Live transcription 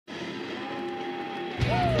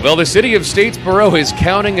Well, the city of Statesboro is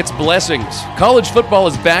counting its blessings. College football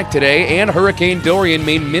is back today, and Hurricane Dorian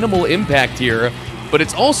made minimal impact here, but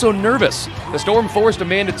it's also nervous. The storm forced a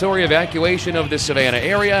mandatory evacuation of the Savannah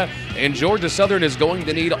area, and Georgia Southern is going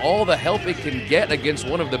to need all the help it can get against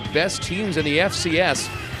one of the best teams in the FCS,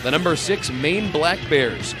 the number 6 Maine Black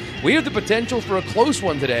Bears. We have the potential for a close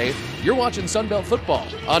one today. You're watching Sunbelt Football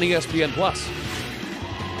on ESPN+.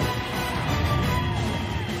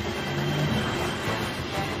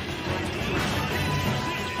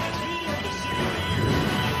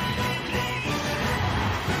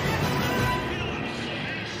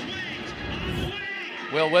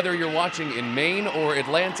 Well, whether you're watching in Maine or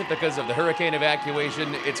Atlanta because of the hurricane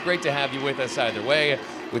evacuation, it's great to have you with us either way.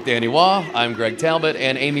 With Danny Waugh, I'm Greg Talbot,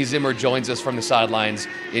 and Amy Zimmer joins us from the sidelines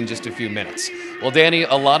in just a few minutes. Well, Danny,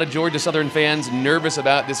 a lot of Georgia Southern fans nervous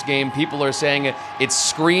about this game. People are saying it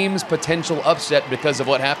screams potential upset because of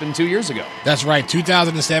what happened 2 years ago. That's right.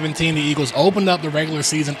 2017, the Eagles opened up the regular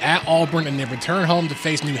season at Auburn and they returned home to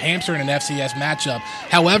face New Hampshire in an FCS matchup.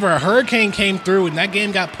 However, a hurricane came through and that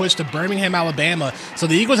game got pushed to Birmingham, Alabama. So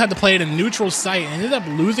the Eagles had to play at a neutral site and ended up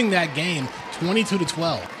losing that game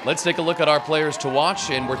 22-12. Let's take a look at our players to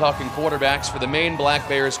watch, and we're talking quarterbacks for the Maine Black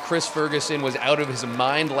Bears. Chris Ferguson was out of his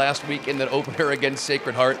mind last week in that opener against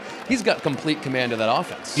Sacred Heart. He's got complete command of that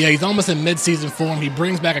offense. Yeah, he's almost in mid-season form. He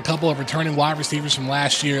brings back a couple of returning wide receivers from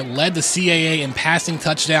last year, led the CAA in passing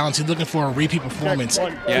touchdowns. He's looking for a repeat performance.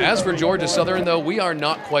 Yeah, as for Georgia Southern, though, we are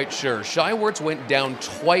not quite sure. Shai Werts went down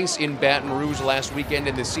twice in Baton Rouge last weekend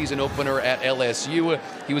in the season opener at LSU.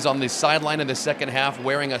 He was on the sideline in the second half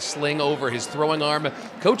wearing a sling over his throwing arm.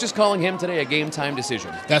 Coach is calling him today a game-time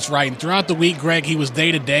decision. That's right. And throughout the week, Greg, he was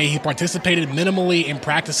day-to-day. He participated minimally in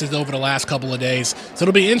practices over the last couple of days. So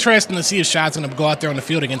it'll be interesting to see if Shai's going to go out there on the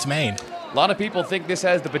field against Maine. A lot of people think this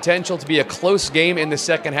has the potential to be a close game in the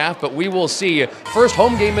second half, but we will see. First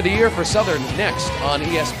home game of the year for Southern next on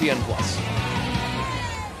ESPN+.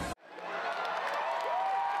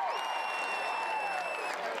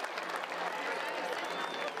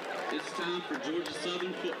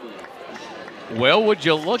 Well, would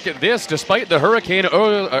you look at this? Despite the hurricane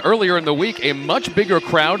earlier in the week, a much bigger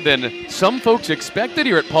crowd than some folks expected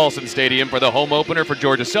here at Paulson Stadium for the home opener for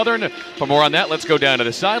Georgia Southern. For more on that, let's go down to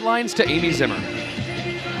the sidelines to Amy Zimmer.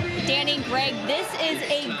 Danny, Greg, this is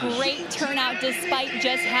a great turnout despite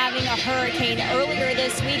just having a hurricane. Earlier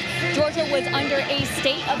this week, Georgia was under a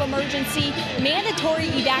state of emergency. Mandatory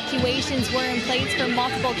evacuations were in place for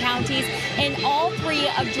multiple counties, and all 3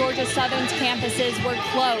 of Georgia Southern's campuses were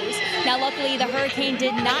closed. Now, luckily, the hurricane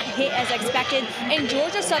did not hit as expected, and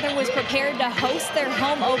Georgia Southern was prepared to host their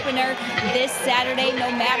home opener this Saturday, no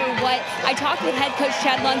matter what. I talked with head coach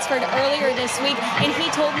Chad Lunsford earlier this week, and he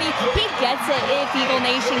told me he gets it if Eagle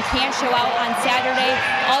Nation can't show out on Saturday.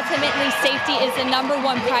 Ultimately, safety is the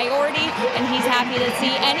 #1 priority, and he's happy to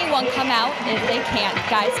see anyone come out if they can.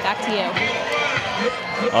 Guys, back to you.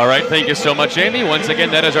 All right, thank you so much, Amy. Once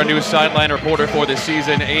again, that is our new sideline reporter for the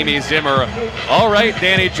season, Amy Zimmer. All right,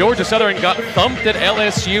 Danny, Georgia Southern got thumped at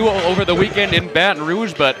LSU over the weekend in Baton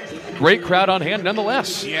Rouge, but great crowd on hand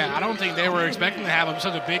nonetheless. Yeah, I don't think they were expecting to have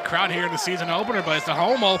such a big crowd here in the season opener, but it's the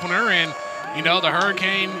home opener, and you know, the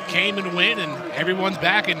hurricane came and went, and everyone's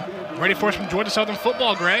back and ready for some Georgia Southern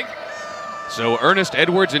football, Greg. So Ernest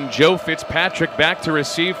Edwards and Joe Fitzpatrick back to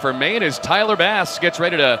receive for Maine as Tyler Bass gets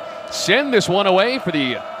ready to send this one away for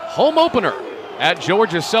the home opener at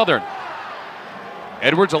Georgia Southern.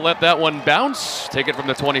 Edwards will let that one bounce, take it from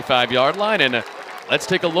the 25-yard line, and let's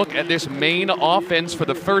take a look at this Maine offense for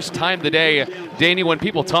the first time today. Danny, when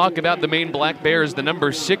people talk about the Maine Black Bears, the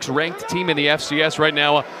number 6 ranked team in the FCS right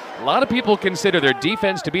now, a lot of people consider their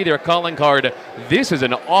defense to be their calling card. This is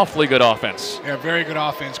an awfully good offense. Yeah, very good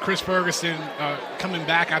offense. Chris Ferguson coming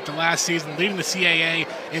back after last season, leading the CAA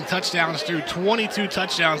in touchdowns through 22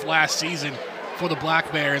 touchdowns last season for the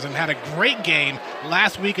Black Bears, and had a great game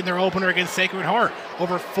last week in their opener against Sacred Heart.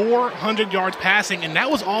 Over 400 yards passing, and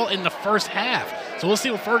that was all in the first half. So we'll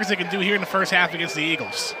see what Ferguson can do here in the first half against the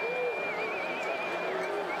Eagles.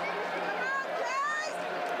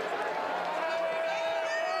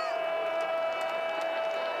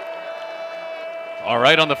 All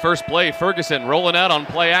right, on the first play, Ferguson rolling out on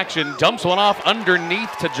play action, dumps one off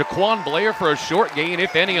underneath to Jaquan Blair for a short gain,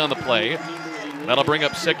 if any, on the play. That'll bring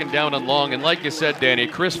up second down and long. And like you said, Danny,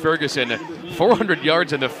 Chris Ferguson, 400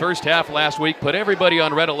 yards in the first half last week, put everybody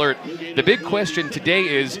on red alert. The big question today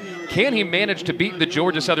is, can he manage to beat the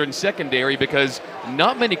Georgia Southern secondary? Because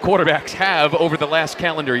not many quarterbacks have over the last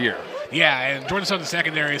calendar year. Yeah, and Georgia Southern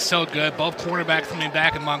secondary is so good. Both cornerbacks coming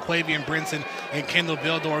back in Monquavian Brinson and Kendall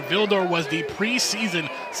Vildor. Vildor was the preseason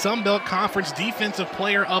Sunbelt Conference Defensive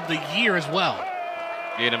Player of the Year as well.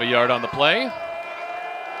 Gain of a yard on the play.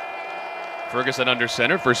 Ferguson under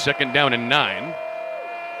center for 2nd down and 9.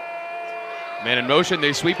 Man in motion,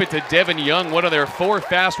 they sweep it to Devin Young, one of their 4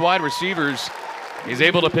 fast wide receivers. He's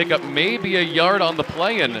able to pick up maybe a yard on the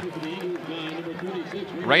play, and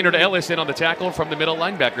Raynard Ellis in on the tackle from the middle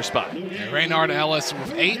linebacker spot. Yeah, Raynard Ellis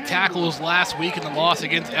with 8 tackles last week in the loss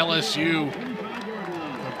against LSU.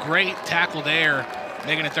 A great tackle there,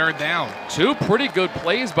 making a 3rd down. 2 pretty good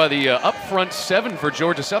plays by the up front 7 for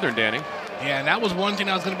Georgia Southern, Danny. Yeah, and that was one thing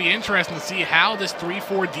that was going to be interesting to see how this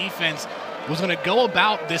 3-4 defense was going to go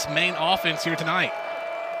about this Maine offense here tonight.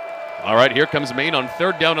 All right, here comes Maine on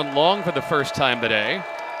 3rd down and long for the first time today.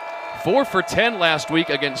 4 for 10 last week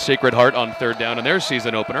against Sacred Heart on 3rd down in their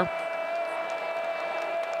season opener.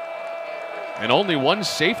 And only 1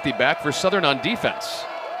 safety back for Southern on defense.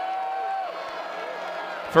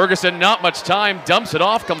 Ferguson, not much time, dumps it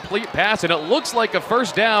off, complete pass, and it looks like a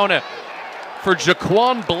 1st down for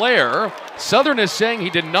Jaquan Blair. Southern is saying he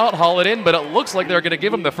did not haul it in, but it looks like they're going to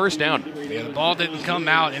give him the 1st down. Yeah, the ball didn't come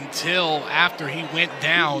out until after he went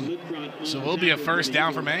down, so it will be a 1st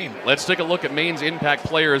down for Maine. Let's take a look at Maine's impact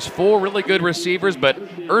players. 4 really good receivers, but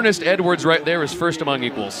Ernest Edwards right there is first among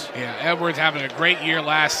equals. Yeah, Edwards having a great year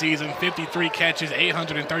last season, 53 catches,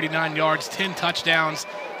 839 yards, 10 touchdowns,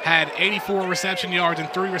 had 84 reception yards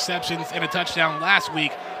and 3 receptions and a touchdown last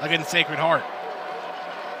week against Sacred Heart.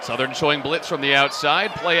 Southern showing blitz from the outside.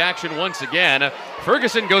 Play action once again.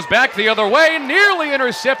 Ferguson goes back the other way, nearly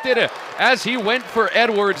intercepted as he went for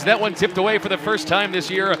Edwards. That one tipped away for the first time this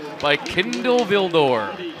year by Kendall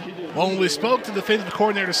Vildor. Well, when we spoke to defensive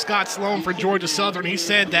coordinator Scott Sloan for Georgia Southern, he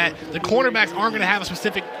said that the cornerbacks aren't going to have a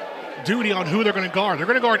specific duty on who they're going to guard. They're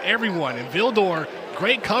going to guard everyone. And Vildor,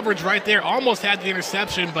 great coverage right there, almost had the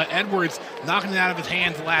interception, but Edwards knocking it out of his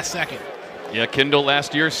hands the last second. Yeah, Kendall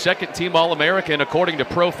last year's 2nd team All-American according to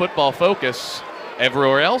Pro Football Focus.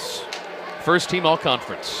 Everywhere else, 1st team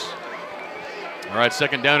All-Conference. All right,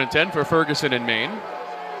 2nd down and 10 for Ferguson and Maine.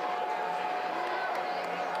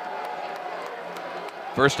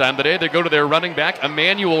 First time today, they go to their running back,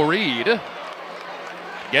 Emmanuel Reed.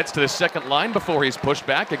 Gets to the 2nd line before he's pushed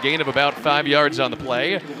back, a gain of about 5 yards on the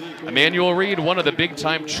play. Emmanuel Reed, one of the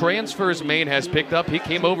big-time transfers Maine has picked up. He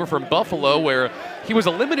came over from Buffalo, where he was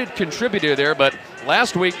a limited contributor there, but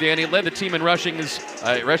last week, Danny led the team in rushing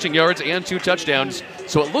yards and 2 touchdowns,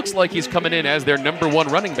 so it looks like he's coming in as their #1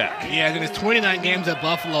 running back. Yeah, in his 29 games at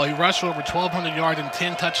Buffalo, he rushed over 1,200 yards and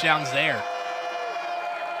 10 touchdowns there.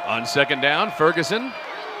 On 2nd down, Ferguson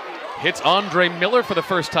hits Andre Miller for the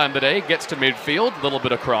first time today, gets to midfield, a little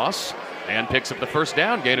bit across, and picks up the 1st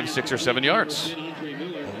down, gain of 6 or 7 yards.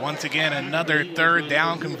 Once again, another 3rd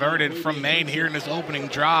down converted from Maine here in this opening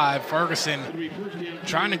drive. Ferguson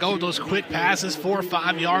trying to go with those quick passes, 4 or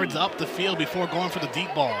 5 yards up the field before going for the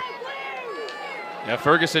deep ball. Now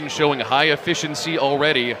Ferguson showing high efficiency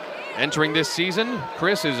already. Entering this season,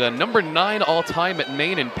 Chris is a number 9 all-time at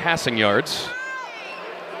Maine in passing yards.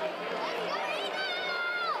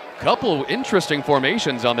 Couple interesting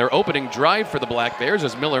formations on their opening drive for the Black Bears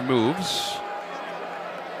as Miller moves.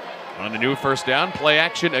 On a new 1st down, play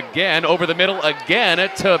action again, over the middle again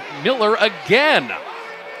to Miller again.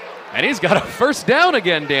 And he's got a 1st down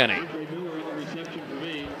again, Danny.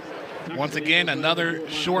 Once again, another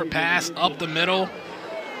short pass up the middle.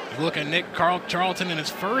 You look at Nick Charlton in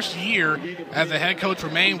his 1st year as the head coach for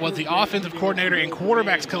Maine, was the offensive coordinator and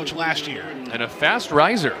quarterbacks coach last year. And a fast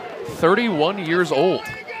riser, 31 years old.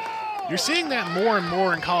 You're seeing that more and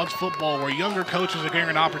more in college football where younger coaches are getting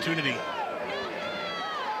an opportunity.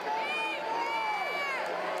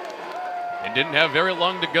 And didn't have very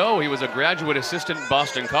long to go. He was a graduate assistant at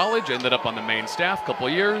Boston College, ended up on the Maine staff, couple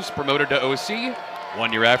years, promoted to OC.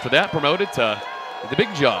 1 year after that, promoted to the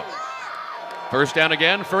big job. 1st down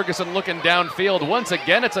again, Ferguson looking downfield. Once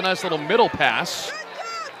again, it's a nice little middle pass.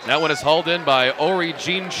 That one is hauled in by Ori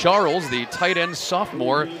Jean Charles, the tight end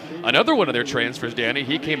sophomore. Another one of their transfers, Danny.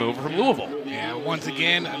 He came over from Louisville. Yeah, once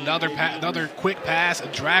again, another quick pass, a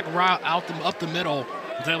drag route up the middle.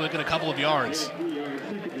 Was able to get a couple of yards.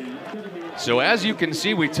 So as you can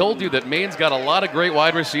see, we told you that Maine's got a lot of great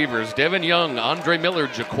wide receivers. Devin Young, Andre Miller,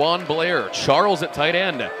 Jaquan Blair, Charles at tight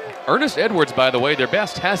end. Ernest Edwards, by the way, their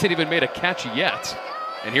best, hasn't even made a catch yet.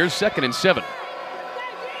 And here's 2nd and 7.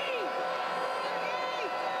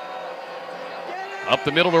 Up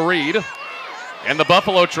the middle to Reed. And the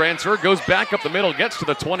Buffalo transfer goes back up the middle, gets to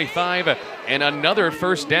the 25, and another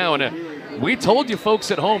 1st down. We told you folks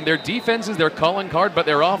at home, their defense is their calling card, but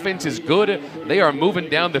their offense is good. They are moving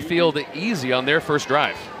down the field easy on their 1st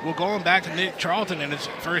drive. Well, going back to Nick Charlton in his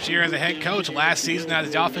 1st year as a head coach, last season as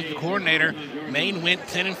the offensive coordinator, Maine went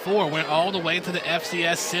 10-4, went all the way to the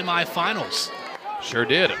FCS semifinals. Sure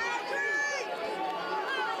did.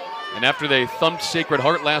 And after they thumped Sacred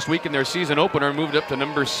Heart last week in their season opener and moved up to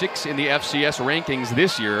number 6 in the FCS rankings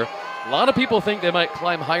this year, a lot of people think they might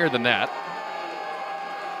climb higher than that.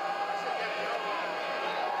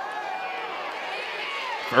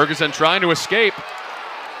 Ferguson trying to escape.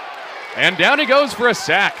 And down he goes for a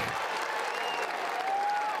sack.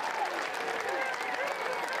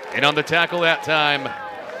 In on the tackle that time,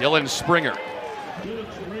 Dylan Springer.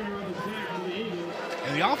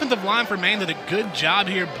 And the offensive line for Maine did a good job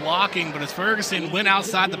here blocking, but as Ferguson went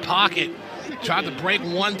outside the pocket, tried to break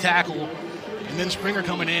one tackle, and then Springer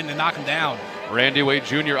coming in to knock him down. Randy Wade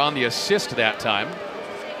Jr. on the assist that time.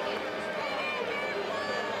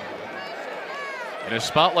 In a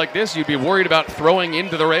spot like this, you'd be worried about throwing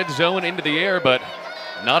into the red zone, into the air, but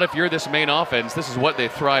not if you're this Maine offense. This is what they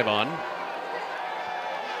thrive on.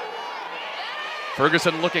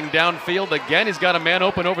 Ferguson looking downfield again. He's got a man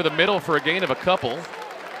open over the middle for a gain of a couple.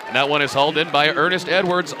 And that one is hauled in by Ernest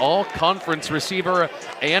Edwards, all-conference receiver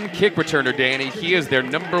and kick returner, Danny. He is their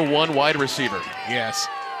 #1 wide receiver. Yes.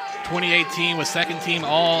 2018 was second team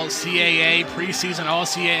All-CAA, preseason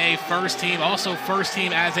All-CAA, first team, also first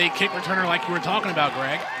team as a kick returner like you were talking about,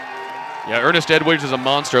 Greg. Yeah, Ernest Edwards is a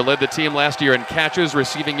monster. Led the team last year in catches,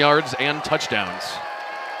 receiving yards, and touchdowns.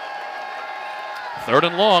 3rd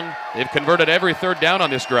and long. They've converted every 3rd down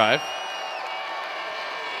on this drive.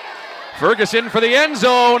 Ferguson for the end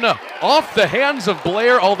zone. Off the hands of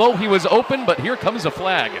Blair, although he was open, but here comes a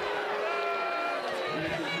flag.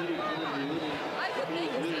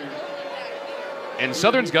 And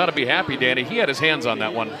Southern's got to be happy, Danny. He had his hands on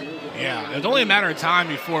that one. Yeah, it was only a matter of time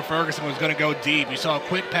before Ferguson was going to go deep. You saw a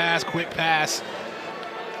quick pass,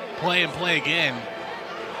 play and play again.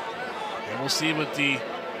 And we'll see what the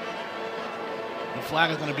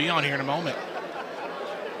flag is going to be on here in a moment.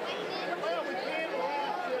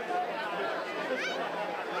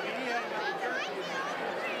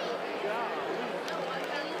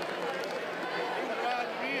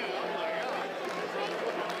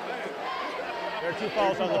 There are 2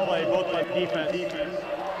 fouls on the play, both by defense.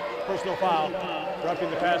 Personal foul,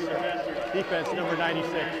 roughing the passer. Defense, number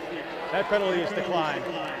 96. That penalty is declined.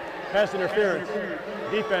 Pass interference.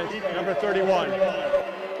 Defense, number 31.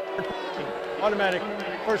 Automatic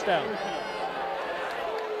first down.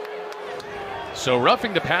 So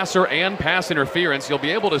roughing the passer and pass interference, you'll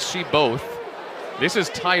be able to see both. This is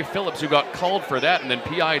Ty Phillips who got called for that and then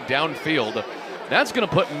PI downfield. That's going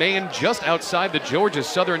to put Maine just outside the Georgia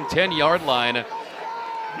Southern 10-yard line.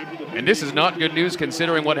 And this is not good news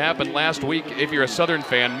considering what happened last week if you're a Southern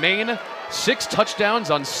fan. Maine, 6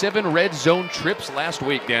 touchdowns on 7 red zone trips last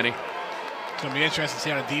week, Danny. It's going to be interesting to see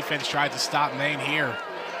how the defense tried to stop Maine here.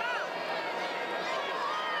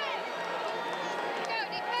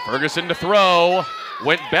 Ferguson to throw.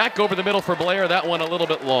 Went back over the middle for Blair. That one a little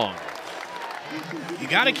bit long. You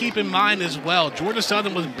got to keep in mind as well, Georgia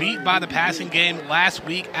Southern was beat by the passing game last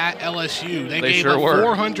week at LSU. They gave sure up were.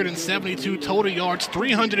 472 total yards,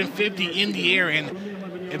 350 in the air,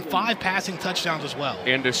 and 5 passing touchdowns as well.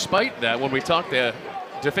 And despite that, when we talked to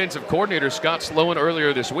defensive coordinator Scott Sloan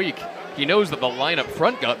earlier this week, he knows that the line up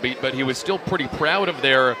front got beat, but he was still pretty proud of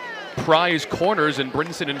their prize corners in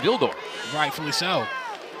Brinson and Vildor. Rightfully so.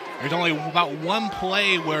 There's only about 1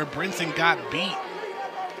 play where Brinson got beat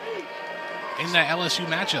in that LSU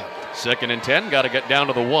matchup. 2nd and 10, got to get down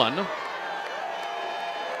to the 1.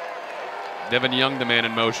 Devin Young, the man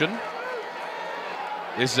in motion.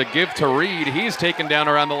 This is a give to Reed. He's taken down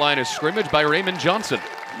around the line of scrimmage by Raymond Johnson.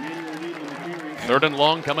 3rd and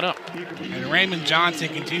long coming up. And Raymond Johnson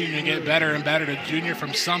continuing to get better and better. The junior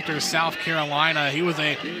from Sumter, South Carolina. He was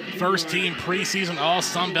a first-team preseason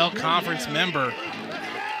All-Sun Belt Conference member.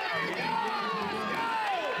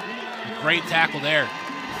 Great tackle there.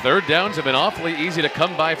 3rd downs have been awfully easy to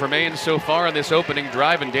come by for Maine so far in this opening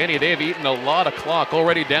drive. And Danny, they've eaten a lot of clock,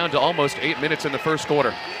 already down to almost 8 minutes in the first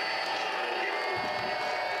quarter.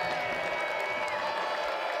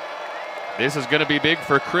 This is going to be big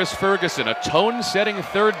for Chris Ferguson, a tone-setting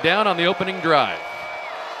 3rd down on the opening drive.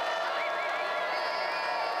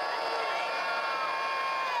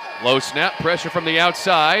 Low snap, pressure from the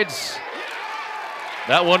outsides.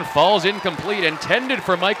 That one falls incomplete, intended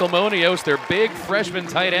for Michael Monios, their big freshman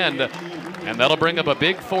tight end. And that'll bring up a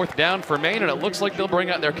big 4th down for Maine, and it looks like they'll bring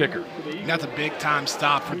out their kicker. That's a big-time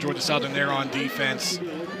stop for Georgia Southern there on defense.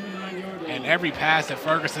 And every pass that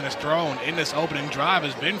Ferguson has thrown in this opening drive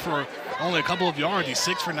has been for only a couple of yards. He's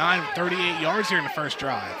 6 for 9, 38 yards here in the first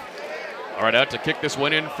drive. All right, out to kick this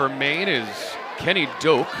one in for Maine is Kenny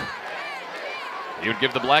Doak. He would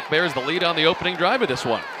give the Black Bears the lead on the opening drive of this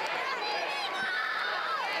one.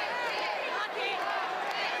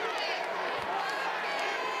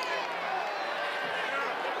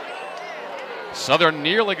 Southern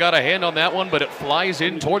nearly got a hand on that one, but it flies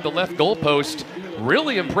in toward the left goalpost.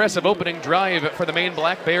 Really impressive opening drive for the Maine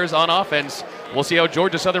Black Bears on offense. We'll see how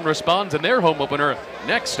Georgia Southern responds in their home opener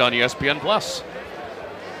next on ESPN+.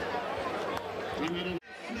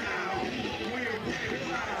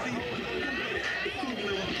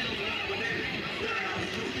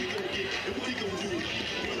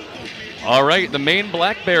 All right, the Maine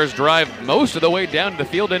Black Bears drive most of the way down the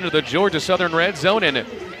field into the Georgia Southern red zone and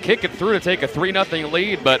kick it through to take a 3-0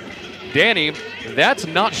 lead. But Danny, that's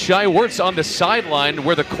not Shai Wirtz on the sideline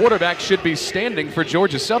where the quarterback should be standing for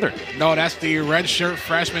Georgia Southern. No, that's the redshirt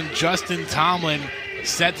freshman Justin Tomlin,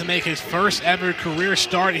 set to make his first ever career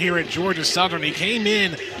start here at Georgia Southern. He came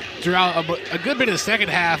in throughout a good bit of the second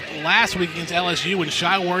half last week against LSU when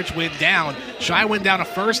Shai Wirtz went down. Shai went down the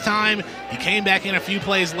first time. He came back in a few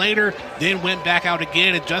plays later, then went back out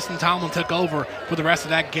again, and Justin Tomlin took over for the rest of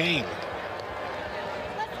that game.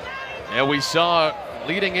 And we saw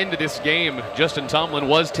leading into this game, Justin Tomlin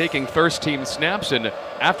was taking first-team snaps, and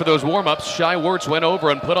after those warm-ups, Shai Wirtz went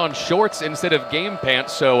over and put on shorts instead of game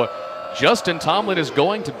pants, so Justin Tomlin is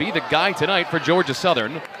going to be the guy tonight for Georgia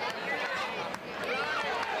Southern.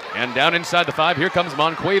 And down inside the 5, here comes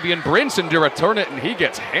Monquavian Brinson to return it, and he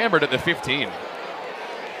gets hammered at the 15.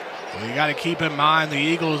 Well, you got to keep in mind the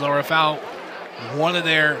Eagles are without one of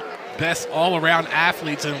their best all-around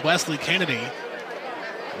athletes in Wesley Kennedy,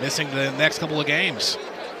 missing the next couple of games.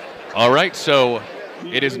 All right, so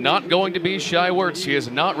it is not going to be Shai Wirtz. He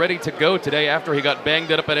is not ready to go today after he got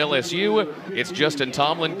banged up at LSU. It's Justin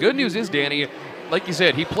Tomlin. Good news is, Danny, like you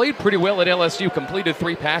said, he played pretty well at LSU, completed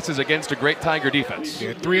 3 passes against a great Tiger defense.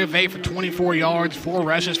 Yeah, 3 of 8 for 24 yards, 4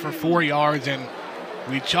 rushes for 4 yards, and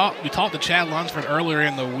we talked to Chad Lunsford earlier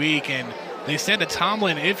in the week, and they said to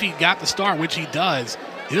Tomlin, if he got the start, which he does,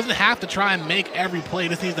 he doesn't have to try and make every play. He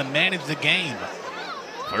just needs to manage the game.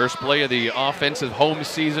 First play of the offensive home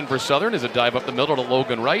season for Southern is a dive up the middle to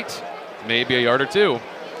Logan Wright, maybe a yard or 2.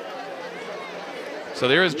 So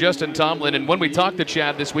there is Justin Tomlin, and when we talked to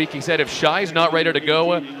Chad this week, he said if Shai's not ready to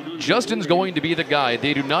go, Justin's going to be the guy.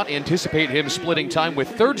 They do not anticipate him splitting time with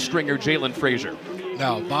third stringer Jalen Frazier.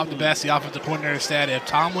 No, Bob DeBest, the offensive coordinator, said if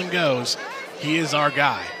Tomlin goes, he is our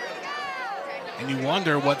guy. And you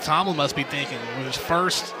wonder what Tomlin must be thinking with his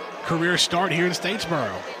first career start here in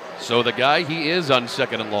Statesboro. So the guy he is on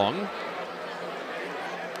 2nd and long.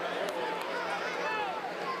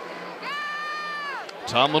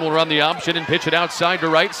 Tomlin will run the option and pitch it outside to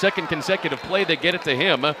Wright. Second consecutive play, they get it to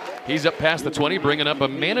him. He's up past the 20, bringing up a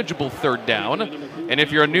manageable 3rd down. And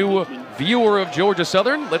if you're a new viewer of Georgia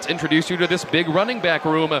Southern, let's introduce you to this big running back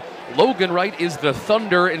room. Logan Wright is the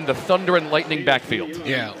Thunder in the Thunder and Lightning backfield.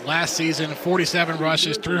 Yeah, last season, 47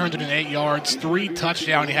 rushes, 308 yards, 3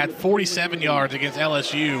 touchdowns. He had 47 yards against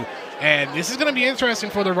LSU. And this is going to be interesting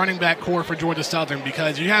for the running back core for Georgia Southern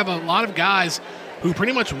because you have a lot of guys who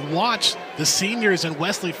pretty much watched the seniors in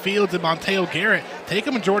Wesley Fields and Monteo Garrett take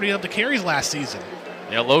a majority of the carries last season.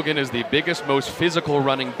 Yeah, Logan is the biggest, most physical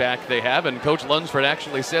running back they have, and Coach Lunsford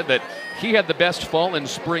actually said that he had the best fall and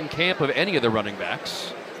spring camp of any of the running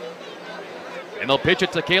backs. And they'll pitch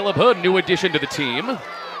it to Caleb Hood, new addition to the team.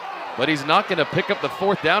 But he's not going to pick up the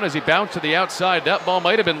 4th down as he bounced to the outside. That ball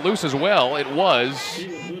might have been loose as well. It was.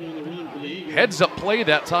 Heads-up play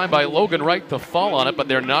that time by Logan Wright to fall on it, but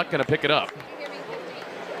they're not going to pick it up.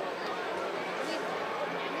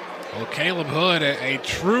 Well, Caleb Hood, a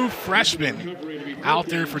true freshman out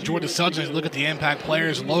there for Georgia Southern. Look at the impact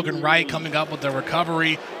players. Logan Wright coming up with the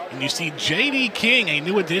recovery. And you see J.D. King, a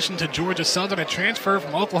new addition to Georgia Southern, a transfer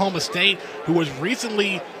from Oklahoma State who was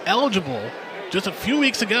recently eligible just a few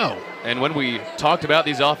weeks ago. And when we talked about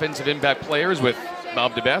these offensive impact players with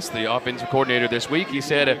Bob DeBest, the offensive coordinator this week, he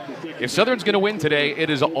said if Southern's going to win today, it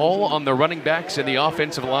is all on the running backs and the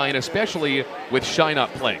offensive line, especially with Shai not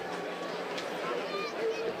playing.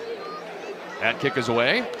 That kick is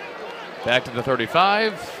away. Back to the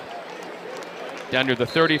 35. Down near the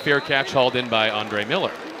 30. Fair catch hauled in by Andre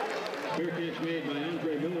Miller. Fair catch made by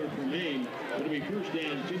Andre Miller from Maine. It'll be first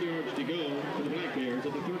down, 2 yards to go for the Black Bears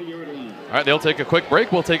at the 30-yard line. All right, they'll take a quick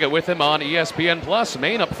break. We'll take it with them on ESPN+.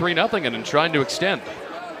 Maine up 3-0 and trying to extend.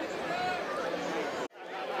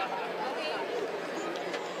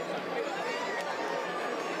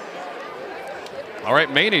 All right,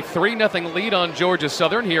 Maine, a 3-0 lead on Georgia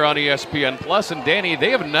Southern here on ESPN+. And Danny,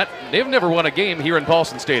 they've never won a game here in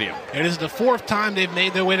Paulson Stadium. It is the 4th time they've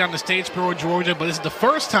made their way down to Statesboro, Georgia, but it's the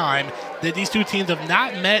first time that these two teams have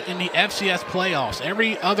not met in the FCS playoffs.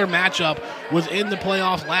 Every other matchup was in the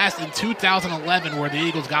playoffs last in 2011 where the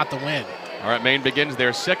Eagles got the win. All right, Maine begins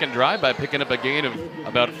their 2nd drive by picking up a gain of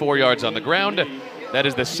about 4 yards on the ground. That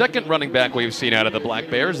is the second running back we've seen out of the Black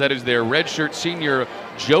Bears. That is their redshirt senior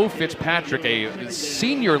Joe Fitzpatrick, a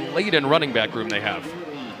senior-laden running back room they have.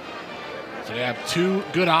 So they have two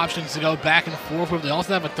good options to go back and forth with. They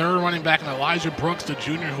also have a third running back in Elijah Brooks, the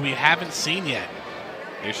junior, who we haven't seen yet.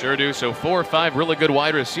 They sure do. So 4 or 5 really good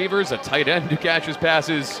wide receivers, a tight end who catches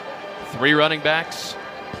passes, 3 running backs.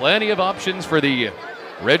 Plenty of options for the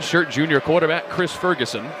redshirt junior quarterback, Chris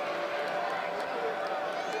Ferguson.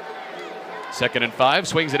 2nd and 5,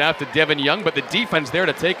 swings it out to Devin Young, but the defense there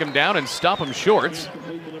to take him down and stop him short.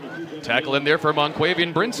 Tackle in there for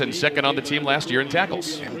Monquavian Brinson, 2nd on the team last year in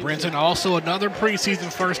tackles. And Brinson also another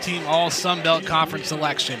preseason first team All Sun Belt Conference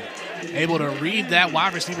selection. Able to read that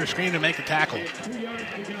wide receiver screen to make the tackle.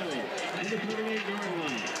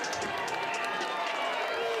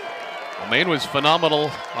 Well, Maine was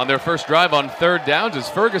phenomenal on their first drive on 3rd downs as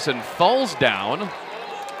Ferguson falls down.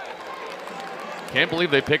 Can't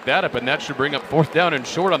believe they picked that up, and that should bring up 4th down and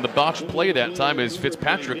short on the botched play that time as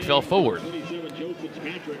Fitzpatrick fell forward.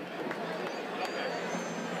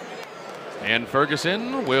 And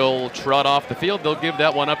Ferguson will trot off the field. They'll give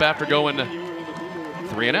that one up after going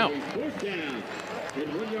 3 and out.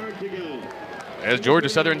 As Georgia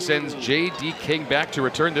Southern sends J.D. King back to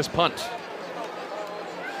return this punt.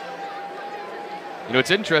 You know,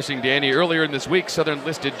 it's interesting, Danny. Earlier in this week, Southern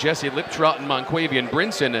listed Jesse Liptrot and Monquavian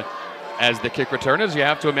Brinson as the kick returners. You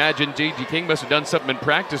have to imagine J.D. King must have done something in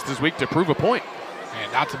practice this week to prove a point.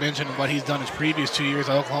 And not to mention what he's done his previous 2 years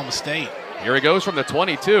at Oklahoma State. Here he goes from the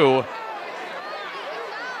 22.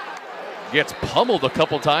 Gets pummeled a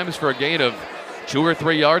couple times for a gain of 2 or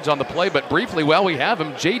 3 yards on the play, but briefly while we have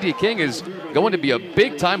him, J.D. King is going to be a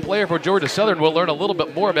big-time player for Georgia Southern. We'll learn a little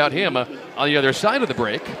bit more about him on the other side of the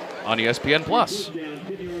break on ESPN+.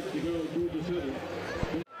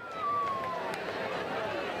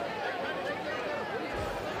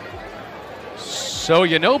 So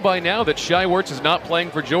you know by now that Shai Wertz is not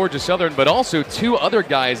playing for Georgia Southern, but also 2 other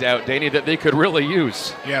guys out, Danny, that they could really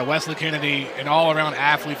use. Yeah, Wesley Kennedy, an all-around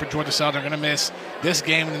athlete for Georgia Southern, going to miss this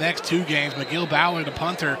game and the next 2 games. McGill Ballard, the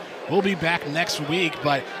punter, will be back next week,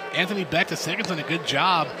 but Anthony Beck, the second's done a good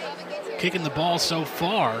job kicking the ball so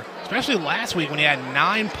far, especially last week when he had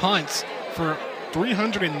 9 punts for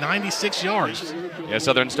 396 yards. Yeah,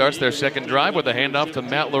 Southern starts their second drive with a handoff to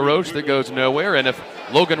Matt LaRoche that goes nowhere. And if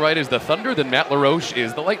Logan Wright is the Thunder, then Matt LaRoche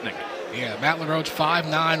is the Lightning. Yeah, Matt LaRoche, 5'9",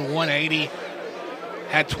 180.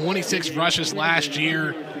 Had 26 rushes last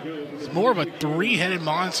year. It's more of a 3-headed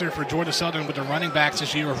monster for Georgia Southern with the running backs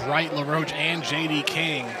this year of Wright, LaRoche, and J.D.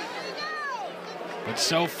 King. But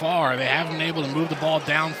so far, they haven't been able to move the ball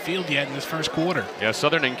downfield yet in this first quarter. Yeah,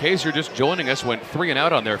 Southern, in case you're just joining us, went 3 and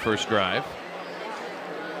out on their first drive.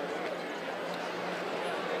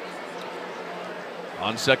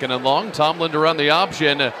 On 2nd and long, Tomlin to run the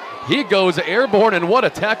option. He goes airborne, and what a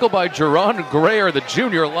tackle by Jerron Grayer, the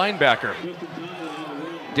junior linebacker.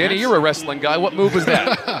 Danny, you're a wrestling guy. What move was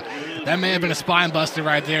that? That may have been a spine buster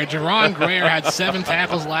right there. Jerron Grayer had 7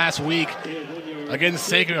 tackles last week against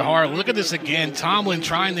Sacred Heart. Look at this again. Tomlin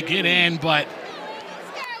trying to get in, but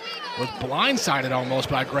was blindsided almost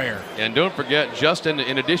by Grayer. And don't forget, Justin,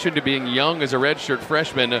 in addition to being young as a redshirt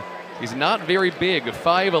freshman, he's not very big,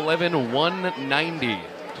 5'11", 190,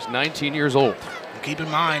 just 19 years old. And keep in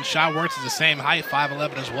mind, Shai Wertz is the same height,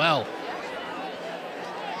 5'11" as well.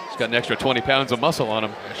 He's got an extra 20 pounds of muscle on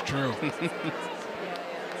him. That's true.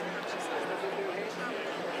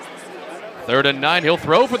 3rd and 9, he'll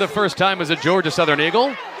throw for the first time as a Georgia Southern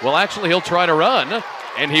Eagle. Well, actually, he'll try to run,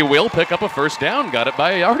 and he will pick up a first down. Got it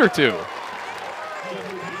by a yard or 2.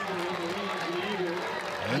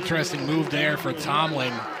 An interesting move there for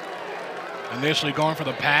Tomlin. Initially going for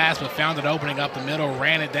the pass, but found it opening up the middle,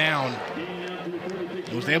 ran it down.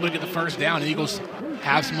 He was able to get the first down. Eagles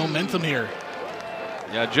have some momentum here.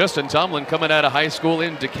 Yeah, Justin Tomlin, coming out of high school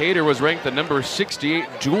in Decatur, was ranked the number 68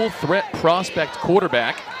 dual threat prospect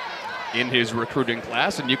quarterback in his recruiting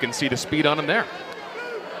class, and you can see the speed on him there.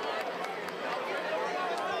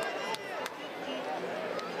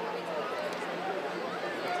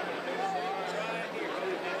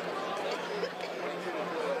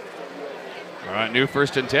 All right, new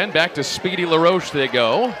 1st and 10. Back to Speedy LaRoche they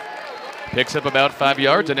go. Picks up about 5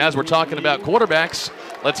 yards, and as we're talking about quarterbacks,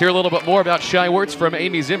 let's hear a little bit more about Shai Wertz from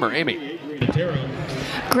Amy Zimmer. Amy.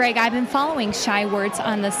 Greg, I've been following Shai Wertz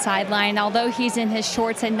on the sideline. Although he's in his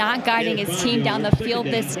shorts and not guiding his team down the field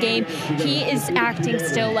this game, he is acting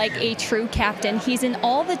still like a true captain. He's in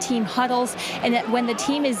all the team huddles, and when the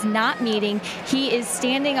team is not meeting, he is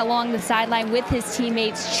standing along the sideline with his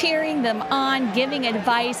teammates, cheering them on, giving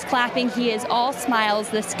advice, clapping. He is all smiles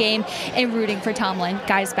this game and rooting for Tomlin.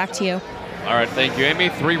 Guys, back to you. All right, thank you, Amy.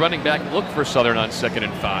 3 running back look for Southern on 2nd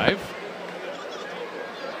and 5.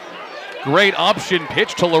 Great option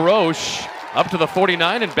pitch to LaRoche. Up to the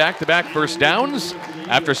 49 and back-to-back first downs.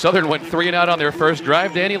 After Southern went 3 and out on their first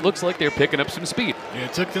drive, Danny, it looks like they're picking up some speed. Yeah,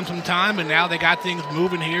 it took them some time, but now they got things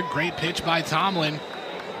moving here. Great pitch by Tomlin.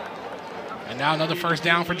 And now another first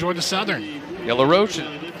down for Georgia Southern. Yeah, LaRoche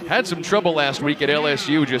had some trouble last week at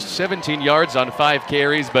LSU, just 17 yards on 5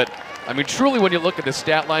 carries. But, I mean, truly when you look at the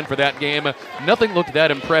stat line for that game, nothing looked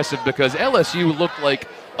that impressive because LSU looked like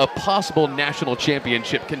a possible national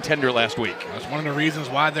championship contender last week. That's one of the reasons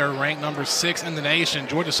why they're ranked number 6 in the nation.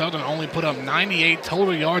 Georgia Southern only put up 98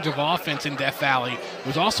 total yards of offense in Death Valley. It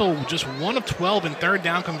was also just 1 of 12 in third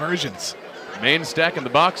down conversions. Maine stacking the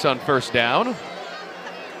box on first down.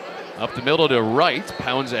 Up the middle to Wright,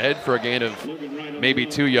 pounds ahead for a gain of maybe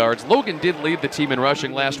 2 yards. Logan did lead the team in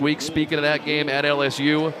rushing last week. Speaking of that game at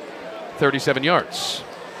LSU, 37 yards.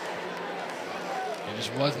 It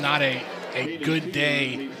just was not a good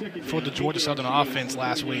day for the Georgia Southern offense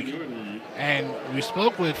last week. And we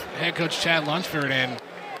spoke with head coach Chad Lunsford, and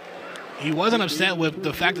he wasn't upset with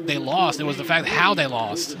the fact that they lost. It was the fact how they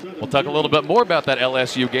lost. We'll talk a little bit more about that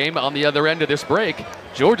LSU game on the other end of this break.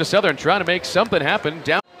 Georgia Southern trying to make something happen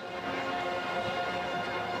down.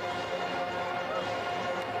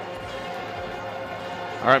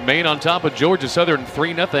 All right, Maine on top of Georgia Southern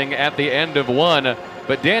 3-0 at the end of 1.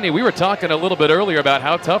 But Danny, we were talking a little bit earlier about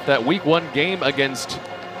how tough that week 1 game against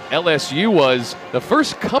LSU was. The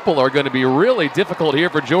first couple are going to be really difficult here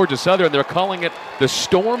for Georgia Southern. They're calling it the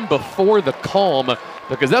storm before the calm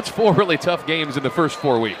because that's 4 really tough games in the first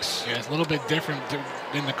 4 weeks. Yeah, it's a little bit different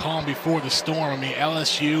than the calm before the storm. I mean,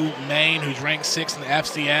 LSU, Maine, who's ranked 6th in the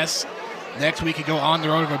FCS. Next week you go on the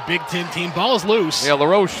road of a Big Ten team. Ball is loose. Yeah,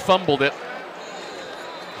 LaRoche fumbled it.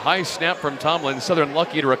 High snap from Tomlin. Southern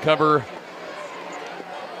lucky to recover.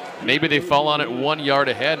 Maybe they fall on it 1 yard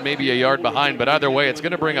ahead, maybe a yard behind, but either way, it's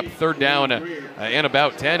going to bring up third down and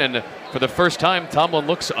about 10. And for the first time, Tomlin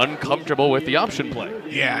looks uncomfortable with the option play.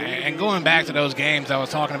 Yeah, and going back to those games I was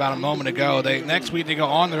talking about a moment ago, next week they go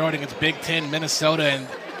on the road against Big Ten, Minnesota,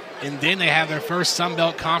 and then they have their first Sun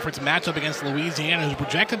Belt Conference matchup against Louisiana, who's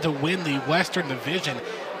projected to win the Western Division.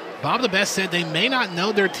 Bob the Best said they may not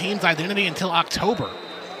know their team's identity until October.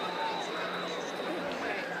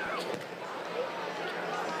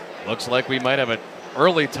 Looks like we might have an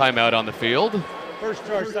early timeout on the field. First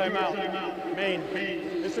charge timeout, Maine.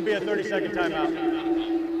 This would be a 30-second timeout.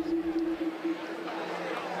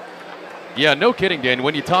 Yeah, no kidding, Dan.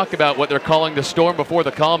 When you talk about what they're calling the storm before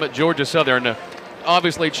the calm at Georgia Southern,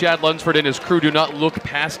 obviously Chad Lunsford and his crew do not look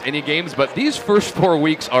past any games, but these first 4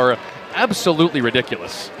 weeks are absolutely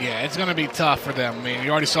ridiculous. Yeah, it's going to be tough for them. I mean,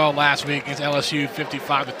 you already saw last week against LSU,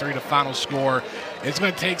 55-3 the final score. It's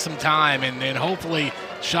going to take some time, and then hopefully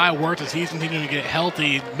Shai Wertz, as he's continuing to get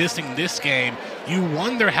healthy, missing this game, you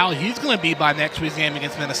wonder how he's going to be by next week's game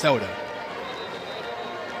against Minnesota.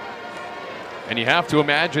 And you have to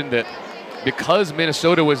imagine that because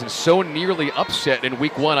Minnesota was so nearly upset in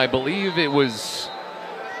week 1, I believe it was,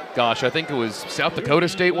 I think it was South Dakota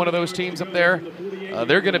State, one of those teams up there.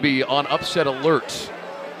 They're going to be on upset alert.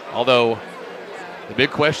 Although the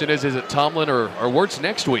big question is it Tomlin or Wertz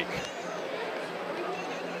next week?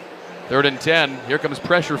 3rd and 10. Here comes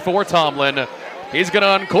pressure for Tomlin. He's going to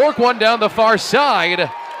uncork one down the far side.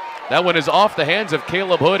 That one is off the hands of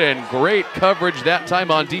Caleb Hood, and great coverage that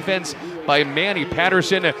time on defense by Manny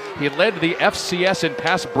Patterson. He led the FCS in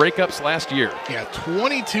pass breakups last year. Yeah,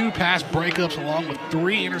 22 pass breakups along with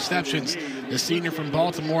 3 interceptions, the senior from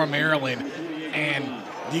Baltimore, Maryland. And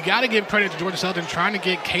you got to give credit to Georgia Southern trying to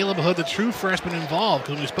get Caleb Hood, the true freshman, involved.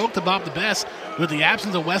 Because when we spoke to Bob the Best, with the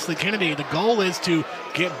absence of Wesley Kennedy, the goal is to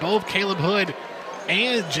get both Caleb Hood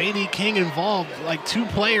and J.D. King involved, like 2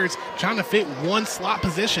 players trying to fit one slot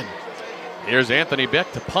position. Here's Anthony Beck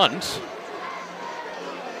to punt.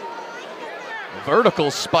 Vertical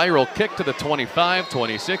spiral kick to the 25,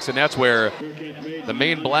 26, and that's where the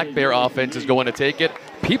Maine Black Bear offense is going to take it.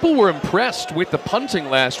 People were impressed with the punting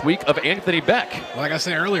last week of Anthony Beck. Like I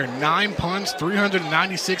said earlier, 9 punts,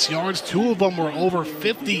 396 yards. 2 of them were over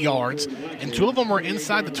 50 yards, and 2 of them were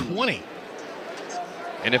inside the 20.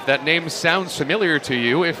 And if that name sounds familiar to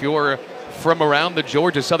you, if you're from around the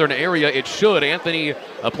Georgia Southern area, it should. Anthony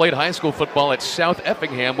played high school football at South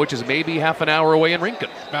Effingham, which is maybe half an hour away in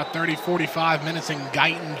Rincon. About 30-45 minutes in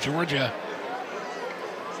Guyton, Georgia.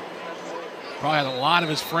 Probably had a lot of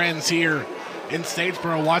his friends here in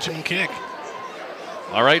Statesboro watching him kick.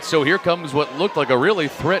 All right, so here comes what looked like a really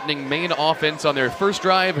threatening Maine offense on their first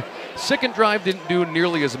drive. Second drive didn't do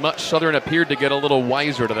nearly as much. Southern appeared to get a little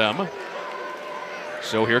wiser to them.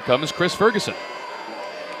 So here comes Chris Ferguson.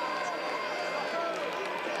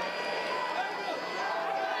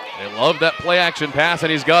 They love that play action pass,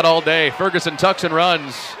 and he's got all day. Ferguson tucks and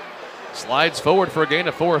runs. Slides forward for a gain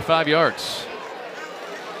of 4 or 5 yards.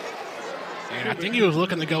 And I think he was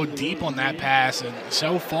looking to go deep on that pass, and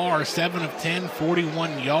so far, 7 of 10,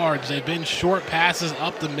 41 yards. They've been short passes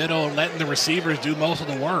up the middle and letting the receivers do most of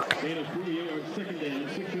the work.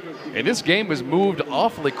 And this game has moved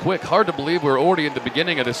awfully quick. Hard to believe we're already in the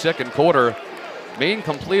beginning of the second quarter. Maine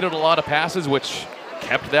completed a lot of passes, which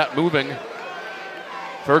kept that moving.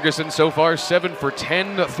 Ferguson so far 7 for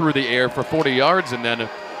 10 through the air for 40 yards, and then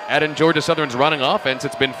add in Georgia Southern's running offense,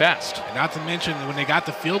 it's been fast. And not to mention, when they got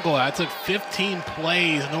the field goal, it took 15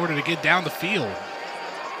 plays in order to get down the field.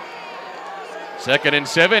 2nd and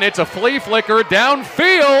 7, it's a flea flicker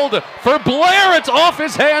downfield for Blair. It's off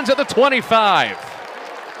his hands at the 25.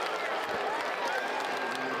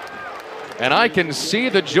 And I can see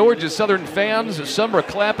the Georgia Southern fans. Some are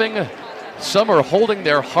clapping, some are holding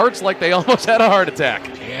their hearts like they almost had a heart attack.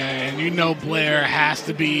 Yeah, and you know Blair has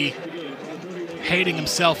to be hating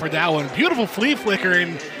himself for that one. Beautiful flea flicker,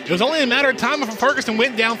 and it was only a matter of time if Ferguson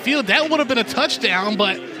went downfield. That would have been a touchdown,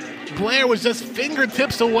 but Blair was just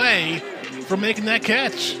fingertips away from making that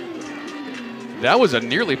catch. That was a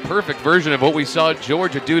nearly perfect version of what we saw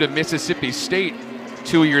Georgia do to Mississippi State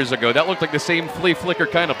 2 years ago. That looked like the same flea flicker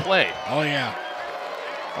kind of play. Oh, yeah.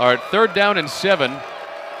 All right, 3rd down and 7.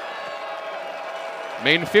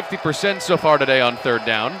 Maine 50% so far today on 3rd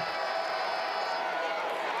down.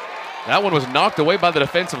 That one was knocked away by the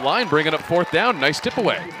defensive line, bringing up 4th down. Nice tip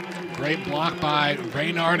away. Great block by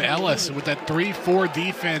Raynard Ellis. With that 3-4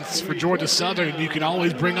 defense for Georgia Southern, you can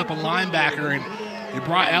always bring up a linebacker, and you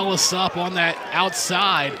brought Ellis up on that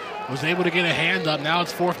outside, was able to get a hand up. Now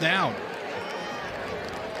it's 4th down.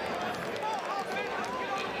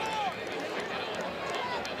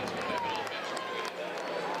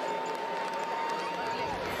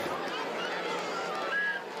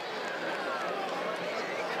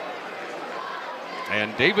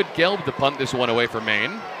 And David Gelb to punt this one away for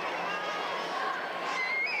Maine.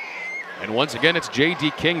 And once again, it's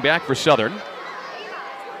J.D. King back for Southern.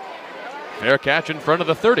 Fair catch in front of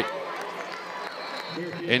the 30.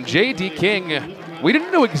 And J.D. King, we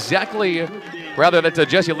didn't know exactly, rather that's a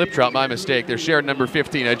Jesse Liptrot, my mistake. They're shared number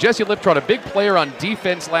 15. Jesse Liptrot, a big player on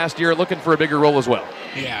defense last year, looking for a bigger role as well.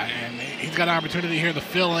 Yeah, and he's got an opportunity here to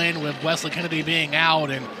fill in with Wesley Kennedy being out,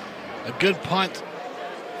 and a good punt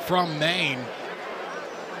from Maine.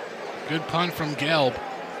 Good punt from Gelb.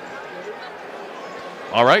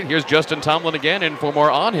 All right, here's Justin Tomlin again, and for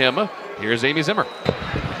more on him, here's Amy Zimmer.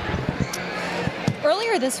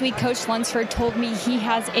 Earlier this week, Coach Lunsford told me he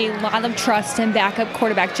has a lot of trust in backup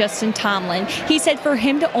quarterback Justin Tomlin. He said for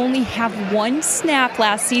him to only have 1 snap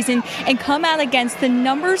last season and come out against the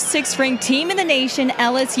number 6 ranked team in the nation,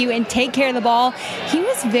 LSU, and take care of the ball, he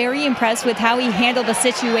was very impressed with how he handled the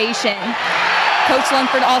situation. Coach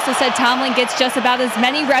Lunsford also said Tomlin gets just about as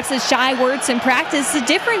many reps as Shy Wirtz in practice. The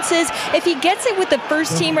difference is if he gets it with the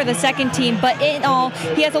first team or the second team, but in all,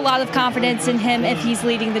 he has a lot of confidence in him if he's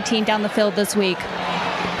leading the team down the field this week.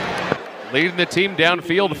 Leading the team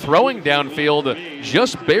downfield, throwing downfield,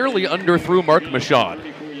 just barely underthrew Mark Mashad.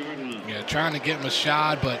 Yeah, trying to get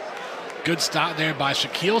Mashad, but good stop there by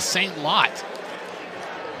Shaquille St. Lot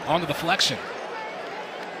on the deflection.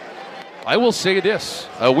 I will say this.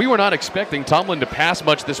 We were not expecting Tomlin to pass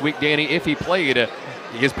much this week, Danny, if he played.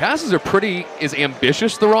 His passes are pretty, is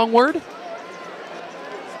ambitious the wrong word?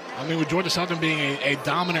 I mean, with Georgia Southern being a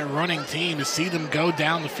dominant running team, to see them go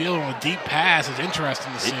down the field on a deep pass is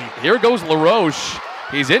interesting to see. Here goes LaRoche.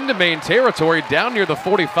 He's into Maine territory down near the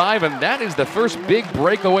 45, and that is the first big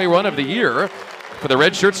breakaway run of the year for the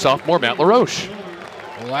redshirt sophomore Matt LaRoche.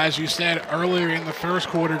 Well, as you said earlier in the first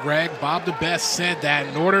quarter, Greg, Bob DeBest said that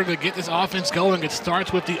in order to get this offense going, it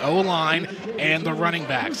starts with the O-line and the running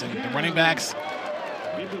backs. And the running backs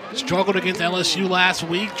struggled against LSU last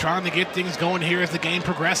week, trying to get things going here as the game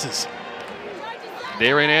progresses.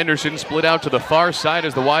 Darian Anderson split out to the far side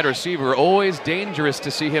as the wide receiver. Always dangerous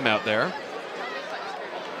to see him out there.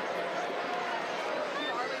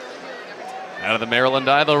 Out of the Maryland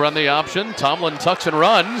eye, they'll run the option. Tomlin tucks and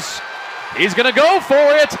runs. He's going to go for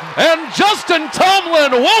it, and Justin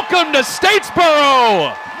Tomlin, welcome to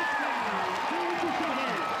Statesboro!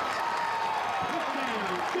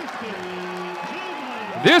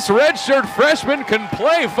 This redshirt freshman can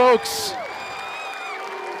play, folks.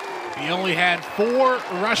 He only had 4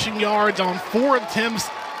 rushing yards on 4 attempts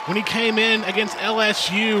when he came in against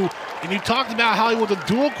LSU, and you talked about how he was a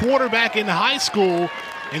dual quarterback in high school,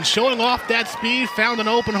 and showing off that speed, found an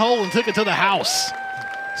open hole and took it to the house.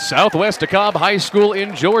 Southwest DeKalb High School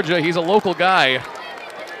in Georgia. He's a local guy.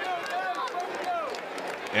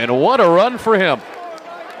 And what a run for him.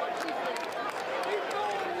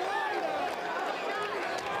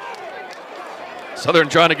 Southern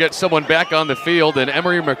trying to get someone back on the field, and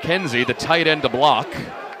Emery McKenzie, the tight end, to block.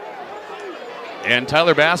 And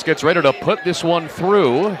Tyler Bass gets ready to put this one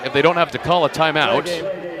through if they don't have to call a timeout.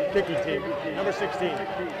 Kicking team, number 16,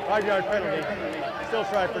 5-yard penalty, still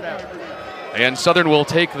try for now. And Southern will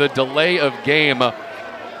take the delay of game.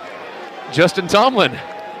 Justin Tomlin,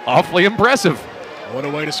 awfully impressive. What a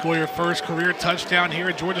way to score your first career touchdown here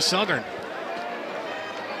at Georgia Southern.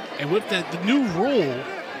 And with the new rule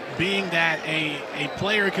being that a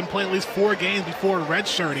player can play at least 4 games before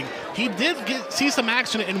redshirting, he did see some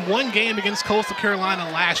action in one game against Coastal Carolina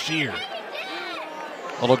last year.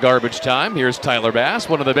 A little garbage time. Here's Tyler Bass,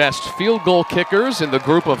 one of the best field goal kickers in the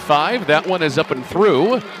group of 5. That one is up and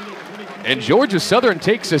through. And Georgia Southern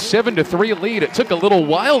takes a 7-3 lead. It took a little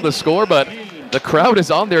while to score, but the crowd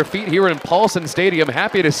is on their feet here in Paulson Stadium.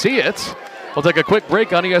 Happy to see it. We'll take a quick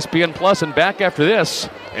break on ESPN Plus and back after this.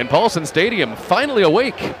 And Paulson Stadium finally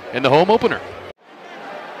awake in the home opener.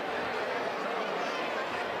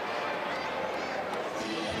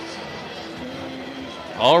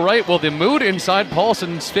 All right, well, the mood inside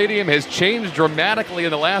Paulson Stadium has changed dramatically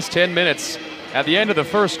in the last 10 minutes. At the end of the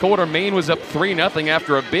first quarter, Maine was up 3-0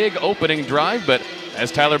 after a big opening drive, but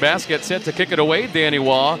as Tyler Bass gets set to kick it away, Danny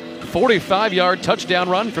Waugh, 45-yard touchdown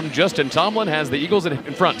run from Justin Tomlin has the Eagles in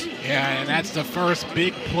front. Yeah, and that's the first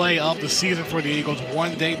big play of the season for the Eagles,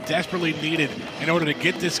 one they desperately needed in order to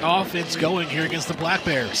get this offense going here against the Black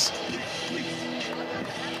Bears.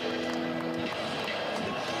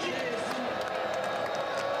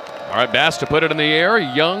 All right, Bass to put it in the air.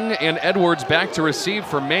 Young and Edwards back to receive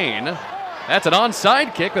for Maine. That's an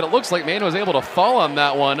onside kick, but it looks like Maine was able to fall on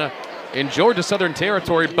that one in Georgia Southern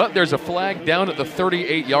territory, but there's a flag down at the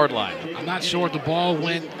 38-yard line. I'm not sure if the ball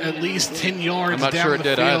went at least 10 yards down sure the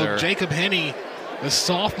field. Either. Jacob Henney, the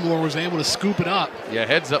sophomore, was able to scoop it up. Yeah,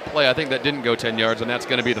 heads up play. I think that didn't go 10 yards, and that's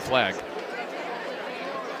going to be the flag.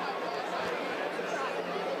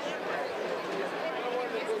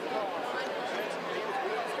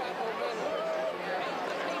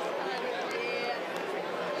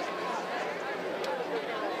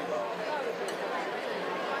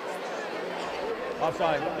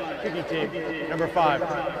 Offside, kicking team, number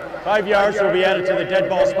 5. 5 yards will be added to the dead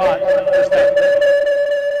ball spot. First down.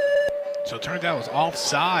 So it turned out it was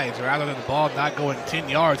offsides rather than the ball not going 10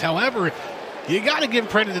 yards. However, you got to give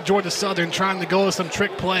credit to Georgia Southern trying to go with some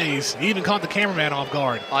trick plays. He even caught the cameraman off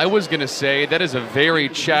guard. I was going to say that is a very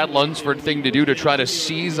Chad Lunsford thing to do, to try to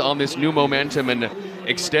seize on this new momentum and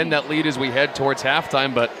extend that lead as we head towards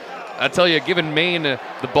halftime. But I tell you, giving Maine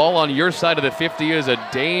the ball on your side of the 50 is a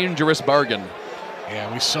dangerous bargain.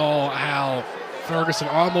 Yeah, we saw how Ferguson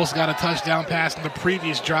almost got a touchdown pass in the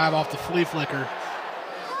previous drive off the flea flicker.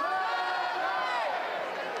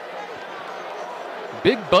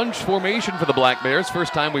 Big bunch formation for the Black Bears.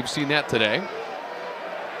 First time we've seen that today.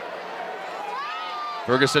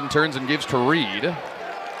 Ferguson turns and gives to Reed.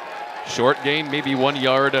 Short gain, maybe 1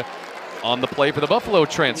 yard on the play for the Buffalo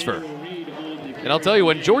transfer. And I'll tell you,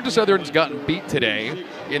 when Georgia Southern's gotten beat today,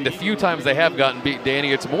 in the few times they have gotten beat,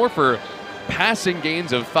 Danny, it's more for passing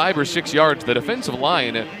gains of 5 or 6 yards. The defensive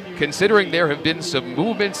line, considering there have been some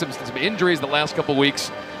movements, some injuries the last couple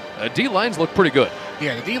weeks, D-lines look pretty good.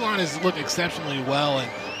 Yeah, the D-line has looked exceptionally well,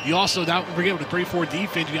 and you also, don't forget with the 3-4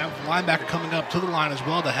 defense, you have a linebacker coming up to the line as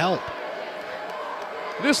well to help.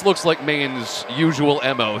 This looks like Maine's usual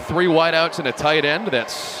MO. 3 wideouts and a tight end.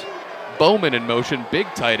 That's Bowman in motion, big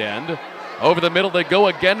tight end. Over the middle they go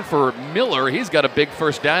again for Miller. He's got a big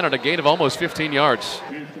first down and a gain of almost 15 yards.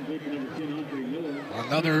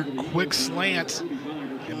 Another quick slant,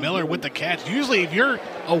 and Miller with the catch. Usually if you're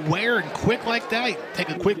aware and quick like that, take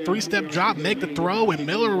a quick 3-step drop, make the throw, and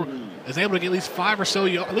Miller is able to get at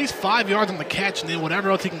least 5 yards on the catch, and then whatever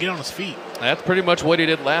else he can get on his feet. That's pretty much what he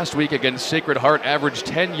did last week against Sacred Heart. Averaged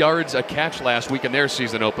 10 yards a catch last week in their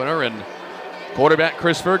season opener, and quarterback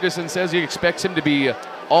Chris Ferguson says he expects him to be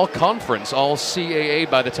all-conference,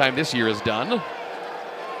 all-CAA by the time this year is done.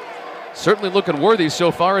 Certainly looking worthy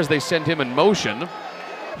so far as they send him in motion.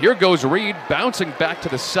 Here goes Reed, bouncing back to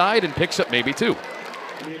the side and picks up maybe 2.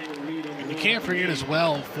 And you can't forget as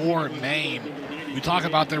well for Maine, we talk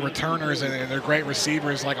about their returners and their great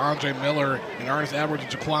receivers like Andre Miller and Ernest Edwards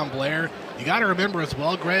and Jaquan Blair. You got to remember as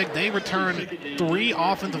well, Greg, they returned 3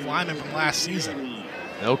 offensive linemen from last season.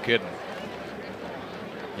 No kidding.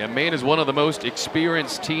 Yeah, Maine is one of the most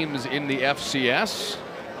experienced teams in the FCS.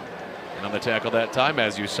 And on the tackle that time,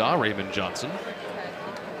 as you saw, Raymond Johnson.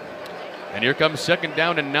 And here comes 2nd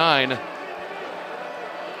down and 9.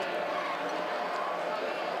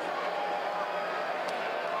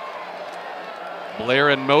 Blair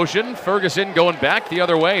in motion. Ferguson going back the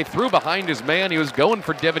other way. Threw behind his man. He was going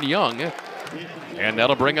for Devin Young. And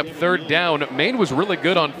that'll bring up third down. Maine was really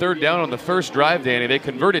good on third down on the first drive, Danny. They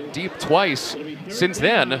converted deep twice. Since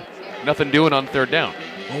then, nothing doing on third down.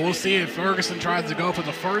 Well, we'll see if Ferguson tries to go for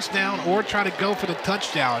the first down or try to go for the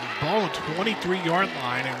touchdown. Ball on the 23-yard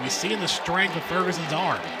line, and we see the strength of Ferguson's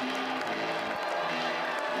arm.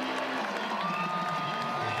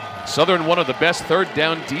 Southern, one of the best third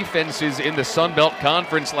down defenses in the Sun Belt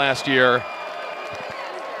Conference last year.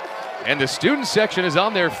 And the student section is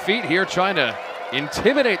on their feet here trying to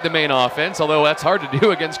intimidate the Maine offense, although that's hard to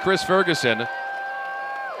do against Chris Ferguson.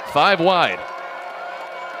 5 wide.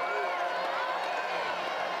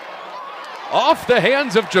 Off the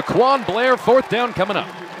hands of Jaquan Blair, fourth down coming up.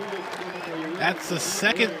 That's the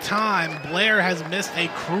second time Blair has missed a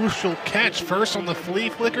crucial catch. First on the flea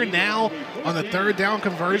flicker, now on the third down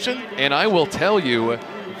conversion. And I will tell you,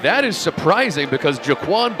 that is surprising because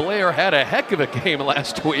Jaquan Blair had a heck of a game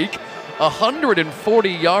last week. 140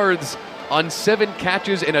 yards on 7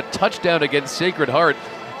 catches and a touchdown against Sacred Heart.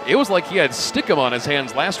 It was like he had stickum on his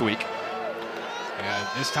hands last week.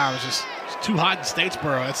 Yeah, this time it's too hot in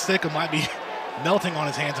Statesboro. That stickum might be melting on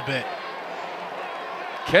his hands a bit.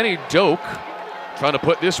 Kenny Doak trying to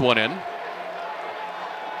put this one in.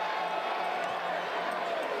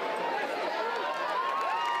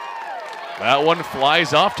 That one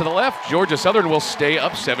flies off to the left. Georgia Southern will stay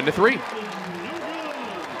up 7-3.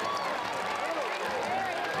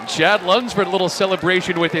 And Chad Lunsford, a little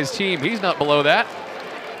celebration with his team. He's not below that,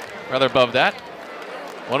 rather above that.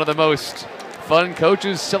 One of the most fun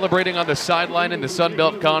coaches celebrating on the sideline in the Sun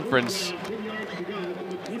Belt Conference.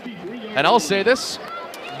 And I'll say this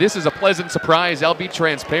is a pleasant surprise. I'll be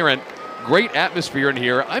transparent. Great atmosphere in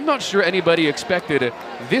here. I'm not sure anybody expected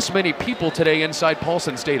this many people today inside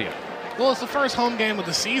Paulson Stadium. Well, it's the first home game of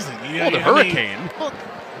the season. The Hurricane.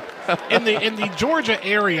 In the Georgia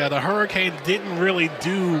area, the Hurricane didn't really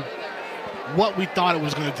do what we thought it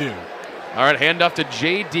was going to do. All right, handoff to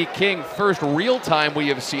J.D. King. First real time we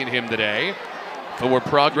have seen him today. Forward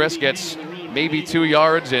progress gets maybe 2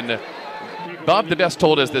 yards, and Bob the Best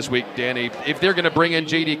told us this week, Danny, if they're going to bring in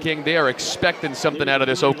J.D. King, they are expecting something out of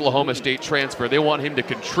this Oklahoma State transfer. They want him to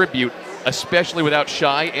contribute, especially without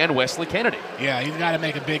Shai and Wesley Kennedy. Yeah, he's got to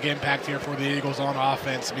make a big impact here for the Eagles on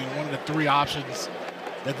offense. I mean, one of the 3 options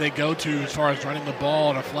that they go to as far as running the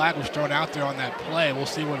ball, and a flag was thrown out there on that play. We'll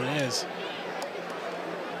see what it is.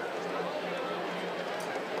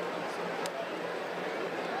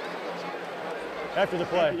 After the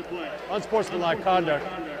play, unsportsmanlike conduct,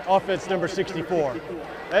 offense number 64.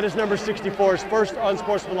 That is number 64's first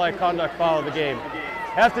unsportsmanlike conduct foul of the game.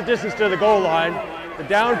 Half the distance to the goal line, the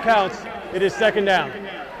down counts, it is second down.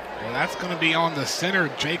 Well, that's going to be on the center,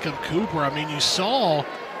 Jacob Cooper. I mean, you saw,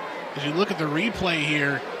 as you look at the replay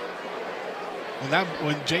here,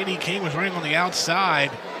 when J.D. King was running on the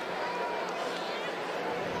outside,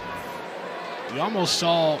 you almost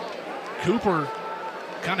saw Cooper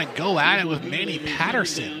kind of go at it with Manny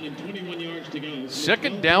Patterson.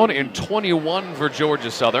 Second down and 21 for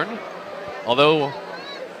Georgia Southern. Although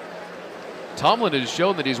Tomlin has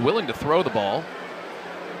shown that he's willing to throw the ball.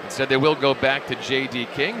 Instead, they will go back to J.D.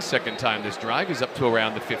 King. Second time this drive. He's up to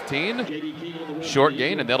around the 15. Short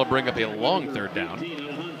gain, and that'll bring up a long third down.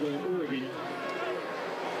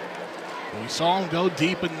 We saw him go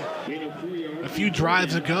deep a few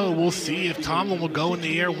drives ago. We'll see if Tomlin will go in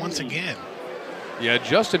the air once again. Yeah,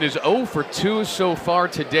 Justin is 0 for 2 so far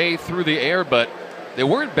today through the air, but they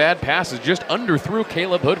weren't bad passes, just underthrew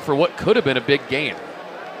Caleb Hood for what could have been a big gain.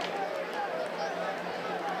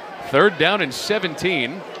 Third down and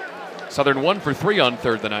 17. Southern 1 for 3 on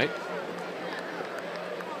third tonight.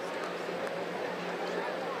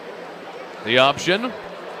 The option,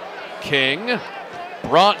 King,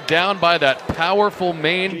 brought down by that powerful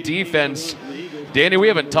Maine defense. Danny, we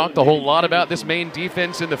haven't talked a whole lot about this Maine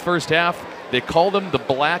defense in the first half. They call them the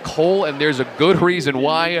black hole, and there's a good reason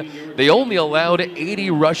why. They only allowed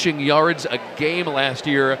 80 rushing yards a game last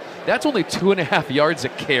year. That's only 2.5 yards a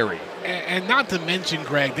carry. And not to mention,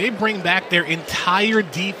 Greg, they bring back their entire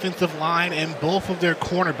defensive line and both of their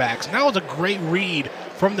cornerbacks. And that was a great read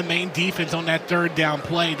from the Maine defense on that third down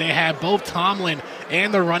play. They had both Tomlin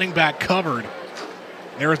and the running back covered.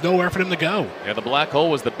 There was nowhere for them to go. Yeah, the black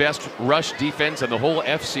hole was the best rush defense in the whole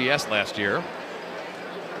FCS last year.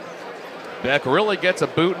 Beck really gets a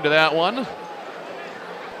boot into that one.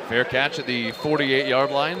 Fair catch at the 48-yard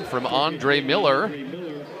line from Andre Miller.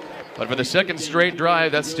 But for the second straight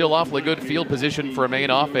drive, that's still awfully good field position for a Maine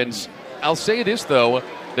offense. I'll say this, though.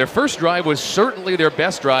 Their first drive was certainly their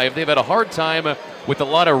best drive. They've had a hard time with a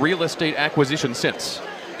lot of real estate acquisition since.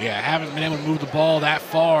 Yeah, haven't been able to move the ball that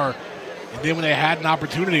far. And then when they had an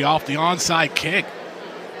opportunity off the onside kick,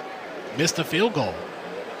 missed a field goal.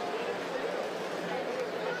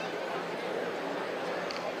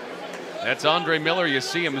 That's Andre Miller. You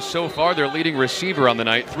see him so far, their leading receiver on the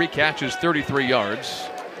night. 3 catches, 33 yards.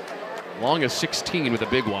 Long as 16 with a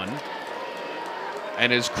big one.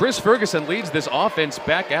 And as Chris Ferguson leads this offense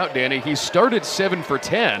back out, Danny, he started 7 for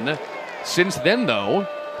 10. Since then, though,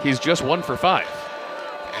 he's just 1 for 5.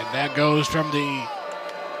 And that goes from the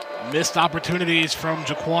missed opportunities from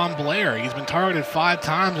Jaquan Blair. He's been targeted 5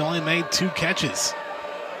 times and only made 2 catches.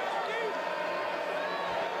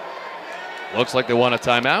 Looks like they want a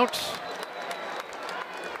timeout.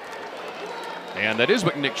 And that is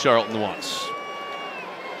what Nick Charlton wants.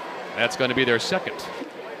 That's going to be their second.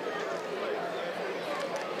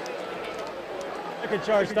 Second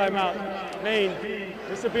charge timeout. Maine,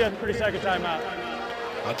 this will be a pretty second timeout.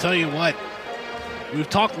 I'll tell you what, we've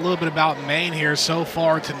talked a little bit about Maine here so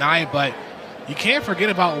far tonight, but you can't forget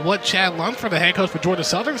about what Chad Lunsford, the head coach for Georgia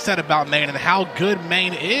Southern, said about Maine and how good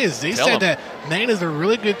Maine is. He said that Maine is a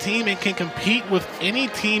really good team and can compete with any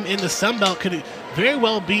team in the Sun Belt, could very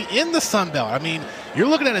well be in the Sun Belt. I mean, you're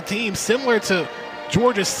looking at a team similar to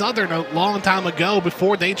Georgia Southern a long time ago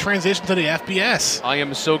before they transitioned to the FBS. I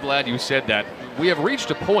am so glad you said that. We have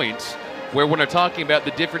reached a point where when we're talking about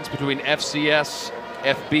the difference between FCS,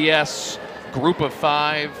 FBS, Group of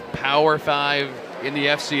 5, Power 5 in the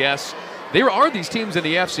FCS, there are these teams in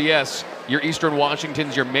the FCS, your Eastern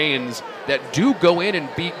Washingtons, your Maines, that do go in and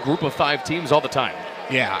beat Group of 5 teams all the time.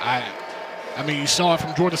 Yeah, I mean, you saw it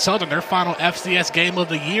from Georgia Southern. Their final FCS game of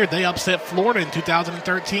the year, they upset Florida in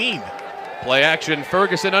 2013. Play action,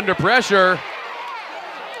 Ferguson under pressure.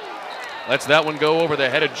 Lets that one go over the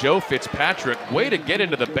head of Joe Fitzpatrick. Way to get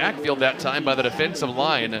into the backfield that time by the defensive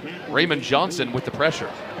line. Raymond Johnson with the pressure.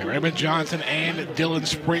 Raymond Johnson and Dylan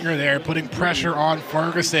Springer there putting pressure on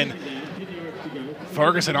Ferguson.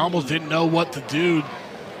 Ferguson almost didn't know what to do.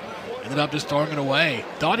 Ended up just throwing it away.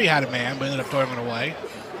 Thought he had a man, but ended up throwing it away.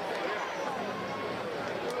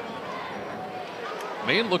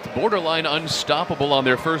 Maine looked borderline unstoppable on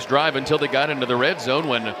their first drive until they got into the red zone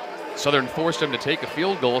when Southern forced them to take a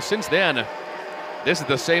field goal. Since then, this is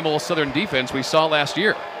the same old Southern defense we saw last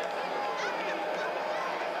year.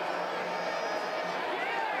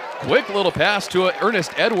 Quick little pass to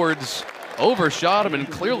Ernest Edwards. Overshot him, and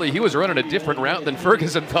clearly he was running a different route than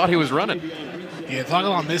Ferguson thought he was running. Yeah, talking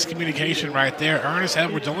about miscommunication right there. Ernest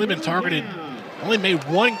Edwards only made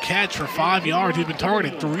 1 catch for 5 yards. He's been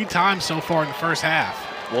targeted 3 times so far in the first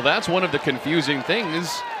half. Well, that's one of the confusing things.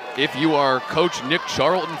 If you are Coach Nick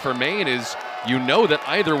Charlton for Maine, is you know that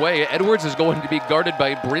either way, Edwards is going to be guarded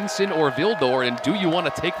by Brinson or Vildor, and do you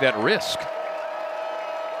want to take that risk?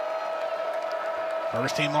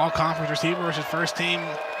 First team all-conference receiver versus first team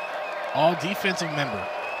all-defensive member.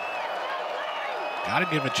 Got to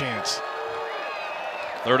give a chance.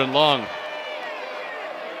 3rd and long.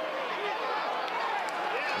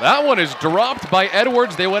 That one is dropped by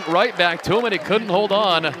Edwards. They went right back to him, and he couldn't hold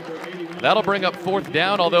on. That'll bring up 4th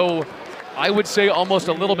down, although I would say almost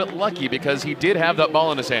a little bit lucky because he did have that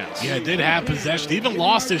ball in his hands. Yeah, did have possession. He even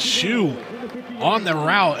lost his shoe on the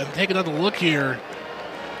route. And take another look here.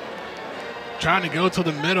 Trying to go to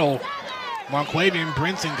the middle. Monquavian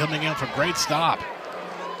Brinson coming in for a great stop.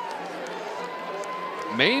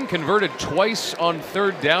 Maine converted twice on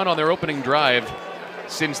 3rd down on their opening drive.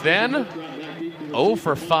 Since then, 0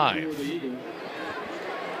 for 5.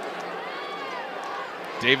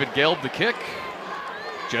 David Gelb the kick.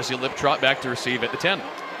 Jesse Liptrot back to receive at the 10.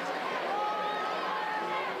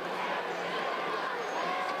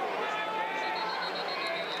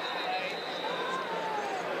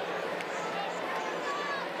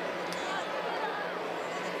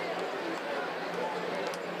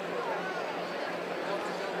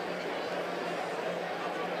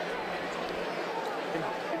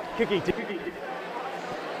 Kicking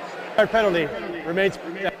penalty remains.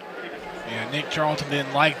 Yeah, Nick Charlton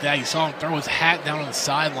didn't like that. You saw him throw his hat down on the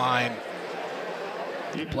sideline.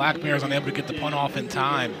 The Black Bears unable to get the punt off in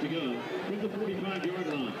time.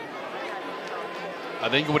 I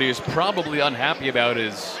think what he is probably unhappy about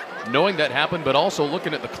is knowing that happened, but also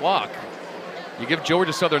looking at the clock. You give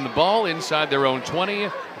Georgia Southern the ball inside their own 20,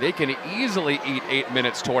 they can easily eat 8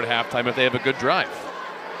 minutes toward halftime if they have a good drive.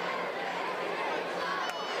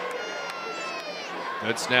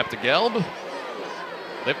 Good snap to Gelb.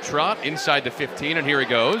 Liptrot inside the 15, and here he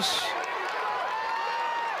goes.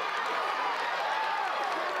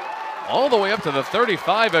 All the way up to the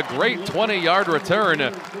 35, a great 20-yard return.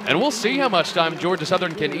 And we'll see how much time Georgia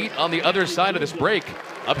Southern can eat on the other side of this break.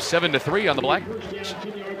 Up 7-3 on the Blackbirds.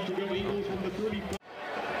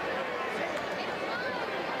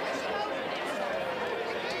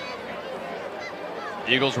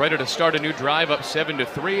 Eagles ready to start a new drive, up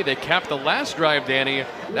 7-3. They capped the last drive, Danny.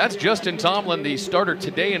 That's Justin Tomlin, the starter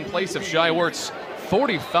today in place of Shai Wertz.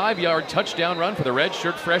 45-yard touchdown run for the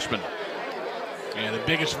redshirt freshman. Yeah, the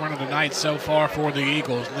biggest run of the night so far for the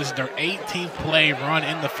Eagles. This is their 18th play run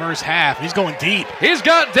in the first half. He's going deep. He's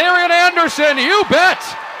got Darian Anderson, you bet!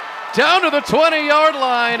 Down to the 20-yard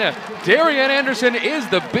line. Darian Anderson is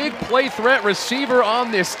the big play threat receiver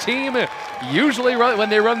on this team. Usually when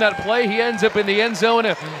they run that play, he ends up in the end zone.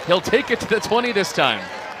 He'll take it to the 20 this time.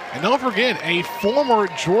 And don't forget, a former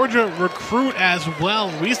Georgia recruit as well.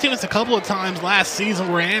 We've seen this a couple of times last season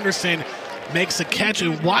where Anderson makes a catch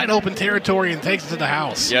in wide open territory and takes it to the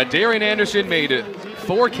house. Yeah, Darian Anderson made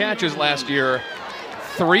 4 catches last year.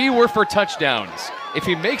 3 were for touchdowns. If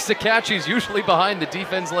he makes the catch, he's usually behind the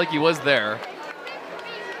defense like he was there.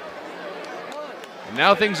 And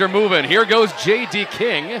now things are moving. Here goes J.D.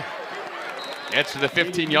 King. Gets to the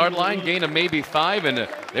 15-yard line, gain of maybe 5, and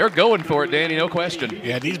they're going for it, Danny, no question.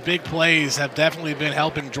 Yeah, these big plays have definitely been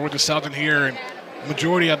helping Georgia Southern here. And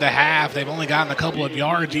majority of the half, they've only gotten a couple of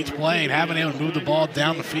yards each play and haven't been able to move the ball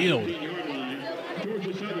down the field.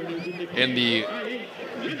 And the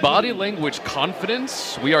body language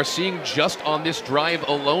confidence we are seeing just on this drive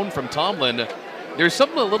alone from Tomlin, there's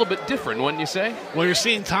something a little bit different, wouldn't you say? Well, you're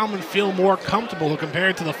seeing Tomlin feel more comfortable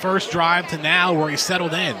compared to the first drive to now where he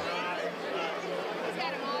settled in.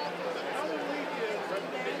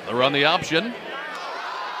 They'll run the option.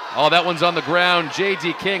 Oh, that one's on the ground.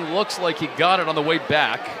 J.D. King looks like he got it on the way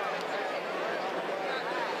back.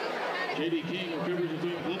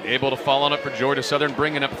 Able to fall on it for Georgia Southern,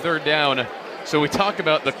 bringing up 3rd down. So we talk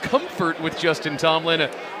about the comfort with Justin Tomlin.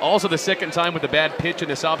 Also the second time with a bad pitch in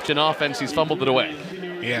this option offense, he's fumbled it away.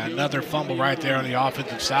 Yeah, another fumble right there on the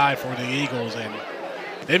offensive side for the Eagles. And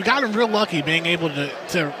they've gotten real lucky being able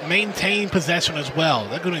to maintain possession as well.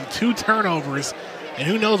 They're getting 2 turnovers, and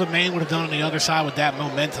who knows what Maine would have done on the other side with that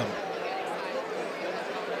momentum.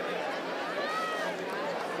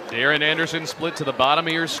 Darren Anderson split to the bottom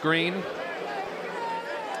of your screen.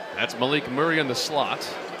 That's Malik Murray in the slot.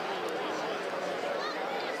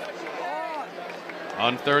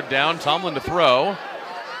 On 3rd down, Tomlin to throw.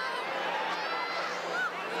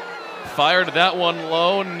 Fired that one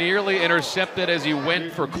low, nearly intercepted as he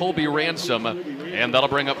went for Colby Ransom. And that'll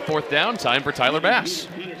bring up 4th down, time for Tyler Bass.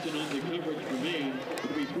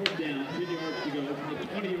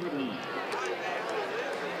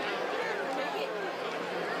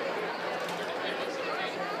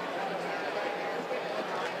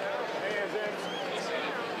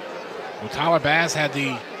 Well, Tyler Bass had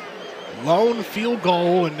the lone field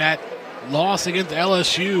goal in that loss against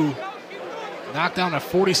LSU. Knocked down a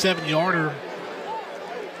 47-yarder.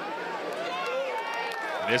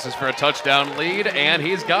 This is for a touchdown lead, and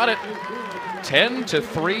he's got it.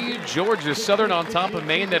 10-3, Georgia Southern on top of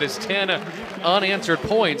Maine. That is 10 unanswered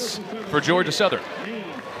points for Georgia Southern.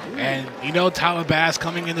 And you know Tyler Bass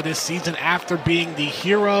coming into this season after being the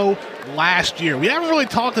hero last year. We haven't really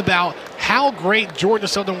talked about how great Georgia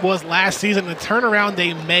Southern was last season and the turnaround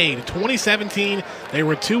they made. In 2017, they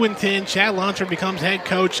were 2-10. Chad Lunsford becomes head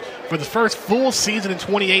coach for the first full season in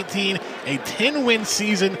 2018, a 10-win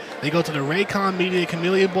season. They go to the Raycon Media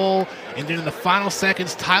Camellia Bowl, and then in the final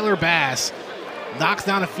seconds, Tyler Bass knocks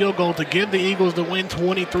down a field goal to give the Eagles the win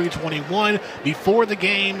 23-21. Before the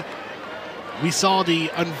game, we saw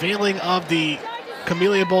the unveiling of the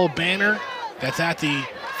Camellia Bowl banner that's at the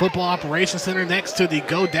Football Operations Center next to the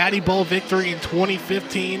Go Daddy Bowl victory in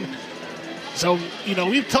 2015. So, you know,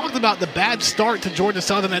 we've talked about the bad start to Georgia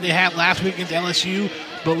Southern that they had last week against LSU,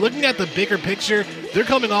 but looking at the bigger picture, they're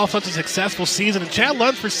coming off such a successful season. And Chad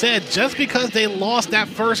Lunsford said just because they lost that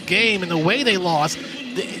first game and the way they lost,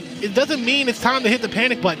 it doesn't mean it's time to hit the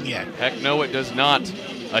panic button yet. Heck no, it does not.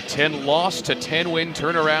 A 10-loss to 10-win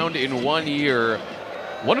turnaround in 1 year.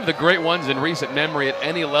 One of the great ones in recent memory at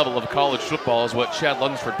any level of college football is what Chad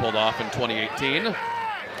Lunsford pulled off in 2018.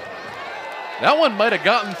 That one might have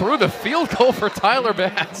gotten through the field goal for Tyler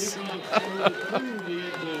Bass.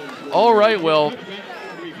 All right, well,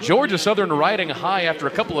 Georgia Southern riding high after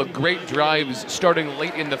a couple of great drives starting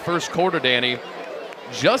late in the first quarter, Danny.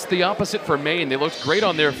 Just the opposite for Maine. They looked great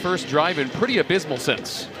on their first drive and pretty abysmal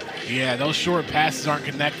since. Yeah, those short passes aren't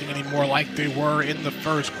connecting anymore like they were in the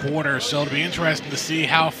first quarter. So it'll be interesting to see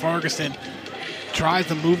how Ferguson tries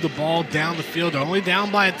to move the ball down the field. They're only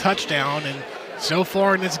down by a touchdown, and so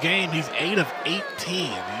far in this game, he's 8 of 18.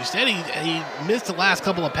 You said he missed the last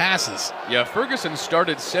couple of passes. Yeah, Ferguson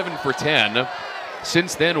started 7 for 10.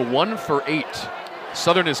 Since then, 1 for 8.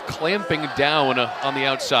 Southern is clamping down on the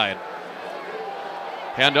outside.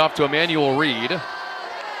 Hand off to Emmanuel Reed.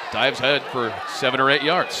 Dives ahead for 7 or 8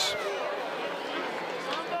 yards.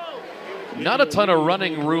 Not a ton of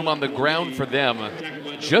running room on the ground for them.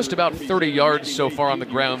 Just about 30 yards so far on the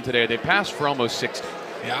ground today. They passed for almost 60.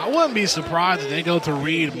 Yeah, I wouldn't be surprised if they go to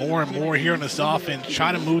read more and more here in this offense,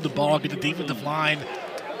 try to move the ball, get the defensive line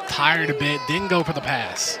tired a bit, then go for the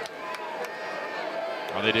pass.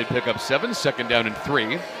 Well, they did pick up 7, 2nd down and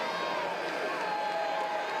 3.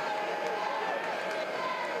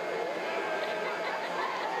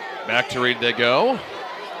 Back to Reed they go.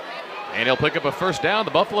 And he'll pick up a 1st down.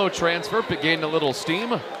 The Buffalo transfer gained a little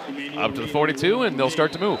steam up to the 42, and they'll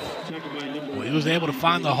start to move. Well, he was able to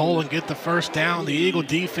find the hole and get the 1st down. The Eagle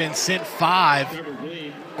defense sent 5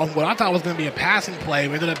 on what I thought was going to be a passing play.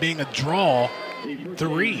 It ended up being a draw to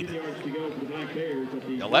Reed.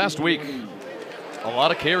 Now, last week, a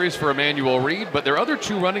lot of carries for Emmanuel Reed, but their other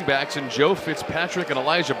 2 running backs in Joe Fitzpatrick and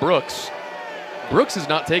Elijah Brooks. Brooks has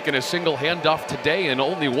not taken a single handoff today and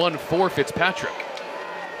only one for Fitzpatrick.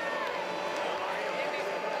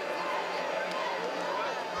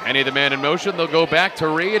 Penny the man in motion. They'll go back to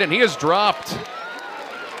Reed, and he is dropped.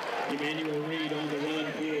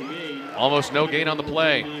 Almost no gain on the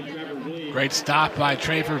play. Great stop by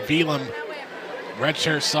Traver Velam.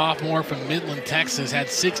 Redshirt sophomore from Midland, Texas, had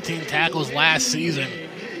 16 tackles last season.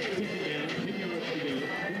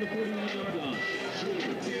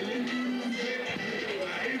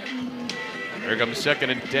 Here comes 2nd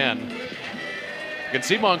and 10. You can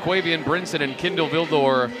see Monquavian, Brinson, and Kendall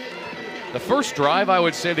Vildor. The first drive, I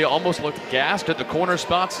would say they almost looked gassed at the corner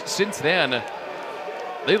spots. Since then,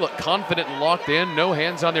 they look confident and locked in. No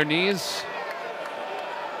hands on their knees.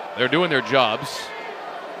 They're doing their jobs.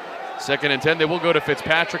 2nd and 10, they will go to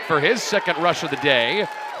Fitzpatrick for his 2nd rush of the day.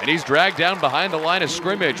 And he's dragged down behind the line of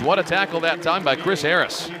scrimmage. What a tackle that time by Chris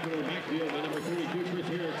Harris. You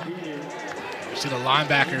see the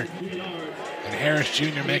linebacker and Harris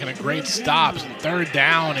Jr. making a great stop. 3rd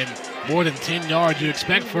down and more than 10 yards. You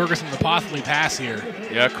expect Ferguson to possibly pass here.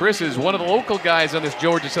 Yeah, Chris is one of the local guys on this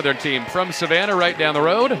Georgia Southern team. From Savannah, right down the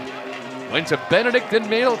road. Went to Benedictine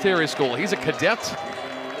Military School. He's a cadet.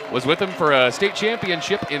 Was with him for a state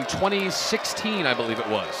championship in 2016, I believe it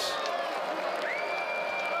was.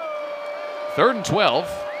 3rd and 12.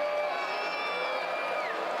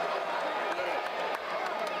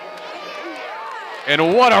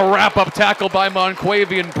 And what a wrap-up tackle by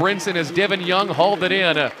Monquavian Brinson as Devin Young hauled it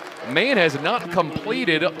in. Maine has not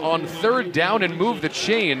completed on 3rd down and moved the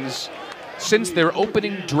chains since their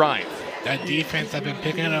opening drive. That defense has been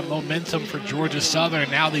picking up momentum for Georgia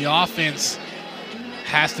Southern. Now the offense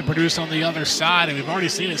has to produce on the other side, and we've already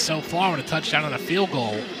seen it so far with a touchdown and a field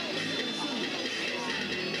goal.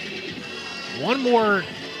 One more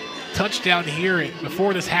touchdown here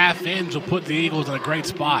before this half ends will put the Eagles in a great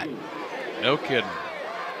spot. No kidding.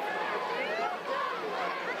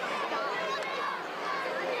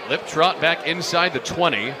 Lip trot back inside the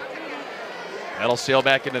 20. That'll sail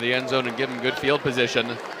back into the end zone and give him good field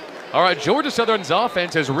position. All right, Georgia Southern's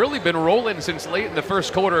offense has really been rolling since late in the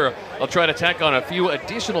 1st quarter. They'll try to tack on a few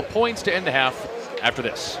additional points to end the half after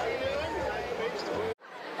this.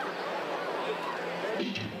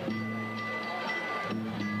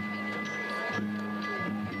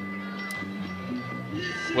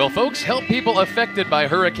 Well, folks, help people affected by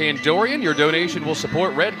Hurricane Dorian. Your donation will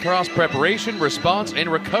support Red Cross preparation, response, and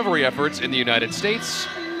recovery efforts in the United States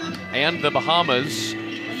and the Bahamas.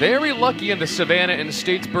 Very lucky in the Savannah and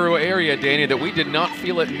Statesboro area, Danny, that we did not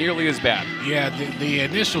feel it nearly as bad. Yeah, the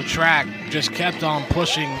initial track just kept on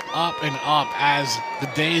pushing up and up as the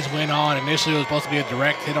days went on. Initially, it was supposed to be a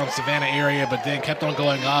direct hit on Savannah area, but then kept on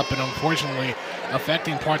going up and unfortunately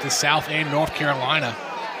affecting parts of South and North Carolina.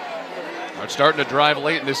 Are starting to drive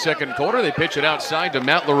late in the 2nd quarter. They pitch it outside to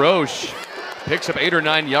Matt LaRoche. Picks up 8 or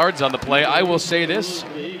 9 yards on the play. I will say this,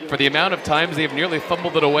 for the amount of times they've nearly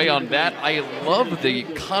fumbled it away on that, I love the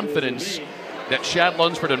confidence that Shad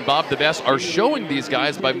Lunsford and Bob DeBest are showing these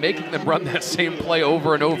guys by making them run that same play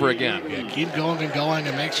over and over again. Yeah, keep going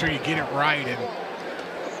and make sure you get it right. And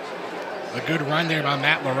a good run there by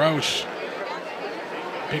Matt LaRoche,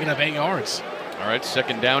 picking up 8 yards. All right,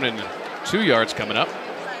 2nd down and 2 yards coming up.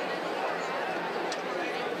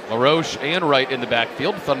 LaRoche and Wright in the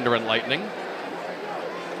backfield, Thunder and Lightning.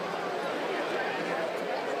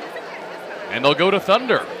 And they'll go to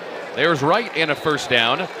Thunder. There's Wright and a 1st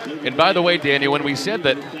down. And by the way, Danny, when we said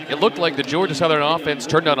that it looked like the Georgia Southern offense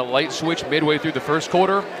turned on a light switch midway through the 1st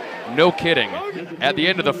quarter, no kidding. At the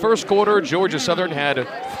end of the 1st quarter, Georgia Southern had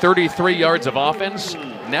 33 yards of offense.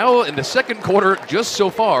 Now in the 2nd quarter, just so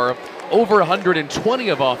far, over 120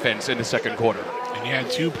 of offense in the 2nd quarter. And you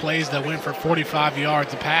had 2 plays that went for 45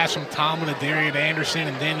 yards. The pass from Tomlin to Darian Anderson,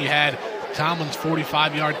 and then you had Tomlin's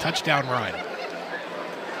 45-yard touchdown run.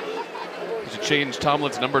 should change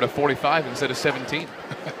Tomlin's number to 45 instead of 17.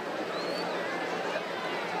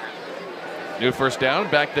 New first down,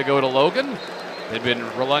 back to go to Logan. They've been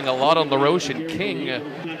relying a lot on LaRoche and King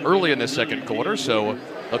early in the second quarter, so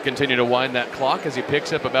they'll continue to wind that clock as he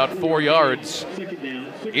picks up about 4 yards.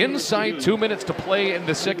 Inside 2 minutes to play in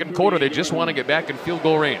the second quarter. They just want to get back in field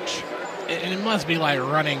goal range. And it must be like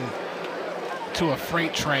running to a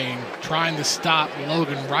freight train trying to stop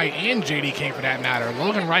Logan Wright and J.D. King for that matter.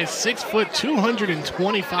 Logan Wright, 6 foot,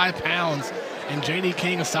 225 pounds, and J.D.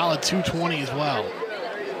 King a solid 220 as well.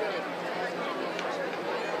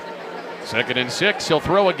 2nd and 6, he'll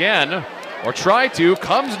throw again, or try to,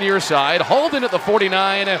 comes near side, hauled in at the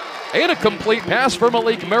 49, and a complete pass for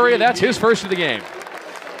Malik Murray. That's his first of the game.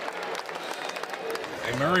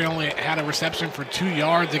 And Murray only had a reception for 2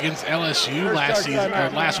 yards against LSU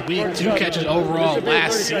last week, 2 catches overall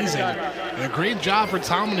last season. And a great job for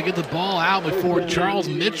Tomlin to get the ball out before Charles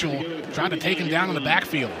Mitchell tried to take him down in the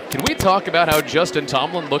backfield. Can we talk about how Justin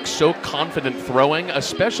Tomlin looks so confident throwing,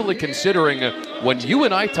 especially considering when you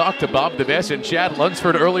and I talked to Bob DeBess and Chad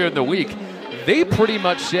Lunsford earlier in the week, they pretty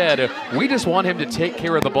much said, we just want him to take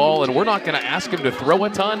care of the ball and we're not going to ask him to throw a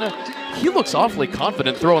ton. He looks awfully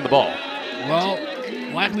confident throwing the ball. Well,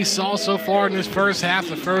 like we saw so far in this first half,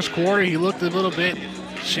 the first quarter, he looked a little bit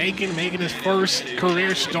shaken, making his first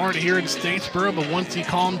career start here in Statesboro, but once he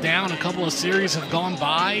calmed down, a couple of series have gone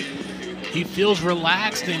by. He feels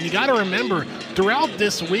relaxed, and you got to remember, throughout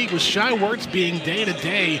this week, with Shai Werts being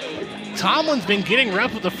day-to-day, Tomlin's been getting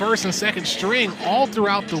reps with the first and second string all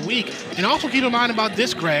throughout the week. And also keep in mind about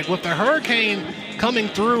this, Greg, with the hurricane coming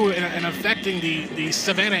through and affecting the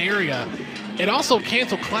Savannah area, it also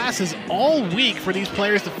canceled classes all week for these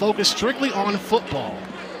players to focus strictly on football.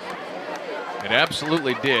 It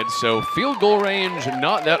absolutely did. So field goal range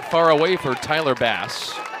not that far away for Tyler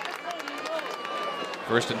Bass.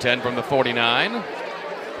 1st and 10 from the 49.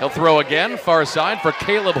 He'll throw again, far side for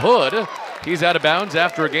Caleb Hood. He's out of bounds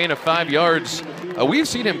after a gain of 5 yards. We've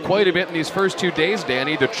seen him quite a bit in these first 2 days,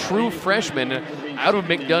 Danny. The true freshman out of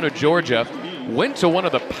McDonough, Georgia. Went to one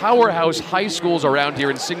of the powerhouse high schools around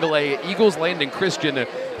here in Single A, Eagles Landing Christian.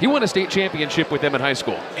 He won a state championship with them in high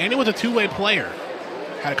school. And he was a two-way player.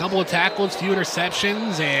 Had a couple of tackles, few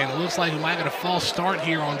interceptions, and looks like he might get a false start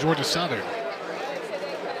here on Georgia Southern.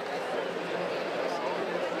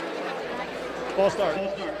 False start.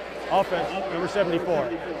 Offense, number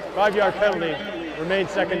 74. 5-yard penalty, remains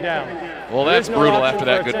 2nd down. Well, that's brutal after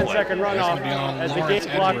that good play. 10-second runoff as the game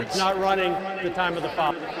clock is not running the time of the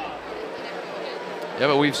foul. Yeah,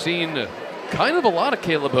 but we've seen kind of a lot of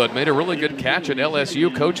Caleb Hood. Made a really good catch at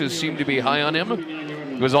LSU. Coaches seem to be high on him.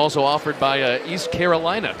 He was also offered by East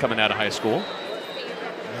Carolina coming out of high school.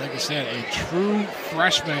 Like I said, a true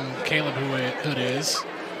freshman Caleb Hood is.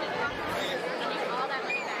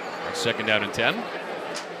 2nd down and 10.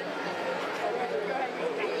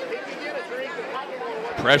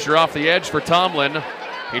 Pressure off the edge for Tomlin.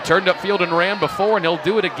 He turned upfield and ran before, and he'll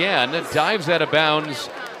do it again. Dives out of bounds.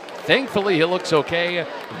 Thankfully, he looks okay.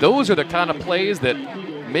 Those are the kind of plays that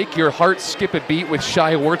make your heart skip a beat with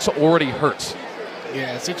Shai Werts already hurt.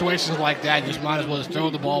 Yeah, situations like that, you just might as well just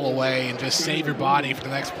throw the ball away and just save your body for the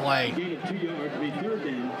next play. 2 yards, be 3rd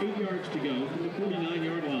down, 8 yards to go from the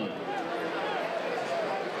 49-yard line.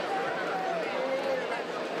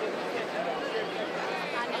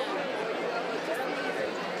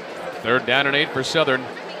 Third down and 8 for Southern.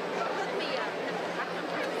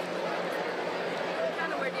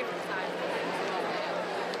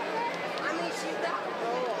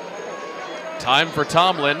 Time for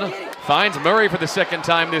Tomlin. Finds Murray for the 2nd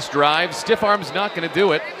time this drive. Stiff arm's not going to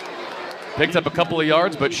do it. Picked up a couple of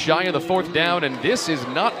yards, but shy of the 4th down, and this is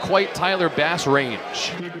not quite Tyler Bass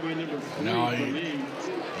range. No,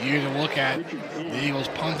 you either look at the Eagles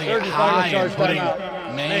punting it high and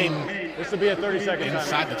putting Maine This will be a 30-second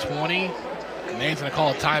inside the 20. Maine's going to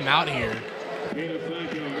call a timeout here.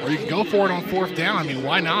 Or you can go for it on 4th down. I mean,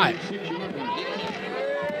 why not?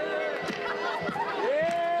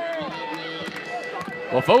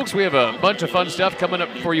 Well, folks, we have a bunch of fun stuff coming up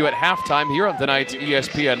for you at halftime here on tonight's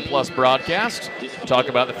ESPN Plus broadcast. Talk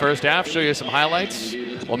about the first half, show you some highlights.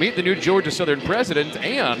 We'll meet the new Georgia Southern president,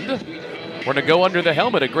 and we're going to go under the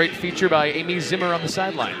helmet, a great feature by Amy Zimmer on the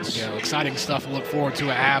sidelines. Yeah, exciting stuff to look forward to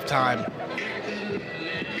at halftime.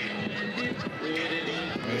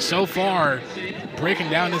 And so far, breaking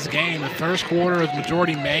down this game, the first quarter is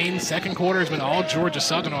majority Maine, second quarter has been all Georgia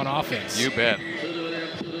Southern on offense. You bet.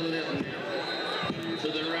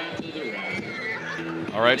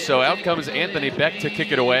 All right, so out comes Anthony Beck to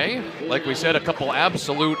kick it away. Like we said, a couple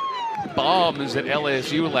absolute bombs at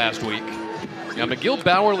LSU last week. Now, McGill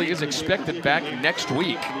Bowerly is expected back next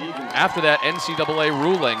week. after that NCAA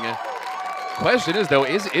ruling. Question is, though,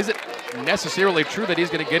 is it necessarily true that he's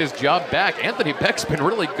going to get his job back? Anthony Beck's been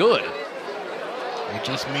really good. It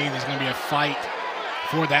just means there's going to be a fight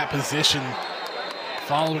for that position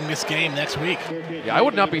following this game next week. Yeah, I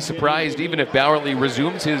would not be surprised even if Bowerly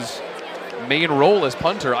resumes his main role as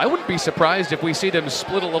punter. I wouldn't be surprised if we see them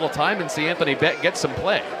split a little time and see Anthony Beck get some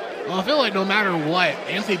play. Well, I feel like no matter what,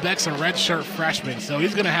 Anthony Beck's a redshirt freshman, so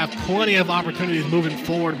he's going to have plenty of opportunities moving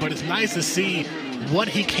forward, but it's nice to see what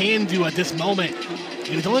he can do at this moment, and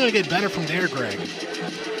he's only going to get better from there, Greg.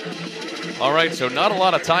 All right, so not a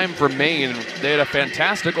lot of time for Maine. They had a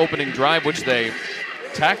fantastic opening drive, which they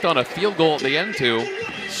tacked on a field goal at the end to.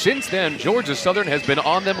 Since then, Georgia Southern has been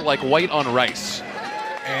on them like white on rice.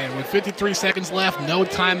 And with 53 seconds left, no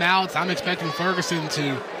timeouts, I'm expecting Ferguson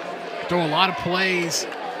to throw a lot of plays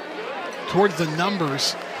towards the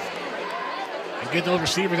numbers and get those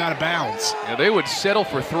receivers out of bounds. Yeah, they would settle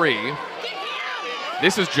for 3.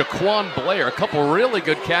 This is Jaquan Blair. A couple really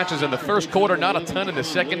good catches in the first quarter, not a ton in the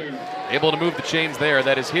second. Able to move the chains there.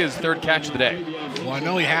 That is his 3rd catch of the day. Well, I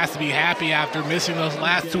know he has to be happy after missing those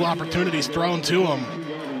last 2 opportunities thrown to him.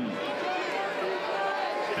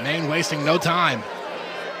 Maine wasting no time.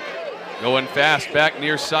 Going fast back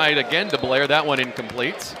near side again to Blair. That one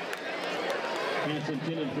incomplete.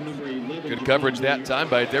 Good coverage that time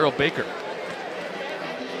by Darrell Baker.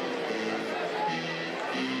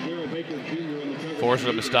 Forcing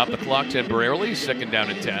him to stop the clock temporarily. 2nd down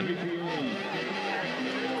and 10.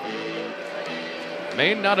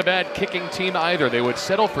 Maine not a bad kicking team either. They would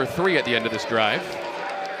settle for 3 at the end of this drive.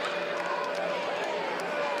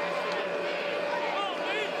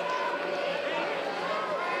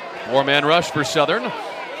 Four-man rush for Southern.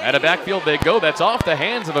 At a backfield they go. That's off the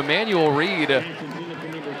hands of Emmanuel Reed.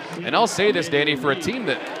 And I'll say this, Danny, for a team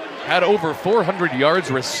that had over 400 yards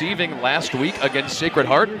receiving last week against Sacred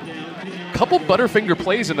Heart, couple Butterfinger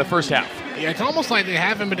plays in the first half. Yeah, it's almost like they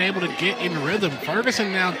haven't been able to get in rhythm.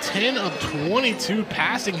 Ferguson now 10 of 22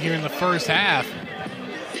 passing here in the first half.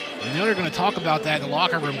 I know they're going to talk about that in the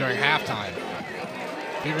locker room during halftime.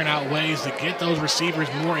 Figuring out ways to get those receivers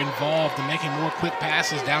more involved and making more quick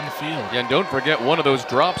passes down the field. Yeah, and don't forget, one of those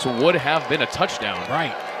drops would have been a touchdown.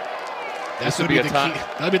 Right. This would be the key.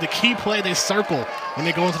 That'll be the key play they circle when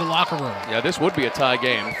they go into the locker room. Yeah, this would be a tie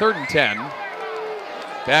game. 3rd and 10.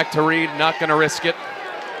 Back to Reed, not going to risk it.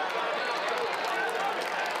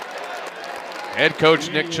 Head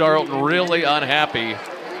coach Nick Charlton really unhappy.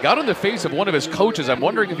 Got in the face of one of his coaches. I'm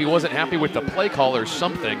wondering if he wasn't happy with the play call or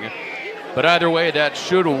something. But either way, that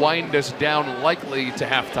should wind us down likely to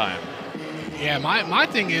halftime. Yeah, my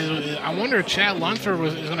thing is, I wonder if Chad Lunsford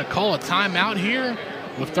is going to call a timeout here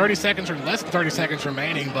with 30 seconds or less than 30 seconds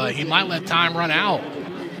remaining, but he might let time run out.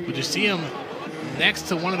 But you see him next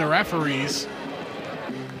to one of the referees.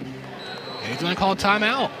 He's going to call a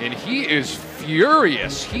timeout. And he is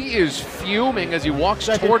furious. He is fuming as he walks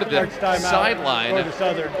toward the sideline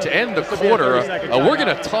to end the quarter. We're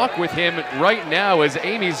going to talk with him right now as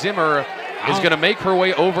Amy Zimmer is going to make her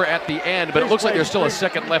way over at the end, but it looks like there's still a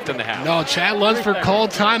second left in the half. No, Chad Lunsford called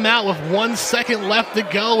timeout with 1 second left to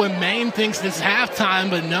go, and Maine thinks it's halftime,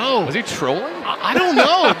 but no. Was he trolling? I don't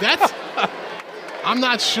know. I'm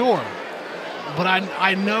not sure. But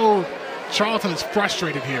I know Charlton is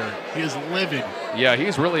frustrated here. He is livid. Yeah,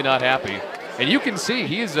 he's really not happy. And you can see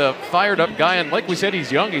he's a fired-up guy, and like we said,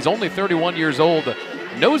 he's young. He's only 31 years old.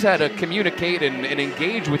 Knows how to communicate and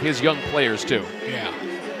engage with his young players, too. Yeah.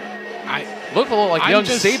 Looked a little like young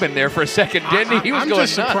Saban there for a second, didn't he? He was going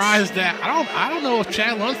nuts. I'm just surprised that I don't know if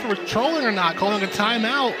Chad Lunsford was trolling or not, calling a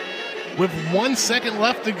timeout with 1 second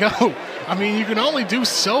left to go. I mean, you can only do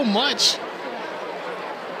so much.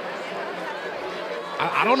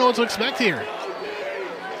 I don't know what to expect here.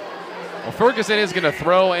 Well, Ferguson is going to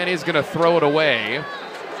throw, and he's going to throw it away.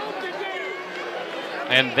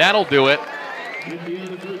 And that'll do it.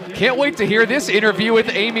 Can't wait to hear this interview with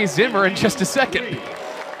Amy Zimmer in just a second.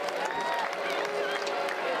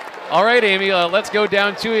 All right, Amy, let's go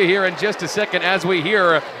down to you here in just a second as we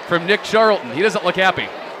hear from Nick Charlton. He doesn't look happy.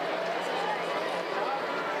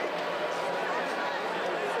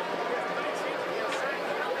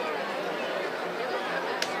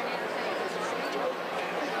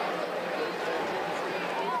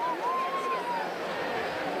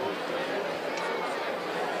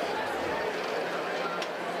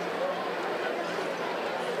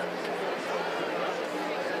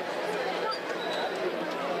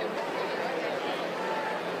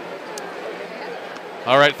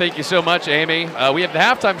 All right, thank you so much, Amy. We have the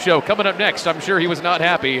halftime show coming up next. I'm sure he was not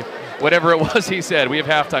happy, whatever it was he said. We have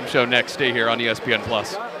halftime show next. Stay here on ESPN+.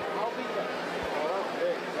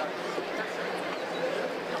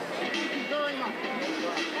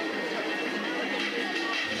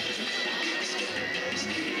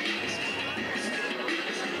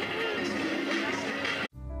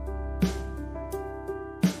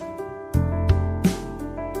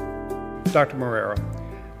 Dr. Marrero,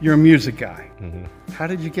 you're a music guy. How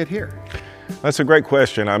did you get here? That's a great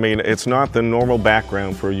question. I mean, it's not the normal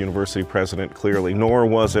background for a university president, clearly, nor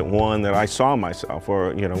was it one that I saw myself.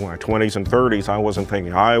 Or, you know, in my 20s and 30s, I wasn't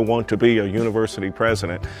thinking, I want to be a university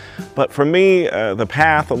president. But for me, the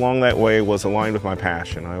path along that way was aligned with my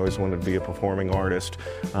passion. I always wanted to be a performing artist.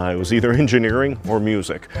 It was either engineering or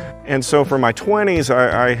music. And so for my 20s,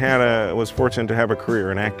 I was fortunate to have a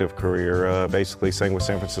career, an active career. Basically sang with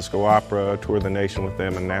San Francisco Opera, toured the nation with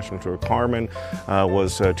them, and National Tour of Carmen.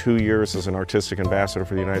 Was 2 years as an artistic ambassador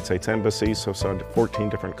for the United States Embassy, so saw 14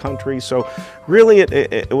 different countries. So really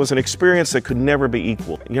it was an experience that could never be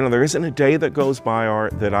equal. You know, there isn't a day that goes by,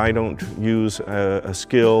 Art, that I don't use a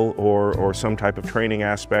skill or some type of training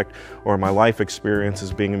aspect or my life experience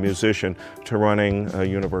as being a musician to running a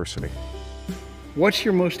university. What's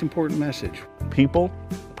your most important message? People,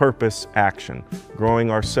 purpose, action. Growing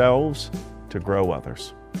ourselves to grow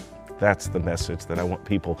others. That's the message that I want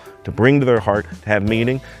people to bring to their heart, to have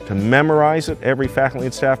meaning, to memorize it, every faculty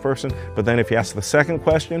and staff person. But then if you ask the second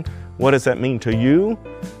question, what does that mean to you?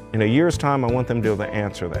 In a year's time, I want them to be able to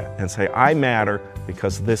answer that and say, I matter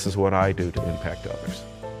because this is what I do to impact others.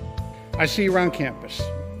 I see you around campus.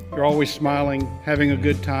 You're always smiling, having a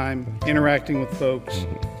good time, interacting with folks.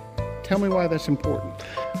 Tell me why that's important.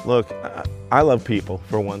 Look, I love people,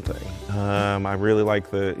 for one thing. I really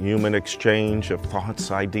like the human exchange of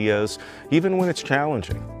thoughts, ideas, even when it's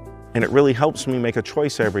challenging. And it really helps me make a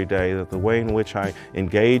choice every day that the way in which I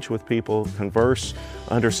engage with people, converse,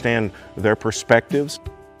 understand their perspectives,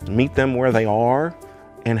 meet them where they are,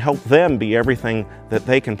 and help them be everything that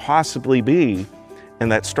they can possibly be.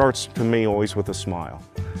 And that starts, to me, always with a smile.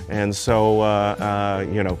 And so,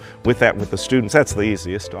 you know, with the students, that's the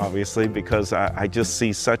easiest, obviously, because I just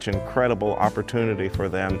see such incredible opportunity for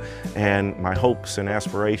them and my hopes and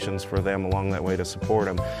aspirations for them along that way to support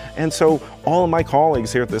them. And so all of my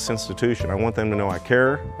colleagues here at this institution, I want them to know I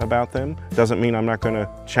care about them. Doesn't mean I'm not going to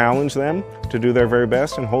challenge them to do their very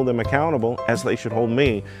best and hold them accountable as they should hold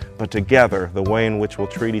me. But together, the way in which we'll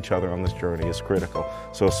treat each other on this journey is critical.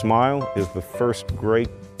 So a smile is the first great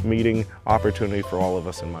meeting opportunity for all of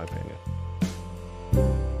us, in my opinion.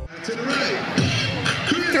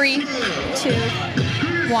 3,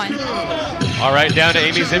 2, 1. All right, down to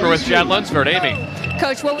Amy Zimmer with Chad Lunsford. Amy.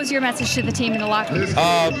 Coach, what was your message to the team in the locker room?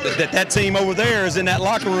 That team over there is in that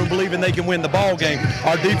locker room believing they can win the ball game.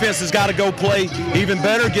 Our defense has got to go play even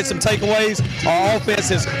better, get some takeaways. Our offense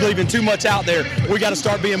is leaving too much out there. We got to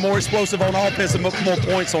start being more explosive on offense and more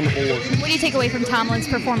points on the board. What do you take away from Tomlin's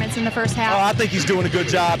performance in the first half? I think he's doing a good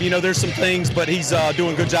job. You know, there's some things, but he's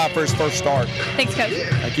doing a good job for his first start. Thanks, Coach.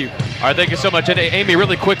 Thank you. All right, thank you so much. And Amy,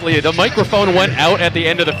 really quickly, the microphone went out at the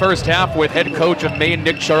end of the first half with head coach of Maine,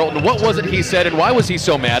 Nick Charlton. What was it he said, and why was he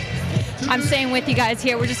so mad? I'm staying with you guys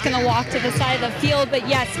here. We're just going to walk to the side of the field. But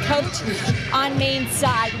yes, Coach on Maine's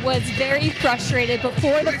side was very frustrated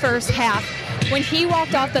before the first half. When he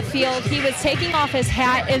walked off the field, he was taking off his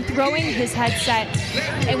hat and throwing his headset.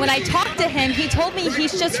 And when I talked to him, he told me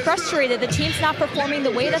he's just frustrated. The team's not performing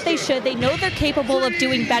the way that they should. They know they're capable of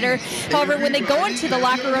doing better. However, when they go into the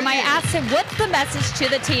locker room, I asked him, what's the message to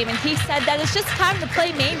the team? And he said that it's just time to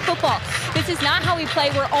play Maine football. This is not how we play.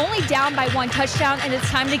 We're only down by 1 touchdown, and it's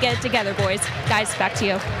time to get it together, boys. Guys, back to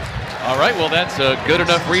you. All right, well, that's a good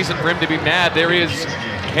enough reason for him to be mad. There is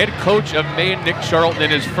head coach of Maine, Nick Charlton, in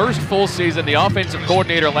his first full season, the offensive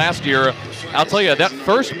coordinator last year. I'll tell you, that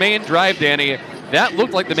first Maine drive, Danny, that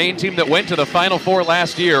looked like the Maine team that went to the Final Four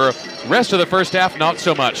last year. Rest of the first half, not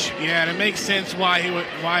so much. Yeah, and it makes sense why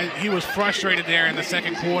he was frustrated there in the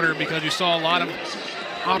second quarter, because you saw a lot of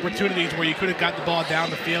opportunities where you could have got the ball down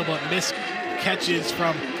the field, but missed catches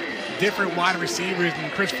from different wide receivers.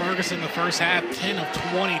 And Chris Ferguson in the first half, 10 of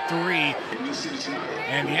 23.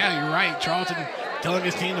 And yeah, you're right, Charlton telling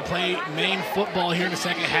his team to play Maine football here in the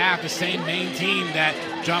second half, the same Maine team that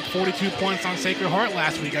dropped 42 points on Sacred Heart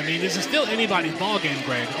last week. I mean, this is still anybody's ball game,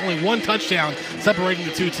 Greg. Only 1 touchdown separating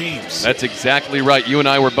the 2 teams. That's exactly right. You and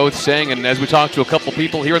I were both saying, and as we talked to a couple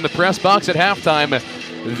people here in the press box at halftime,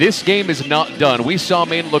 this game is not done. We saw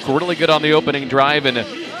Maine look really good on the opening drive, and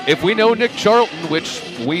if we know Nick Charlton, which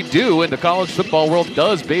we do, and the college football world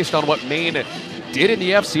does based on what Maine did in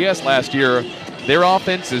the FCS last year, their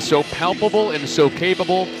offense is so palpable and so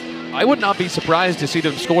capable. I would not be surprised to see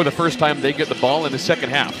them score the first time they get the ball in the second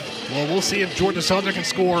half. Well, we'll see if Georgia Southern can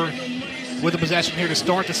score with a possession here to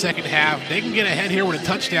start the second half. They can get ahead here with a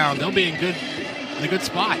touchdown. They'll be in a good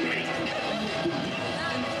spot.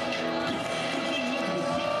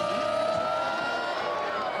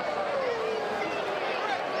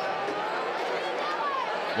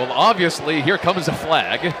 Well, obviously, here comes a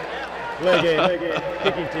flag. Delay game,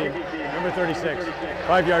 kicking team, number 36.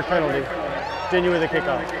 5-yard penalty. Continue with the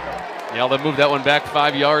kickoff. Yeah, they'll move that one back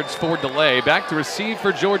 5 yards for delay. Back to receive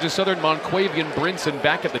for Georgia Southern, Monquavian Brinson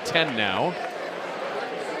back at the 10 now.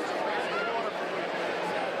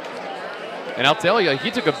 And I'll tell you,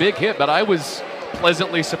 he took a big hit, but I was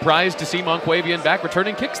pleasantly surprised to see Monquavian back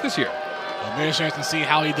returning kicks this year. Well, very interesting to see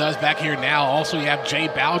how he does back here now. Also, you have Jay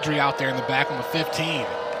Bowdry out there in the back on the 15.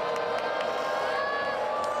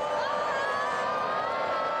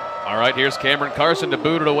 All right, here's Cameron Carson to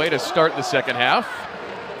boot it away to start the second half.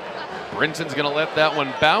 Brinson's going to let that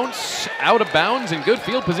one bounce out of bounds, and good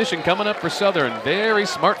field position coming up for Southern. Very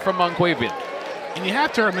smart from Monquavian. And you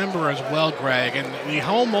have to remember as well, Greg, and the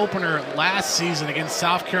home opener last season against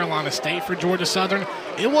South Carolina State for Georgia Southern,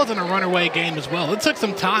 it wasn't a runaway game as well. It took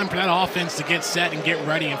some time for that offense to get set and get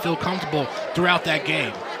ready and feel comfortable throughout that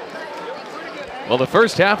game. Well, the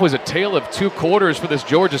first half was a tale of 2 quarters for this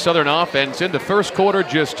Georgia Southern offense. In the first quarter,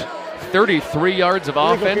 just 33 yards of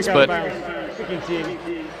offense, but Kicking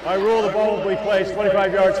team. By rule, the ball will be placed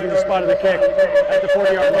 25 yards from the spot of the kick at the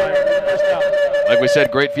 40-yard line. First down. like we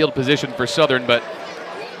said, great field position for Southern, but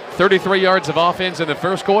 33 yards of offense in the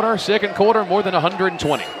first quarter. Second quarter, more than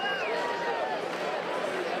 120.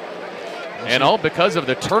 And all because of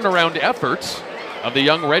the turnaround efforts of the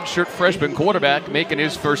young redshirt freshman quarterback making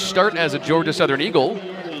his first start as a Georgia Southern Eagle,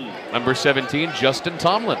 number 17, Justin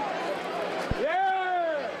Tomlin.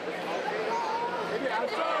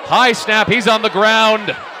 High snap, he's on the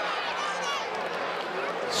ground.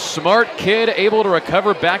 Smart kid, able to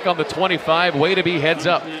recover back on the 25. Way to be heads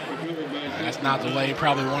up. That's not the way he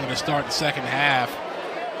probably wanted to start the second half.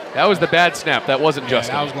 That was the bad snap. That wasn't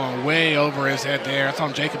Justin. That was going way over his head there. That's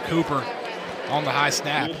on Jacob Cooper on the high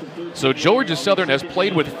snap. So Georgia Southern has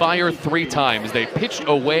played with fire 3 times. They pitched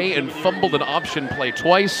away and fumbled an option play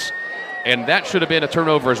twice, and that should have been a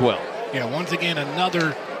turnover as well. Yeah, once again,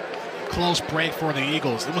 another close break for the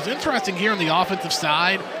Eagles. It was interesting here on the offensive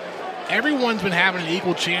side. Everyone's been having an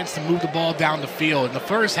equal chance to move the ball down the field. In the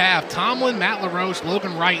first half, Tomlin, Matt LaRoche,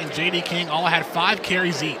 Logan Wright, and J.D. King all had 5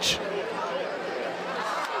 carries each.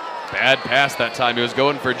 Bad pass that time. He was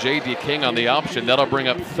going for J.D. King on the option. That'll bring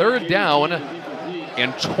up 3rd down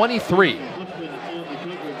and 23.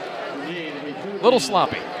 Little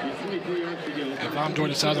sloppy. If I'm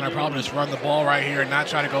Georgia Southern, I'd probably just run the ball right here and not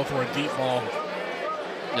try to go for a deep ball.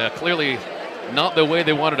 Clearly not the way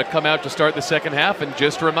they wanted to come out to start the second half. And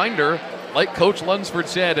just a reminder, like Coach Lunsford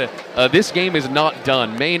said, this game is not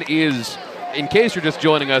done. Maine is, in case you're just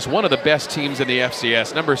joining us, one of the best teams in the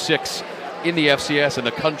FCS. Number 6 in the FCS in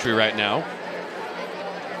the country right now.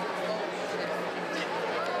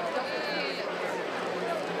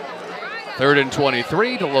 Third and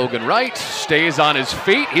 23 to Logan Wright. Stays on his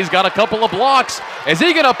feet. He's got a couple of blocks. Is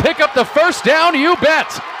he going to pick up the first down? You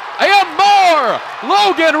bet. And more!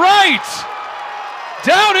 Logan Wright!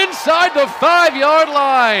 Down inside the 5-yard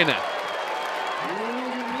line.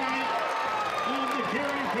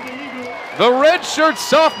 The redshirt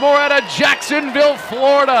sophomore out of Jacksonville,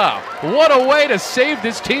 Florida. What a way to save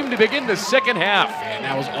this team to begin the second half. And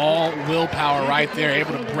that was all willpower right there.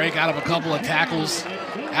 Able to break out of a couple of tackles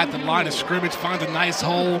at the line of scrimmage. Finds a nice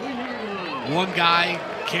hole. One guy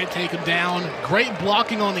can't take him down. Great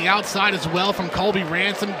blocking on the outside as well from Colby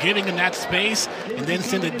Ransom, giving him that space, and then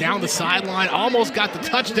send it down the sideline. Almost got the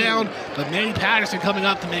touchdown, but Manny Patterson coming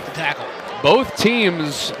up to make the tackle. Both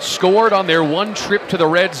teams scored on their one trip to the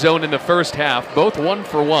red zone in the first half, both 1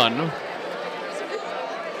 for 1.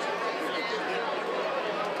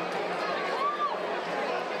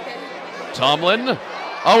 Tomlin.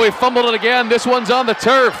 Oh, he fumbled it again. This one's on the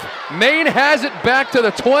turf. Maine has it back to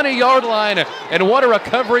the 20-yard line. And what a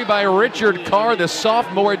recovery by Richard Carr, the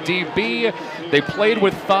sophomore DB. They played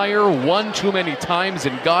with fire one too many times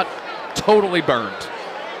and got totally burned.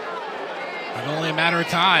 It's only a matter of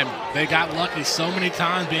time. They got lucky so many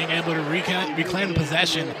times being able to reclaim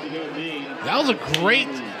possession. That was a great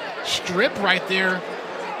strip right there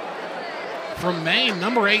from Maine,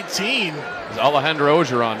 number 18. It's Alejandro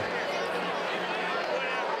Ogeron.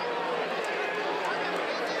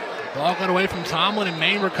 Ball got away from Tomlin and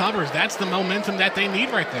Maine recovers. That's the momentum that they need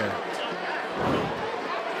right there.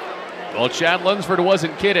 Well, Chad Lunsford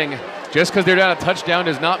wasn't kidding. Just because they're down a touchdown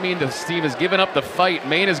does not mean the team has given up the fight.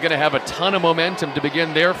 Maine is going to have a ton of momentum to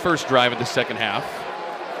begin their first drive of the second half.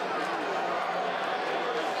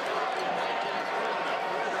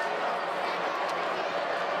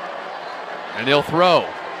 And they'll throw,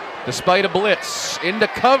 despite a blitz, into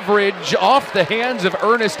coverage off the hands of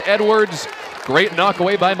Ernest Edwards. Great knock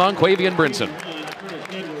away by Monquavian Brinson.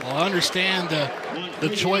 Well, I understand the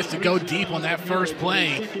choice to go deep on that first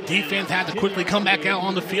play. Defense had to quickly come back out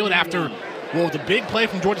on the field after, the big play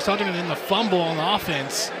from Georgia Southern and then the fumble on the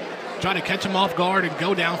offense. Try to catch them off guard and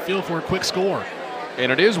go downfield for a quick score.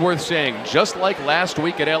 And it is worth saying, just like last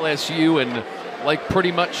week at LSU and like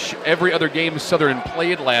pretty much every other game Southern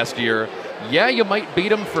played last year, yeah, you might beat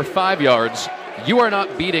them for 5 yards. You are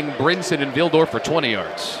not beating Brinson and Vildorf for 20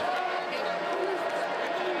 yards.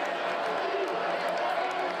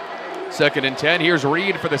 2nd and 10. Here's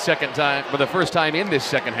Reed for the first time in this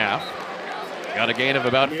second half. Got a gain of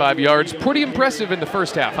about 5 yards. Pretty impressive in the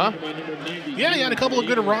first half, huh? Yeah, he had a couple of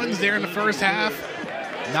good runs there in the first half.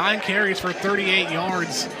 9 carries for 38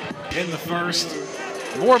 yards in the first.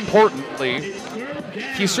 More importantly,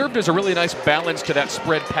 he served as a really nice balance to that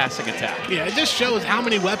spread passing attack. Yeah, it just shows how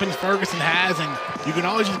many weapons Ferguson has, and you can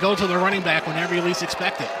always just go to the running back whenever you least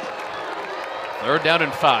expect it. 3rd down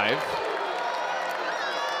and 5.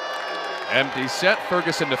 Empty set,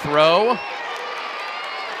 Ferguson to throw.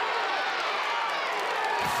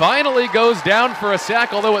 Finally goes down for a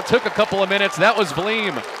sack, although it took a couple of minutes. That was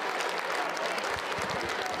Vleem.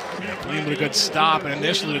 Vleem with a good stop, and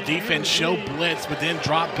initially the defense showed blitz, but then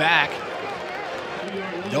dropped back.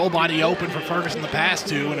 Nobody open for Ferguson to pass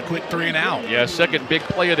to, and a quick 3 and out. Yeah, second big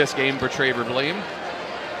play of this game for Traver Vleem.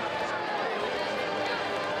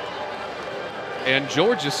 And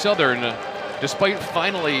Georgia Southern, despite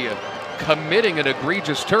finally committing an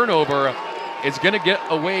egregious turnover, is going to get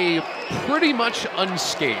away pretty much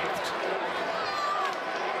unscathed,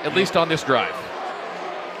 at least on this drive.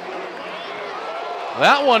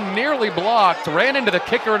 That one nearly blocked, ran into the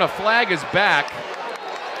kicker, and a flag is back.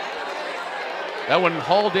 That one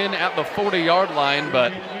hauled in at the 40-yard line,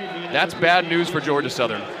 but that's bad news for Georgia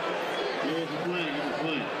Southern.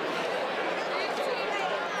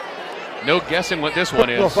 No guessing what this one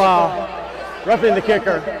is. Foul, roughing the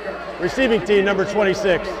kicker, receiving team number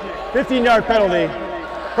 26, 15-yard penalty,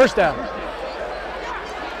 first down.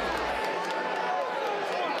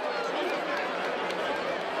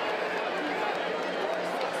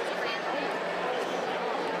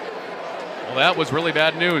 Well, that was really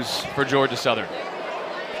bad news for Georgia Southern.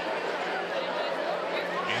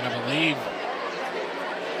 And I believe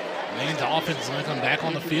Maine's offense is going to come back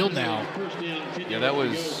on the field now. Yeah, that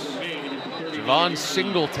was Javon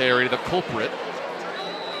Singletary, the culprit.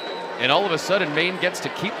 And all of a sudden, Maine gets to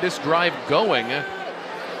keep this drive going,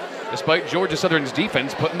 despite Georgia Southern's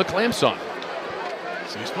defense putting the clamps on.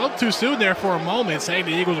 So he spoke too soon there for a moment, saying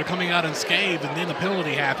the Eagles are coming out unscathed, and then the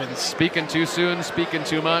penalty happens. Speaking too soon, speaking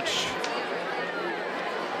too much.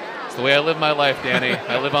 It's the way I live my life, Danny.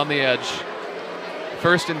 I live on the edge.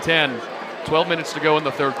 1st and 10, 12 minutes to go in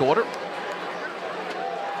the 3rd quarter.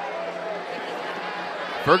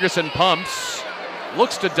 Ferguson pumps,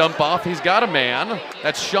 looks to dump off. He's got a man.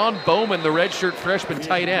 That's Sean Bowman, the redshirt freshman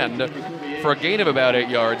tight end, for a gain of about 8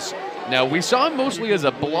 yards. Now, we saw him mostly as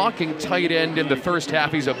a blocking tight end in the first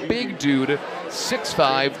half. He's a big dude,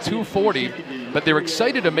 6'5", 240, but they're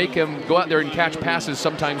excited to make him go out there and catch passes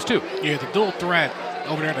sometimes too. Yeah, the dual threat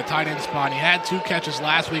over there at the tight end spot. He had 2 catches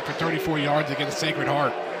last week for 34 yards against Sacred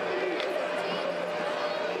Heart.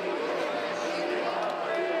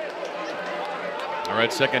 All right,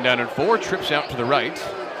 2nd down and 4, trips out to the right.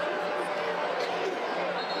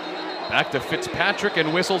 Back to Fitzpatrick,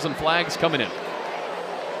 and whistles and flags coming in.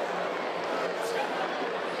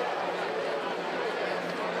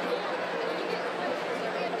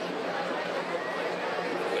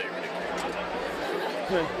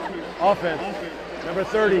 Offense, number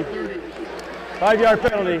 30, 5-yard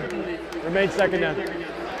penalty, remains 2nd down.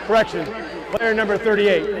 Correction, player number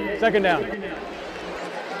 38, 2nd down.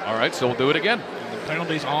 All right, so we'll do it again. And the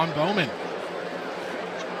penalty's on Bowman.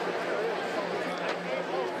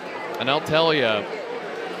 And I'll tell you,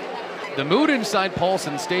 the mood inside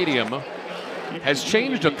Paulson Stadium has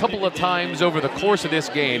changed a couple of times over the course of this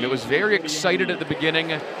game. It was very excited at the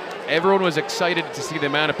beginning. Everyone was excited to see the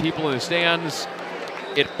amount of people in the stands.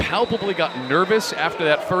 It palpably got nervous after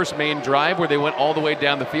that first Maine drive where they went all the way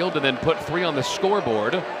down the field and then put 3 on the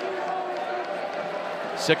scoreboard.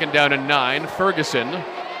 2nd down and 9. Ferguson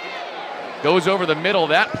goes over the middle.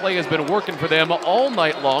 That play has been working for them all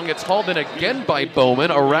night long. It's hauled in again by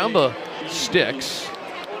Bowman around the sticks.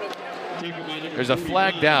 There's a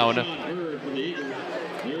flag down.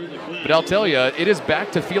 But I'll tell you, it is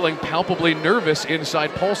back to feeling palpably nervous inside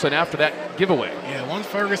Paulson after that giveaway. Yeah, once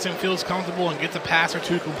Ferguson feels comfortable and gets a pass or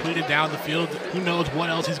 2 completed down the field, who knows what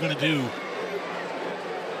else he's going to do.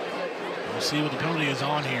 We'll see what the penalty is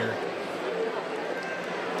on here.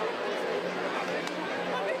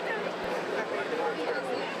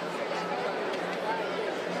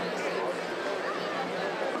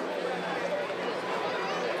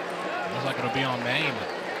 on Maine.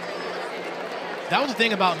 That was the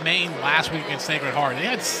thing about Maine last week against Sacred Heart. They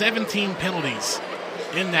had 17 penalties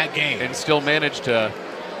in that game. And still managed to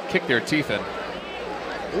kick their teeth in.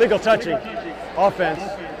 Illegal touching. Offense.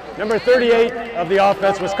 Number 38 of the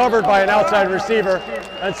offense was covered by an outside receiver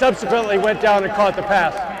and subsequently went down and caught the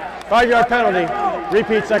pass. 5-yard penalty.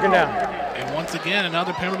 Repeat, second down. And once again,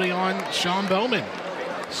 another penalty on Sean Bowman.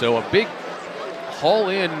 So a big haul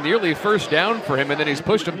in, nearly first down for him, and then he's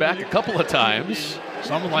pushed him back a couple of times.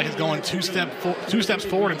 Something like he's going two steps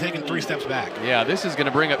forward and taking 3 steps back. Yeah, this is going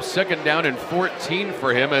to bring up second down and 14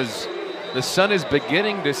 for him as the sun is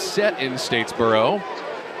beginning to set in Statesboro.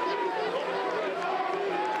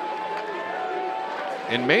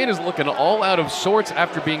 And Maine is looking all out of sorts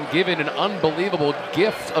after being given an unbelievable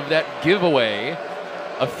gift of that giveaway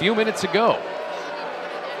a few minutes ago.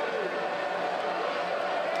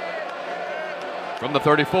 From the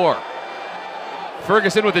 34.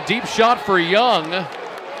 Ferguson with a deep shot for Young.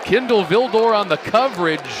 Kendall Vildor on the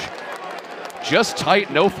coverage. Just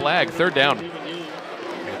tight, no flag, third down.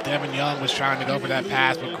 And Devin Young was trying to go for that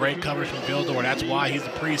pass, but great coverage from Vildor. That's why he's the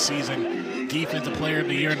preseason Defensive Player of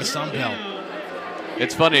the Year in the Sun Belt.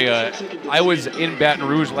 It's funny, I was in Baton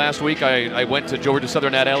Rouge last week. I went to Georgia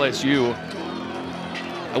Southern at LSU.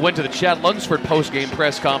 I went to the Chad Lunsford post-game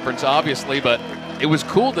press conference, obviously, but it was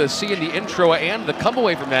cool to see in the intro and the come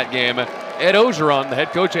away from that game, Ed Ogeron, the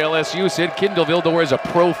head coach at LSU, said Kendall Vildor is a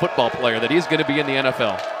pro football player, that he's going to be in the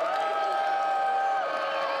NFL.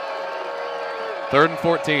 3rd and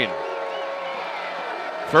 14.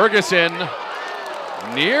 Ferguson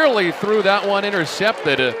nearly threw that one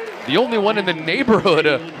intercepted. The only one in the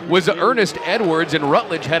neighborhood was Ernest Edwards, and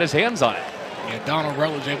Rutledge had his hands on it. Yeah, Donald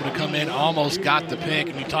Rutledge able to come in, almost got the pick.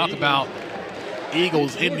 And you talk about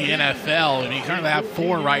Eagles in the NFL, and you currently have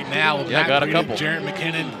 4 right now. With yeah, got a couple. Jarrett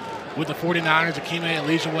McKinnon with the 49ers, Akime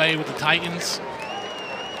Elijah with the Titans.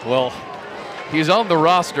 Well, he's on the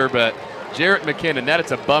roster, but Jarrett McKinnon,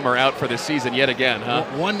 that's a bummer, out for the season yet again, huh?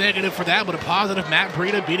 One negative for that, but a positive, Matt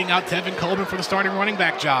Breida beating out Tevin Coleman for the starting running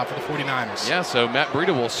back job for the 49ers. Yeah, so Matt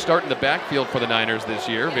Breida will start in the backfield for the Niners this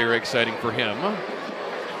year. Very exciting for him.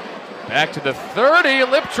 Back to the 30,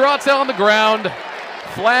 lip trots on the ground.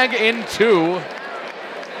 Flag in 2.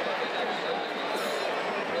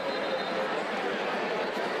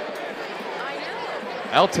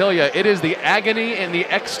 I'll tell you, it is the agony and the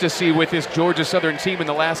ecstasy with this Georgia Southern team in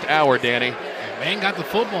the last hour, Danny. Maine got the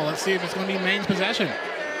football. Let's see if it's going to be Maine's possession.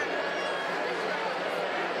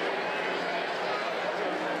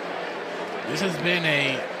 This has been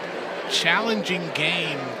a challenging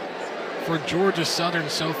game for Georgia Southern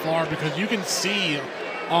so far because you can see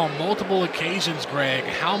on multiple occasions, Greg,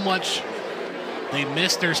 how much they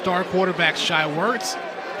missed their star quarterback, Shai Wirtz,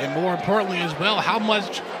 and more importantly as well, how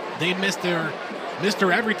much they missed their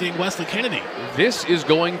Mr. Everything, Wesley Kennedy. This is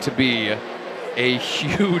going to be a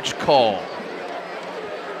huge call.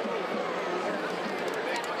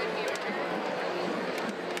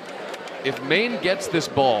 If Maine gets this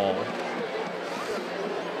ball,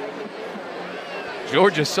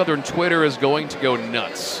 Georgia Southern Twitter is going to go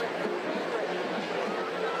nuts.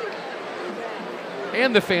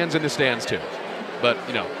 And the fans in the stands too. But,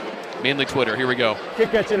 you know, mainly Twitter. Here we go.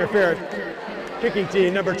 Kick gets interfered. Kicking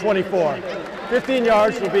team, number 24. 15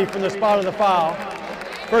 yards will be from the spot of the foul.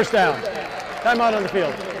 First down. Timeout on the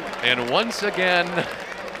field. And once again,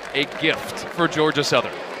 a gift for Georgia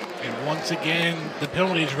Southern. And once again, the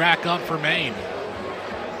penalties rack up for Maine.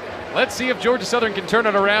 Let's see if Georgia Southern can turn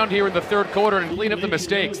it around here in the third quarter and clean up the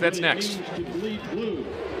mistakes. That's next.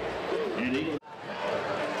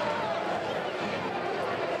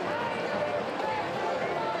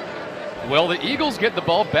 Well, the Eagles get the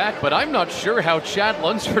ball back, but I'm not sure how Chad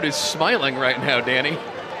Lunsford is smiling right now, Danny.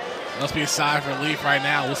 Must be a sigh of relief right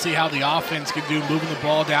now. We'll see how the offense can do moving the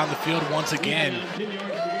ball down the field once again.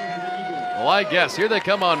 Well, I guess. Here they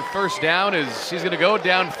come on first down as he's going to go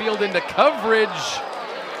downfield into coverage.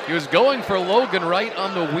 He was going for Logan Wright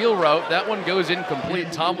on the wheel route. That one goes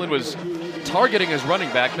incomplete. Tomlin was targeting his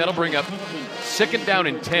running back. That'll bring up second down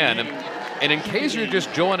and 10. And in case you're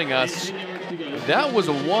just joining us, that was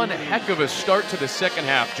one heck of a start to the second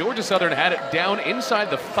half. Georgia Southern had it down inside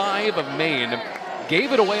the 5 of Maine,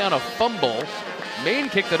 gave it away on a fumble. Maine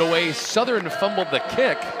kicked it away. Southern fumbled the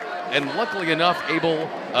kick, and luckily enough, able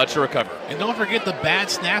to recover. And don't forget the bad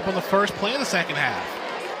snap on the first play of the second half.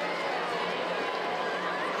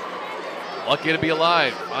 Lucky to be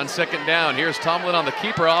alive on second down. Here's Tomlin on the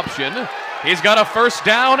keeper option. He's got a first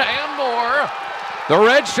down and more. The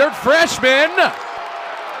redshirt freshman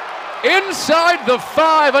inside the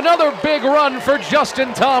 5. Another big run for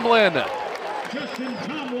Justin Tomlin.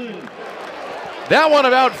 That one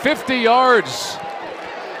about 50 yards.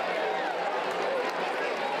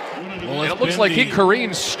 Well, and it looks like he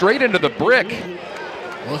careened straight into the brick.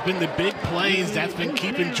 Well, it's been the big plays that's been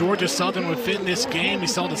keeping Georgia Southern within this game. We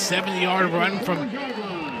saw the 70-yard run from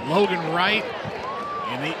Logan Wright.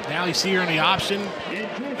 And now you see here in the option,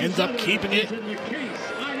 ends up keeping it. To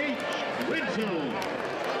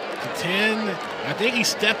 10. I think he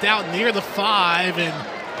stepped out near the 5,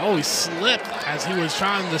 and he slipped as he was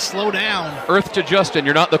trying to slow down. Earth to Justin,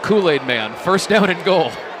 you're not the Kool-Aid man. First down and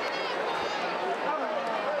goal.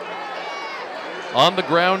 On the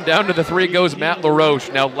ground, down to the 3 goes Matt LaRoche.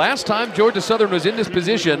 Now, last time Georgia Southern was in this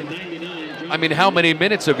position, I mean, how many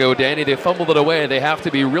minutes ago, Danny? They fumbled it away. They have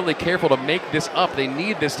to be really careful to make this up. They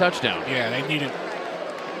need this touchdown. Yeah, they need it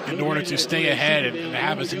in order to stay ahead and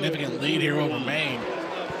have a significant lead here over Maine.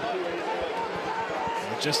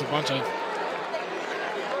 It's just a bunch of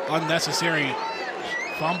unnecessary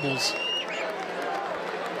fumbles.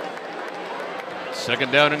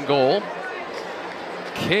 Second down and goal.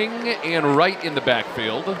 King and Wright in the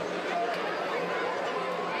backfield.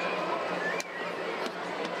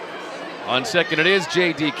 On second, it is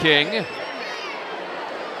J.D. King.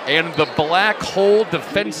 And the black hole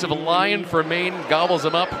defensive line for Maine gobbles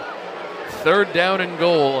him up. Third down and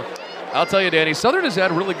goal. I'll tell you, Danny, Southern has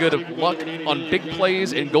had really good luck on big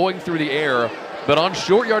plays and going through the air. But on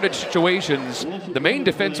short yardage situations, the Maine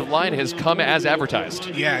defensive line has come as advertised.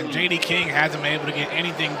 Yeah, and J.D. King hasn't been able to get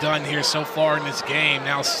anything done here so far in this game.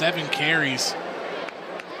 Now 7 carries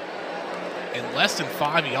and less than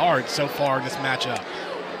 5 yards so far in this matchup.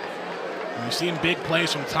 And you're seeing big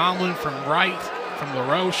plays from Tomlin, from Wright, from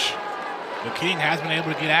LaRoche. But King hasn't been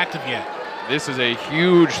able to get active yet. This is a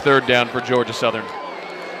huge third down for Georgia Southern.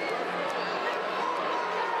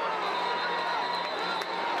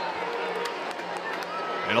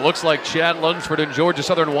 And it looks like Chad Lunsford and Georgia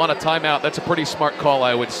Southern want a timeout. That's a pretty smart call,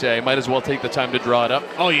 I would say. Might as well take the time to draw it up.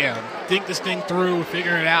 Oh, yeah. Think this thing through,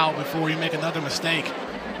 figure it out before you make another mistake.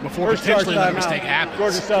 Before First potentially another timeout. mistake happens.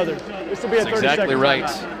 Georgia Southern. This will be a 30-second That's exactly right.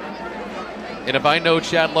 timeout. And if I know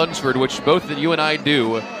Chad Lunsford, which both you and I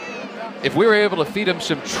do, if we were able to feed him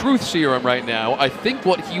some truth serum right now, I think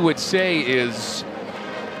what he would say is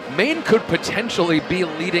Maine could potentially be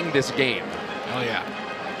leading this game. Oh, yeah.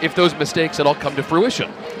 If those mistakes had all come to fruition.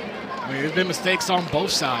 I mean, there's been mistakes on both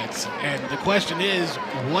sides. And the question is,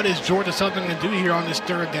 what is Georgia Southern going to do here on this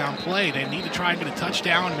third down play? They need to try and get a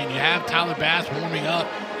touchdown. I mean, you have Tyler Bass warming up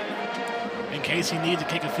in case he needs to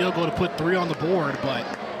kick a field goal to put 3 on the board. But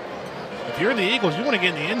if you're the Eagles, you want to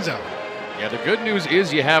get in the end zone. Yeah, the good news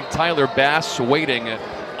is you have Tyler Bass waiting.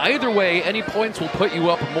 Either way, any points will put you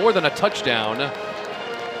up more than a touchdown.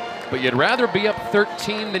 But you'd rather be up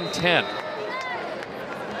 13 than 10.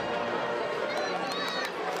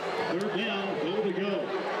 Third down, goal to go.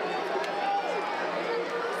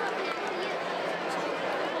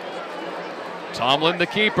 Tomlin, the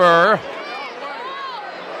keeper,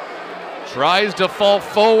 tries to fall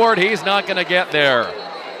forward. He's not going to get there.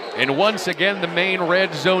 And once again, the Maine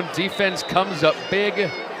red zone defense comes up big.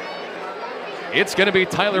 It's going to be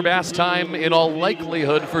Tyler Bass time in all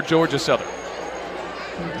likelihood for Georgia Southern.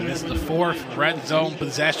 And this is the 4th red zone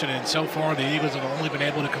possession, and so far the Eagles have only been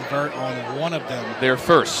able to convert on one of them. Their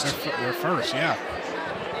first. Their first, yeah.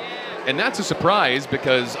 And that's a surprise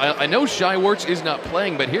because I know Shai Wirtz is not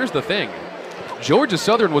playing, but here's the thing. Georgia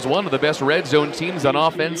Southern was one of the best red zone teams on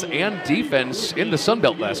offense and defense in the Sun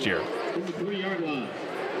Belt last year.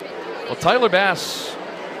 Well, Tyler Bass,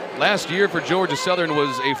 last year for Georgia Southern,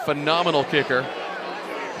 was a phenomenal kicker.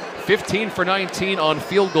 15 for 19 on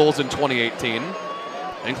field goals in 2018,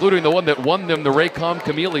 including the one that won them the Raycom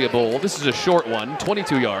Camellia Bowl. This is a short one,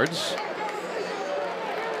 22 yards.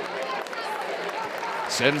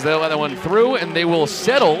 Sends the other one through, and they will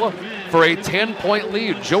settle for a 10-point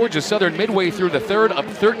lead. Georgia Southern midway through the third, up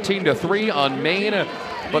 13-3 on Maine,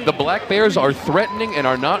 but the Black Bears are threatening and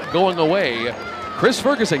are not going away. Chris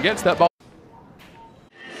Ferguson gets that ball.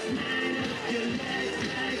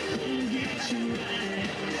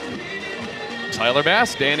 Tyler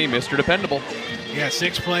Bass, Danny, Mr. Dependable. Yeah,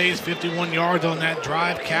 6 plays, 51 yards on that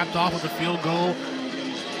drive, capped off with a field goal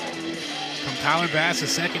from Tyler Bass, the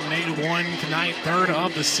second and 81 tonight, 3rd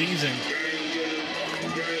of the season.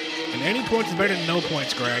 And any points is better than no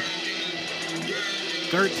points, Greg.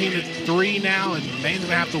 13-3 now, and Maine's going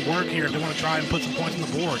to have to work here if they want to try and put some points on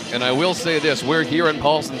the board. And I will say this, we're here in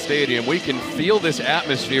Paulson Stadium. We can feel this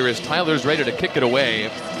atmosphere as Tyler's ready to kick it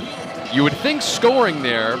away. You would think scoring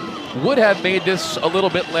there would have made this a little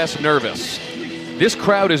bit less nervous. This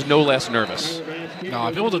crowd is no less nervous. No,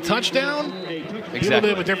 if it was a touchdown, Exactly. a little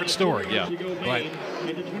bit of a different story. Yeah. But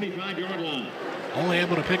only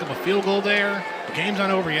able to pick up a field goal there. game's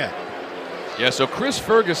not over yet. Yeah, so Chris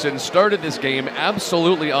Ferguson started this game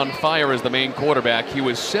absolutely on fire as the Maine quarterback. He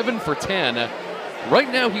was 7 for 10.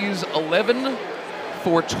 Right now he's 11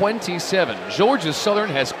 for 27. Georgia Southern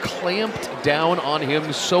has clamped down on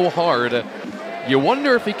him so hard. You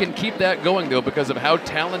wonder if he can keep that going, though, because of how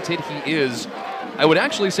talented he is. I would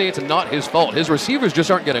actually say it's not his fault. His receivers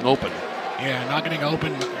just aren't getting open. Yeah, not getting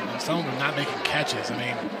open, and some of them not making catches. I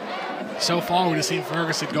mean, so far we've seen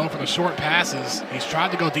Ferguson go for the short passes. He's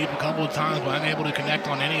tried to go deep a couple of times, but unable to connect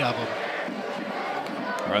on any of them.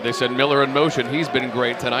 All right, they send Miller in motion. He's been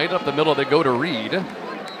great tonight. Up the middle, they go to Reed.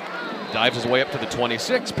 Dives his way up to the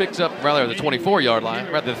 26, picks up, rather, the 24-yard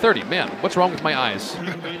line, rather, the 30. Man, what's wrong with my eyes?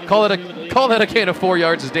 Call that a gain of 4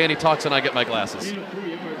 yards as Danny talks and I get my glasses.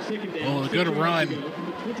 Oh, a good run.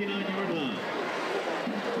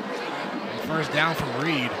 First down from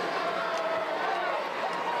Reed.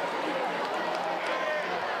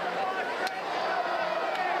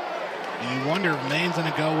 And you wonder if Maine's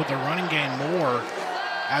going to go with the running game more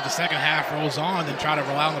as the second half rolls on than try to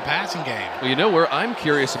rely on the passing game. Well, you know where I'm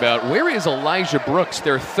curious about? Where is Elijah Brooks,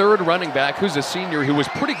 their third running back, who's a senior who was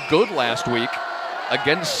pretty good last week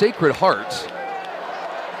against Sacred Heart?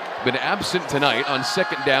 Been absent tonight on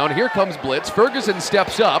second down. Here comes blitz. Ferguson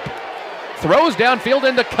steps up, throws downfield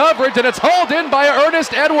into coverage, and it's hauled in by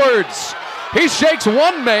Ernest Edwards. He shakes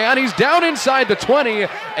one man. He's down inside the 20,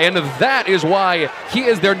 and that is why he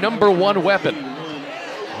is their #1 weapon.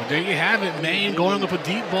 Well, there you have it. Maine going up a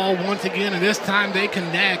deep ball once again, and this time they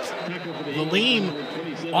connect.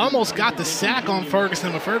 Valim almost got the sack on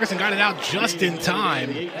Ferguson, but Ferguson got it out just in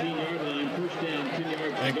time.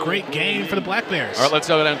 A great game for the Black Bears. All right, let's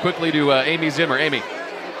go down quickly to Amy Zimmer. Amy.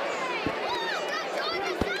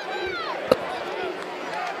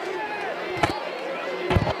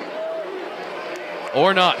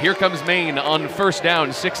 Or not. Here comes Maine on first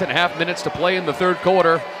down. 6.5 minutes to play in the third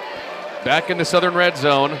quarter. Back in the Southern red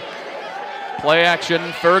zone. Play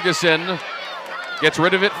action. Ferguson gets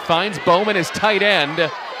rid of it. Finds Bowman, his tight end.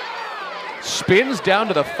 Spins down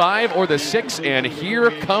to the 5 or the 6, and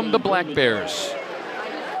here come the Black Bears.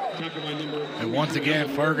 And once again,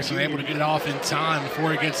 Ferguson able to get it off in time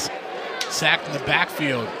before he gets sacked in the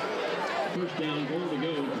backfield.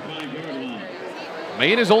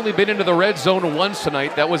 Maine has only been into the red zone once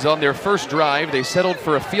tonight. That was on their first drive. They settled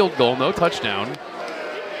for a field goal, no touchdown.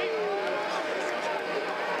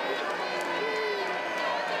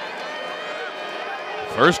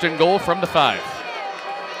 First and goal from the 5.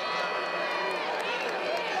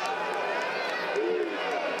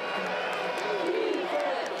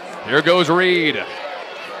 Here goes Reed.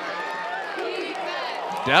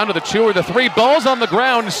 Down to the 2 or the 3. Ball's on the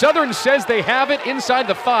ground. Southern says they have it inside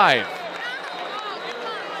the 5.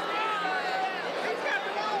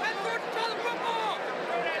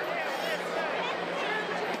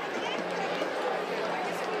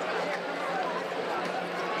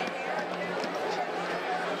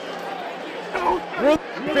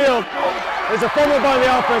 Field. There's a fumble by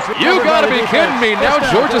the offense. You got to be kidding me. Now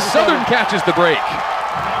Georgia Southern catches the break.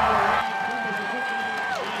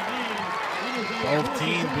 Both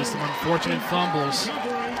teams with some unfortunate fumbles.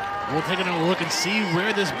 We'll take a look and see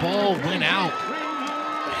where this ball went out.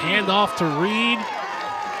 Hand off to Reed.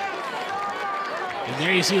 And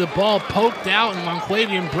there you see the ball poked out, and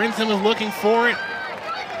Monquavian Brinson was looking for it.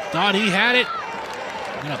 Thought he had it.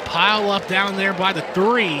 Gonna pile up down there by the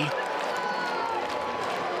 3.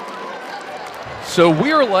 So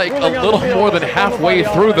we're like a little more than halfway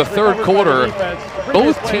through the third quarter.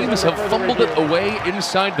 Both teams have fumbled it away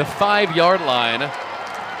inside the 5-yard line.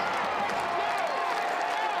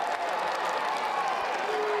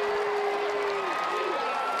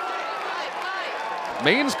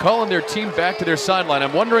 Maine's calling their team back to their sideline.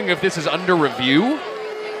 I'm wondering if this is under review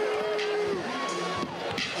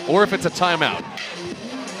or if it's a timeout.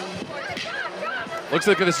 Looks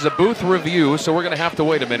like this is a booth review, so we're going to have to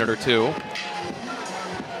wait a minute or two.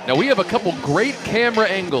 Now, we have a couple great camera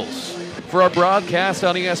angles for our broadcast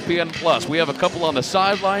on ESPN+. We have a couple on the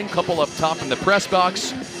sideline, couple up top in the press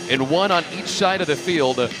box, and one on each side of the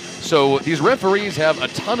field. So these referees have a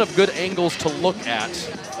ton of good angles to look at.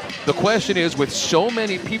 The question is, with so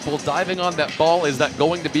many people diving on that ball, is that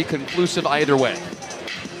going to be conclusive either way?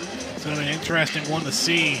 It's going to be an interesting one to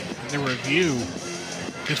see in the review.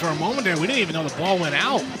 Because for a moment there, we didn't even know the ball went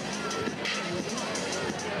out.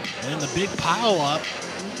 And then the big pile up.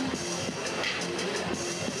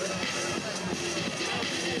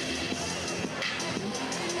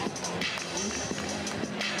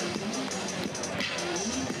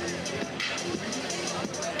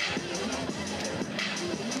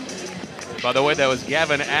 By the way, that was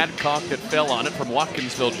Gavin Adcock that fell on it from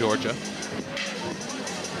Watkinsville, Georgia.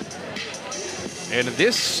 And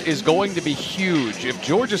this is going to be huge. If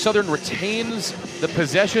Georgia Southern retains the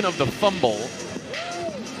possession of the fumble,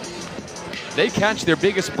 they catch their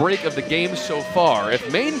biggest break of the game so far.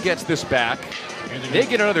 If Maine gets this back, they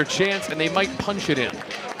get another chance, and they might punch it in.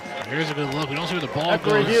 Here's a good look. We don't see where the ball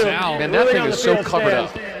goes out. Man, that thing is so covered up.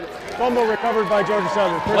 Fumble recovered by Georgia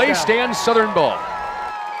Southern. Play stands, Southern ball.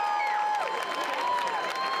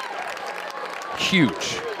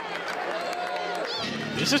 Huge.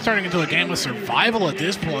 This is turning into a game of survival at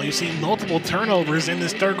this point. You see multiple turnovers in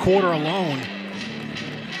this third quarter alone.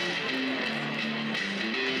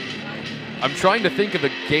 I'm trying to think of a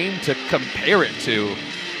game to compare it to.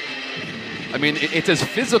 I mean, it's as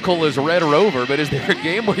physical as Red Rover, but is there a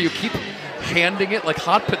game where you keep handing it like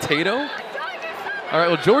hot potato? All right,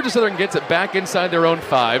 well, Georgia Southern gets it back inside their own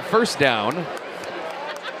 5. First down.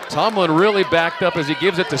 Tomlin really backed up as he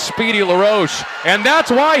gives it to Speedy LaRoche, and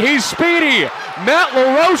that's why he's speedy. Matt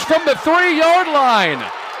LaRoche from the 3-yard line.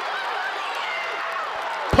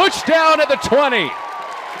 Pushed down at the 20.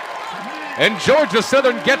 And Georgia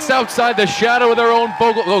Southern gets outside the shadow of their own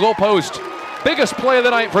goal post. Biggest play of the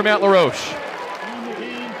night for Matt LaRoche.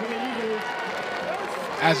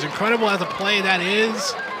 As incredible as a play that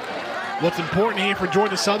is, what's important here for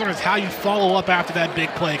Georgia Southern is how you follow up after that big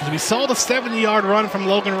play. Because we saw the 70-yard run from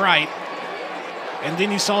Logan Wright, and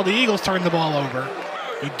then you saw the Eagles turn the ball over.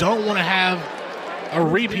 You don't want to have a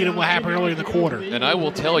repeat of what happened earlier in the quarter. And I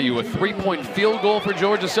will tell you, a 3-point field goal for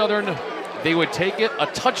Georgia Southern, they would take it. A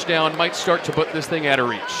touchdown might start to put this thing out of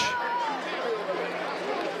reach.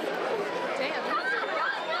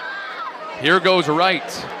 Here goes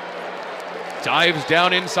Wright. Dives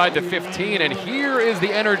down inside the 15, and here is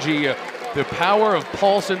the energy, the power of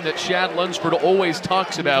Paulson that Chad Lunsford always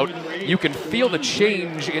talks about. You can feel the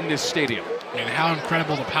change in this stadium. And how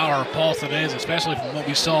incredible the power of Paulson is, especially from what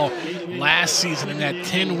we saw last season in that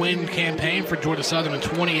 10-win campaign for Georgia Southern in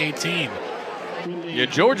 2018. Yeah,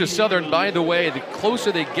 Georgia Southern, by the way, the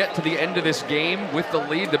closer they get to the end of this game with the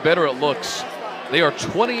lead, the better it looks. They are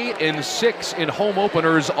 28-6 in home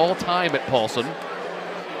openers all time at Paulson.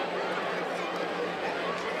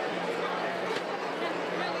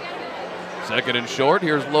 Second and short.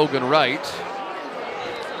 Here's Logan Wright.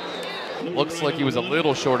 Looks like he was a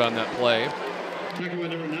little short on that play.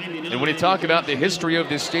 And when you talk about the history of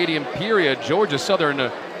this stadium period, Georgia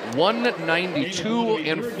Southern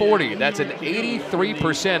 192-40. That's an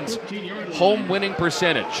 83% home winning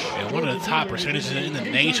percentage. And one of the top percentages in the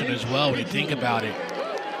nation as well when you think about it.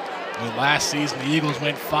 Last season, the Eagles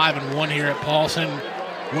went 5-1 here at Paulson.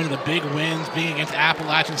 One of the big wins being against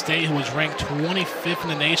Appalachian State, who was ranked 25th in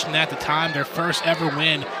the nation at the time. Their first ever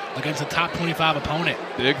win against a top 25 opponent.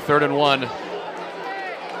 Big 3rd and 1.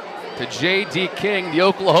 To J.D. King, the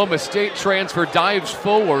Oklahoma State transfer, dives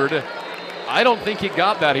forward. I don't think he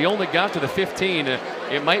got that. He only got to the 15.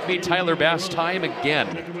 It might be Tyler Bass' time again.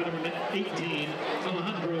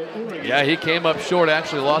 Yeah, he came up short,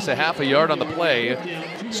 actually lost a half a yard on the play.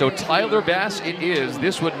 So Tyler Bass it is.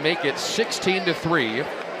 This would make it 16-3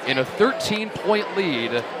 in a 13-point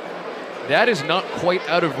lead. That is not quite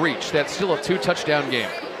out of reach. That's still a 2-touchdown game.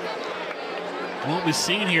 What we've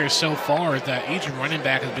seen here so far is that each running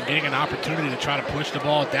back has been getting an opportunity to try to push the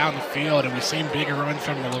ball down the field, and we've seen bigger runs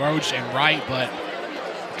from LaRoche and Wright, but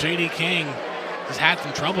J.D. King has had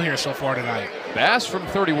some trouble here so far tonight. Bass from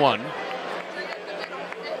 31.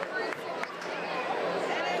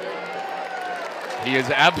 He is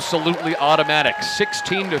absolutely automatic.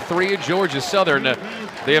 16-3 Georgia Southern.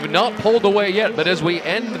 They have not pulled away yet, but as we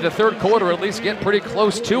end the third quarter, at least get pretty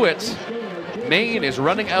close to it, Maine is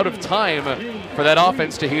running out of time for that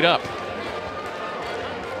offense to heat up.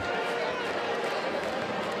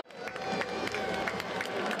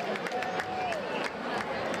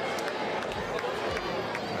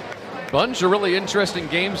 Bunch of really interesting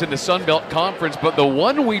games in the Sun Belt Conference, but the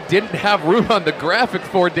one we didn't have room on the graphic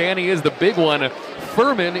for, Danny, is the big one.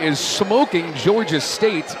 Furman is smoking Georgia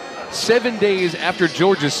State 7 days after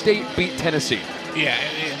Georgia State beat Tennessee. Yeah,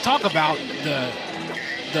 and talk about the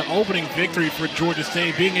opening victory for Georgia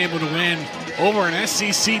State, being able to win over an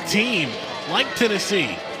SEC team like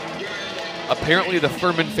Tennessee. Apparently the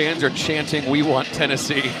Furman fans are chanting, "We want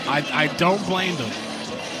Tennessee." I don't blame them.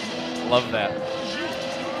 Love that.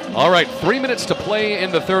 All right, 3 minutes to play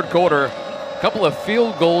in the third quarter. A couple of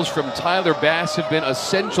field goals from Tyler Bass have been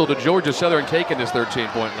essential to Georgia Southern taking this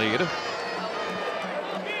 13-point lead.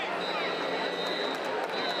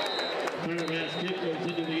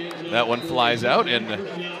 That one flies out, and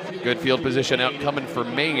good field position out coming for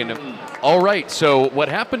Maine. All right, so what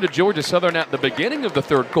happened to Georgia Southern at the beginning of the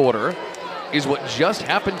third quarter is what just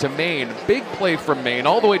happened to Maine. Big play from Maine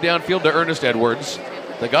all the way downfield to Ernest Edwards.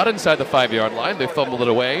 They got inside the 5-yard line. They fumbled it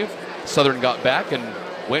away. Southern got back and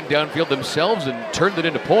went downfield themselves and turned it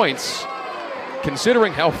into points.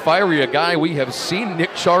 Considering how fiery a guy we have seen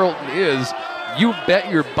Nick Charlton is, you bet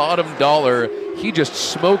your bottom dollar he just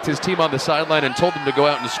smoked his team on the sideline and told them to go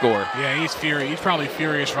out and score. Yeah, he's furious. He's probably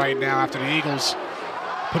furious right now after the Eagles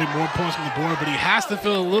putting more points on the board, but he has to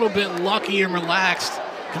feel a little bit lucky and relaxed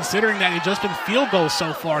considering that he's just been field goals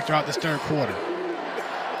so far throughout this third quarter.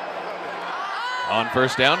 On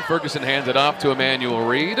first down, Ferguson hands it off to Emmanuel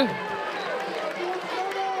Reed. Good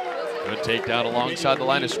takedown alongside the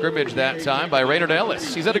line of scrimmage that time by Raynard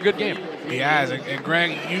Ellis. He's had a good game. He has. And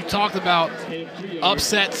Greg, you talked about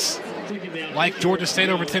upsets like Georgia State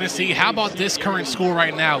over Tennessee. How about this current score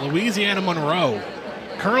right now? Louisiana Monroe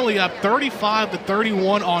currently up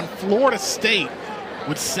 35-31 on Florida State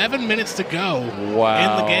with 7 minutes to go in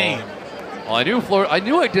the game. Well, I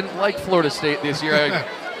knew I didn't like Florida State this year. I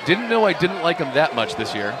didn't know I didn't like them that much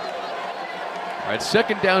this year. All right,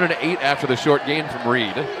 second down and 8 after the short gain from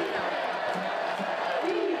Reed.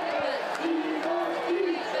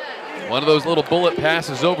 One of those little bullet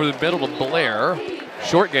passes over the middle to Blair.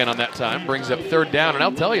 Short gain on that time, brings up third down. And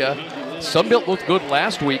I'll tell you, Sunbelt looked good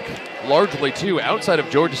last week, largely too, outside of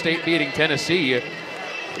Georgia State beating Tennessee.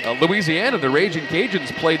 Louisiana, the Raging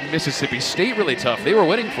Cajuns, played Mississippi State really tough. They were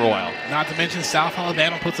winning for a while. Not to mention South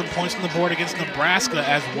Alabama put some points on the board against Nebraska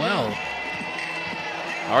as well.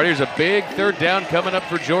 All right, here's a big third down coming up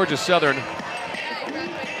for Georgia Southern.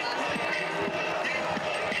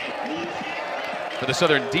 For the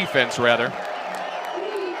Southern defense, rather.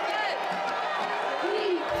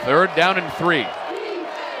 Third down and 3.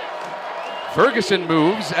 Ferguson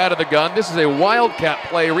moves out of the gun. This is a wildcat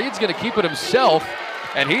play. Reed's going to keep it himself,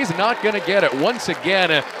 and he's not going to get it. Once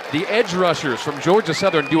again, the edge rushers from Georgia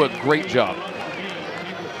Southern do a great job.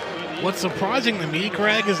 What's surprising to me,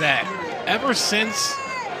 Greg, is that ever since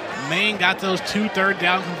Maine got those 2 third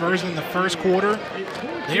down conversions in the first quarter,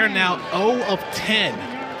 they are now 0 of 10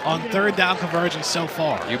 on third down conversions so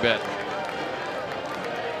far. You bet.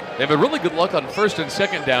 They've had really good luck on first and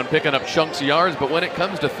second down, picking up chunks of yards, but when it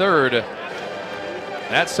comes to third,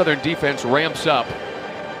 that Southern defense ramps up.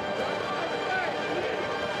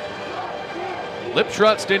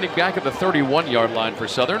 Liptrot standing back at the 31-yard line for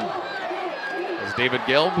Southern. As David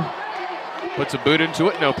Gelb puts a boot into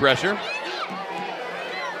it, no pressure.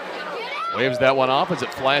 Waves that one off as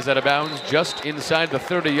it flies out of bounds just inside the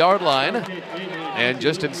 30-yard line. And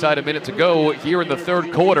just inside a minute to go here in the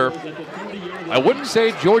third quarter. I wouldn't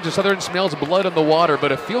say Georgia Southern smells blood in the water,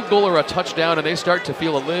 but a field goal or a touchdown and they start to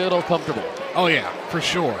feel a little comfortable. Oh yeah, for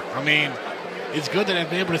sure. I mean, it's good that they've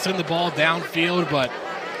been able to send the ball downfield, but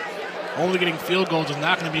only getting field goals is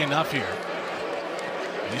not going to be enough here.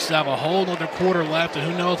 You still have a whole other quarter left, and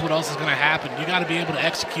who knows what else is going to happen. You got to be able to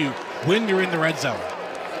execute when you're in the red zone.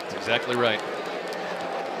 That's exactly right.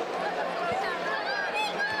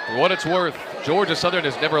 For what it's worth, Georgia Southern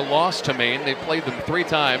has never lost to Maine. They've played them 3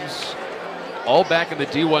 times, all back in the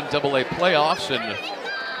D1 AA playoffs, and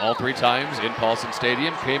all 3 times in Paulson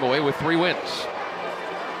Stadium came away with 3 wins.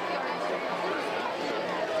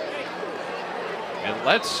 And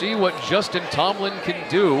let's see what Justin Tomlin can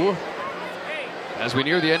do as we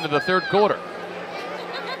near the end of the third quarter.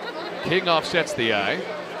 King offsets the eye.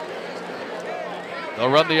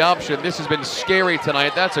 They'll run the option. This has been scary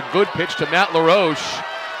tonight. That's a good pitch to Matt LaRoche.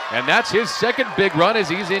 And that's his second big run as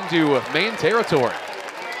he's into Maine territory.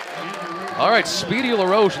 All right, Speedy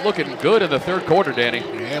LaRoche looking good in the third quarter, Danny.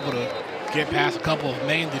 Able to get past a couple of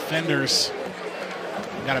Maine defenders.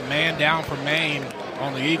 Got a man down for Maine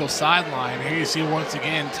on the Eagles sideline. Here you see once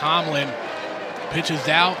again Tomlin pitches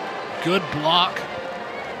out. Good block.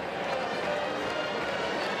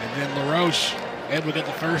 And then LaRoche able to get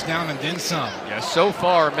the first down and then some. Yeah, so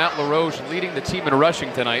far, Matt LaRoche leading the team in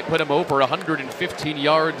rushing tonight. Put him over 115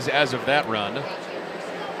 yards as of that run. Of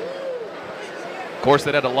course,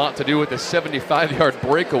 that had a lot to do with the 75-yard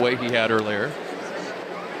breakaway he had earlier.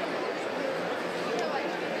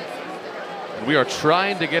 And we are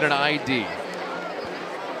trying to get an ID.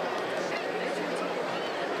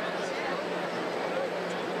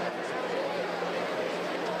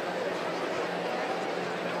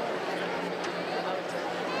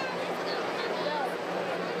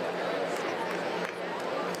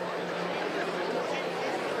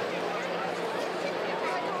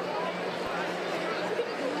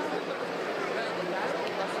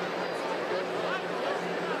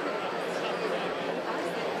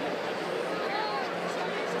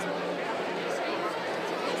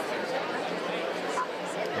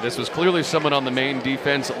 This was clearly someone on the Maine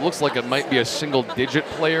defense. It looks like it might be a single-digit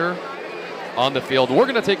player on the field. We're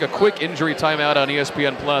going to take a quick injury timeout on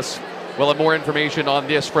ESPN Plus. We'll have more information on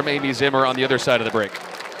this from Amy Zimmer on the other side of the break.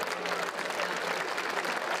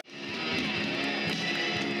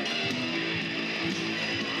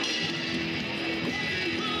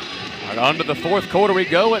 And on to the fourth quarter we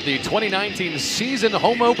go at the 2019 season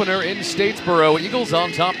home opener in Statesboro. Eagles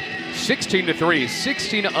on top 16-3,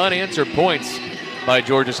 16 unanswered points by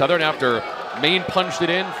Georgia Southern after Maine kicked it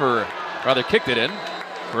in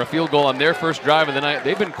for a field goal on their first drive of the night.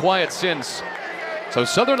 They've been quiet since. So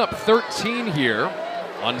Southern up 13 here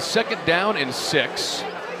on 2nd down and 6.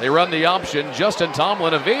 They run the option. Justin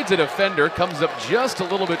Tomlin evades a defender, comes up just a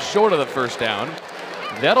little bit short of the first down.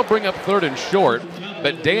 That'll bring up 3rd and short.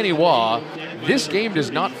 But Danny Waugh, this game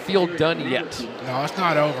does not feel done yet. No, it's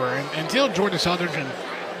not over. Until Georgia Southern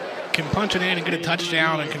can punch it in and get a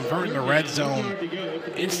touchdown and convert in the red zone,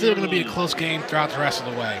 it's still going to be a close game throughout the rest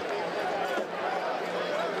of the way.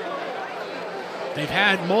 They've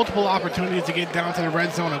had multiple opportunities to get down to the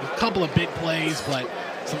red zone, a couple of big plays, but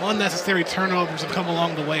some unnecessary turnovers have come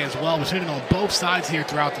along the way as well. We're hitting on both sides here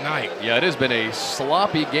throughout the night. Yeah, it has been a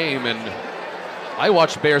sloppy game, and I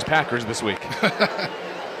watched Bears-Packers this week.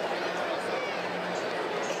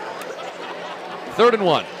 3rd and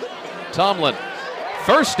 1. Tomlin.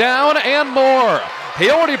 First down and more. He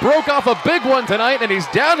already broke off a big one tonight, and he's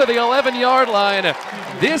down to the 11-yard line.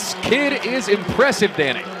 This kid is impressive,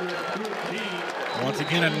 Danny. Once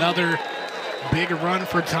again, another big run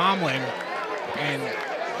for Tomlin, and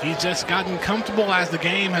he's just gotten comfortable as the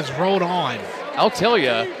game has rolled on. I'll tell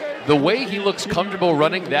you, the way he looks comfortable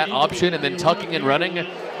running that option and then tucking and running,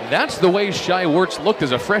 that's the way Shai Wirtz looked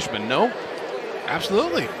as a freshman, no?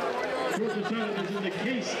 Absolutely.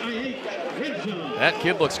 That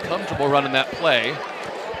kid looks comfortable running that play.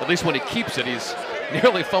 At least when he keeps it, he's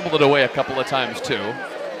nearly fumbled it away a couple of times too.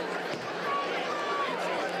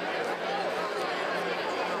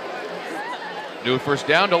 New first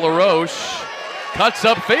down to LaRoche. Cuts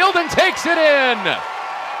upfield and takes it in.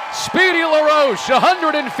 Speedy LaRoche,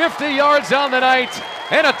 150 yards on the night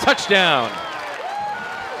and a touchdown.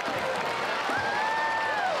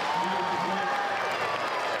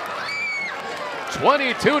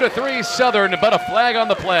 (22-3) Southern, but a flag on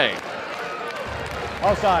the play.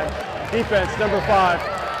 Offside. Defense, number 5.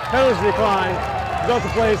 Penalties decline. Result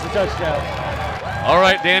of play is the touchdown. All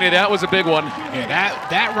right, Danny, that was a big one. Yeah,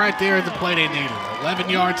 that right there is the play they needed.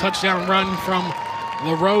 11-yard touchdown run from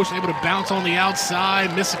LaRoche, able to bounce on the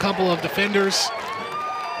outside, miss a couple of defenders.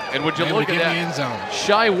 And would you look at that? End zone.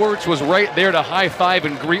 Shai Wirtz was right there to high five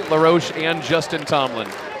and greet LaRoche and Justin Tomlin,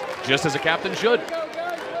 just as a captain should.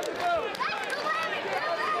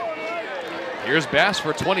 Here's Bass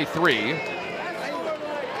for 23.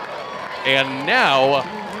 And now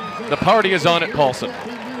the party is on at Paulson.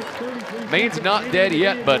 Maine's not dead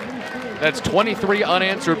yet, but that's 23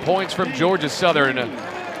 unanswered points from Georgia Southern.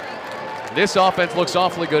 This offense looks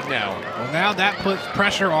awfully good now. Well, now that puts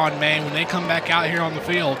pressure on Maine when they come back out here on the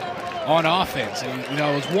field on offense. And, you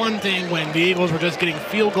know, it was one thing when the Eagles were just getting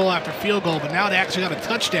field goal after field goal, but now they actually got a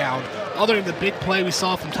touchdown. Other than the big play we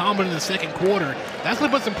saw from Tomlin in the second quarter, that's going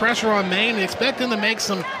to put some pressure on Maine. They expect them to make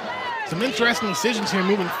some interesting decisions here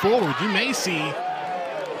moving forward. You may see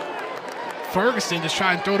Ferguson just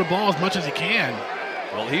try and throw the ball as much as he can.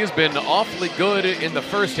 Well, he has been awfully good in the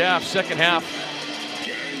first half, second half.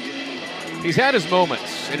 He's had his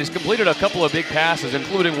moments, and he's completed a couple of big passes,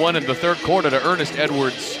 including one in the third quarter to Ernest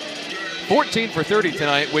Edwards. 14 for 30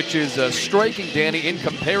 tonight, which is striking, Danny, in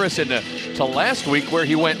comparison to last week where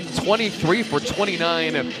he went 23 for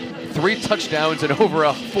 29, 3 touchdowns and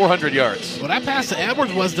over 400 yards. Well, that pass to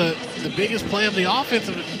Edwards was the biggest play of the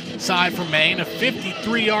offensive side for Maine, a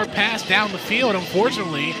 53-yard pass down the field.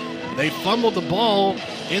 Unfortunately, they fumbled the ball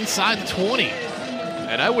inside the 20.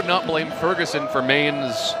 And I would not blame Ferguson for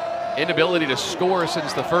Maine's inability to score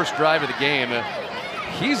since the first drive of the game.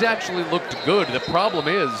 He's actually looked good. The problem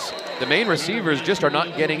is the Maine receivers just are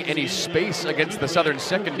not getting any space against the Southern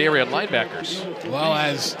secondary and linebackers. Well,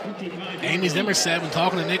 as Amy Zimmer said when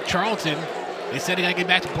talking to Nick Charlton, they said they got to get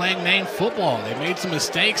back to playing Maine football. They made some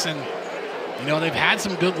mistakes, and you know they've had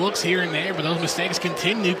some good looks here and there, but those mistakes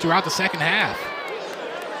continued throughout the second half.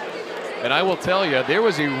 And I will tell you, there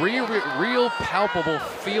was a real palpable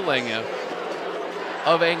feeling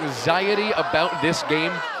of anxiety about this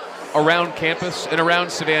game around campus and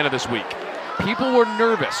around Savannah this week. People were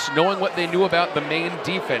nervous knowing what they knew about the Maine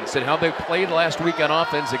defense and how they played last week on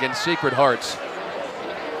offense against Sacred Hearts.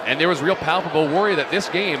 And there was real palpable worry that this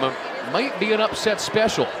game might be an upset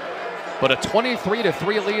special. But a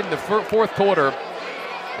 23-3 lead in the fourth quarter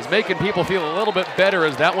is making people feel a little bit better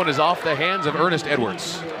as that one is off the hands of Ernest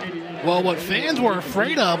Edwards. Well, what fans were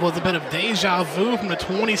afraid of was a bit of deja vu from the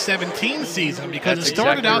 2017 season, because it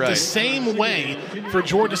started out the same way for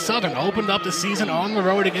Georgia Southern. Opened up the season on the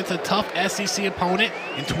road against a tough SEC opponent.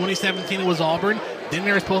 In 2017, it was Auburn. Then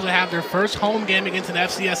they were supposed to have their first home game against an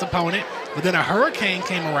FCS opponent, but then a hurricane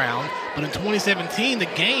came around. But in 2017, the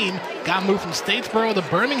game got moved from Statesboro to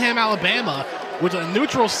Birmingham, Alabama, which was a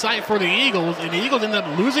neutral site for the Eagles, and the Eagles ended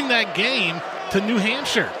up losing that game to New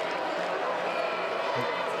Hampshire.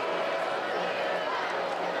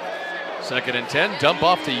 2nd and 10, dump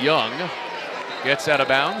off to Young. Gets out of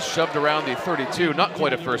bounds, shoved around the 32. Not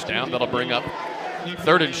quite a first down. That'll bring up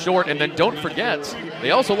 3rd and short. And then don't forget,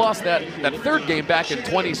 they also lost that third game back in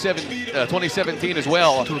 2017 as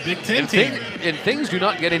well. To a Big Ten team. And things do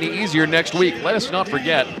not get any easier next week. Let us not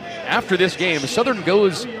forget, after this game, Southern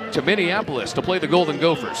goes to Minneapolis to play the Golden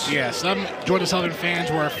Gophers. Yeah, some Georgia Southern fans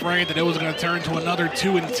were afraid that it was going to turn to another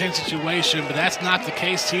 2-10 situation, but that's not the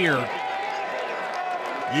case here.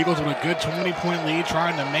 Eagles with a good 20-point lead,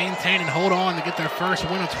 trying to maintain and hold on to get their first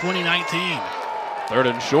win of 2019.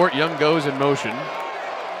 3rd and short, Young goes in motion.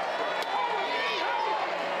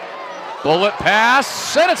 Bullet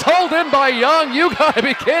pass, and it's hauled in by Young. You gotta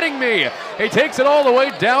be kidding me. He takes it all the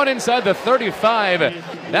way down inside the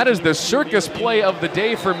 35. That is the circus play of the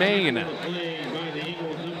day for Maine.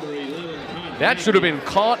 That should have been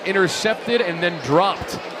caught, intercepted, and then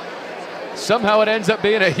dropped. Somehow it ends up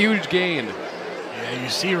being a huge gain. Yeah, you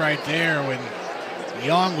see right there when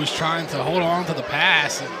Young was trying to hold on to the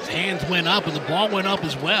pass, his hands went up and the ball went up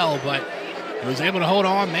as well, but he was able to hold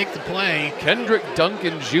on, make the play. Kendrick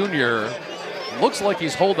Duncan Jr. looks like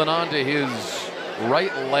he's holding on to his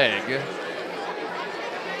right leg.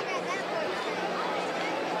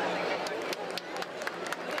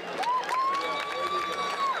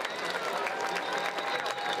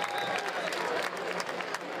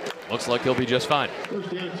 Looks like he'll be just fine.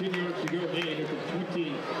 First down, 10 yards to go, Maine at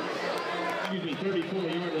the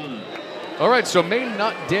 34-yard line. All right, so Maine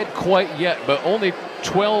not dead quite yet, but only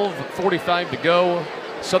 12:45 to go.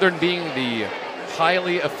 Southern being the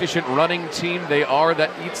highly efficient running team they are, that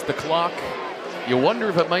eats the clock. You wonder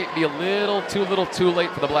if it might be a little too late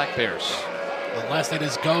for the Black Bears. Unless they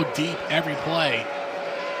just go deep every play.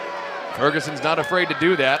 Ferguson's not afraid to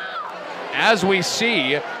do that. As we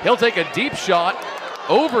see, he'll take a deep shot,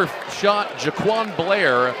 overshot Jaquan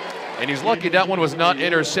Blair, and he's lucky that one was not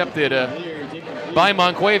intercepted by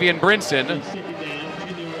Monquavian Brinson.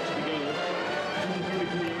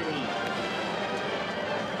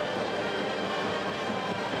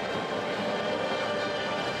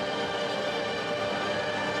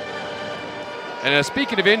 And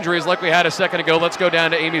speaking of injuries, like we had a second ago, let's go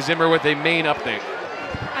down to Amy Zimmer with a Maine update.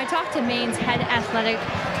 I talked to Maine's head athletic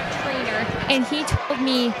trainer, and he told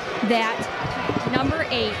me that number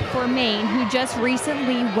 8 for Maine, who just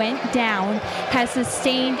recently went down, has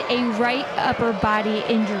sustained a right upper body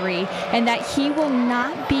injury, and that he will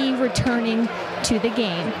not be returning to the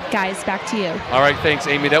game. Guys, back to you. All right, thanks,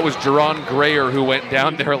 Amy. That was Jerron Grayer who went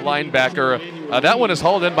down there, linebacker. That one is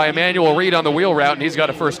hauled in by Emmanuel Reed on the wheel route, and he's got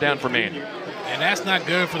a first down for Maine. And that's not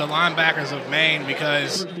good for the linebackers of Maine,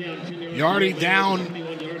 because you're already down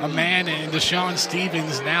a man in Deshaun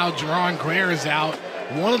Stevens. Now Jerron Grayer is out.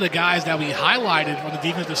 One of the guys that we highlighted on the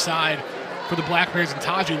defensive side for the Black Bears, and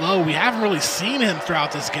Taji Lowe, we haven't really seen him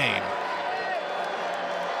throughout this game.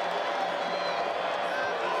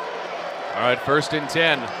 All right, 1st and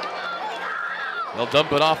 10. They'll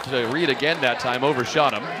dump it off to Reed again that time,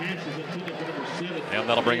 overshot him. And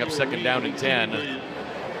that'll bring up 2nd down and 10.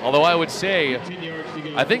 Although I would say,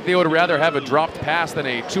 I think they would rather have a dropped pass than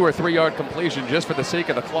a 2 or 3 yard completion just for the sake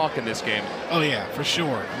of the clock in this game. Oh yeah, for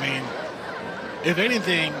sure. I mean, if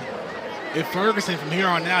anything, if Ferguson from here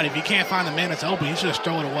on out, if he can't find the man that's open, he should just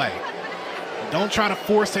throw it away. Don't try to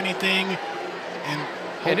force anything.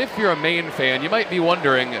 And if you're a Maine fan, you might be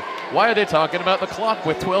wondering, why are they talking about the clock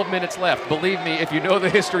with 12 minutes left? Believe me, if you know the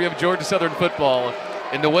history of Georgia Southern football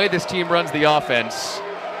and the way this team runs the offense,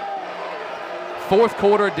 4th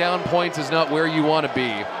quarter down points is not where you want to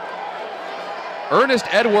be. Ernest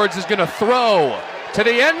Edwards is going to throw to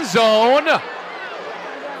the end zone.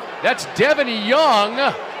 That's Devin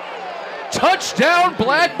Young. Touchdown,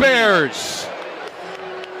 Black Bears.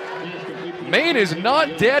 Maine is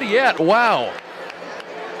not dead yet. Wow.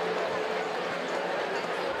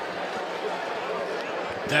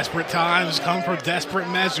 Desperate times come for desperate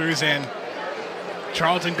measures, and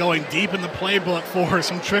Charlton going deep in the playbook for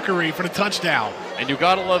some trickery for the touchdown. And you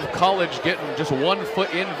gotta love college getting just 1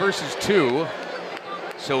 foot in versus 2.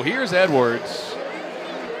 So here's Edwards.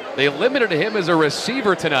 They limited him as a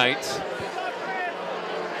receiver tonight.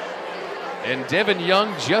 And Devin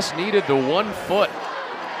Young just needed the 1 foot.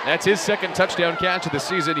 That's his second touchdown catch of the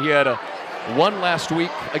season. He had one last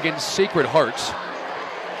week against Sacred Heart.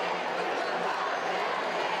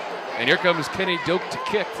 And here comes Kenny Doak to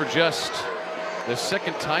kick for just the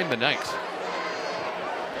second time tonight.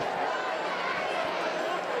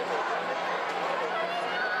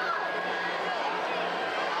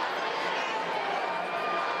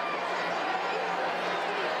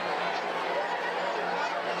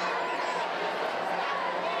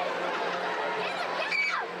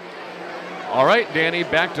 All right, Danny,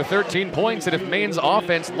 back to 13 points, and if Maine's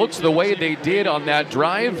offense looks the way they did on that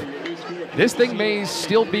drive, this thing may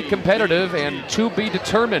still be competitive and to be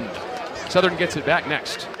determined. Southern gets it back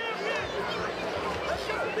next.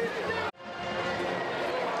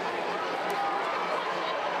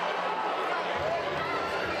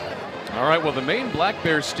 All right, well, the Maine Black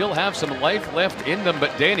Bears still have some life left in them,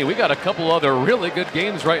 but Danny, we got a couple other really good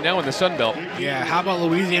games right now in the Sun Belt. Yeah, how about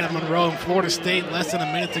Louisiana Monroe and Florida State? Less than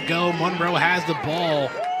a minute to go. Monroe has the ball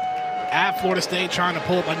at Florida State, trying to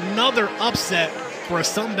pull up another upset for a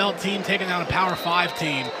Sun Belt team taking down a Power 5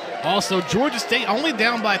 team. Also, Georgia State only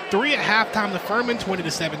down by 3 at halftime to Furman,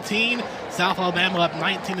 20-17. South Alabama up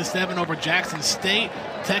 19-7 over Jackson State.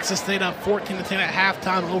 Texas State up 14-10 at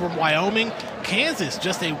halftime over Wyoming. Kansas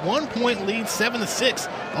just a 1-point lead,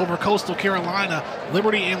 7-6 over Coastal Carolina.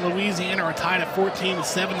 Liberty and Louisiana are tied at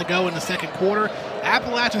 14-7 to go in the second quarter.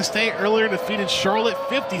 Appalachian State earlier defeated Charlotte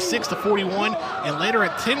 56-41, and later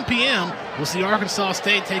at 10 p.m. we'll see Arkansas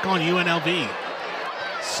State take on UNLV.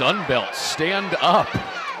 Sun Belt stand up.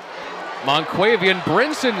 Monquavian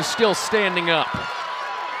Brinson still standing up.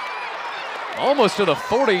 Almost to the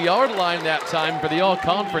 40-yard line that time for the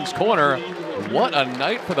all-conference corner. What a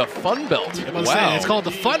night for the Fun Belt. Wow. It's called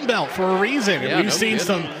the Fun Belt for a reason. Yeah, We've seen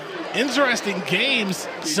some interesting games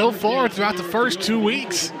so far throughout the first 2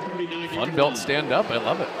 weeks. Fun Belt stand up. I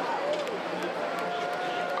love it.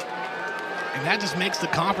 And that just makes the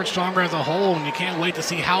conference stronger as a whole, and you can't wait to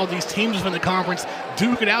see how these teams from the conference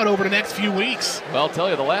duke it out over the next few weeks. Well, I'll tell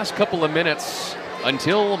you, the last couple of minutes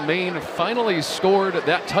until Maine finally scored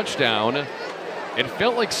that touchdown, it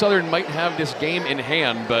felt like Southern might have this game in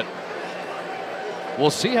hand, but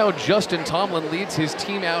we'll see how Justin Tomlin leads his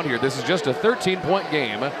team out here. This is just a 13-point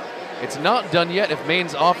game. It's not done yet if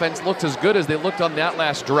Maine's offense looks as good as they looked on that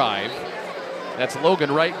last drive. That's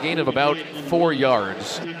Logan Wright, gain of about 4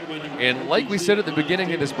 yards. And like we said at the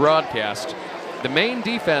beginning of this broadcast, the Maine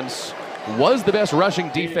defense was the best rushing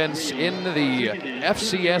defense in the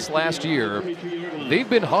FCS last year. They've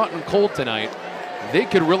been hot and cold tonight. They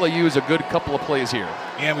could really use a good couple of plays here.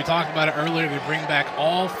 Yeah, we talked about it earlier. They bring back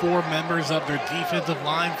all 4 members of their defensive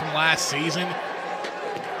line from last season.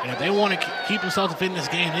 And if they want to keep themselves in this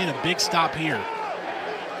game, they need a big stop here.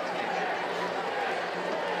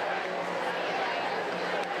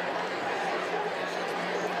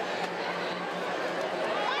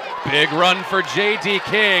 Big run for J.D.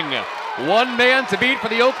 King. One man to beat for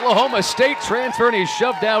the Oklahoma State transfer, and he's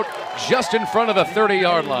shoved out just in front of the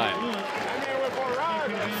 30-yard line.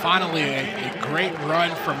 And finally, a great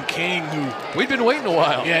run from King, who... We've been waiting a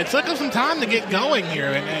while. Yeah, it took him some time to get going here,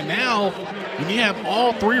 and now when you have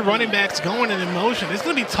all 3 running backs going and in motion, it's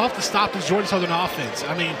going to be tough to stop this Georgia Southern offense.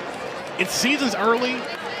 I mean, it's season's early,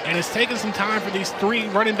 and it's taken some time for these 3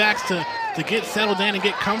 running backs to get settled in and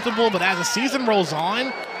get comfortable, but as the season rolls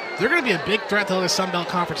on, they're going to be a big threat to other Sun Belt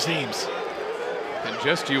Conference teams. And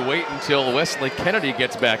just you wait until Wesley Kennedy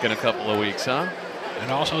gets back in a couple of weeks, huh?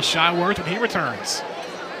 And also Shy Worth when he returns.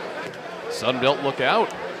 Sun Belt look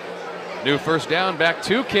out. New first down back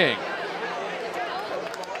to King.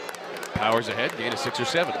 Powers ahead, gain of 6 or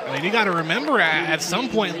 7. I mean, you got to remember at some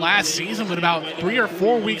point last season with about 3 or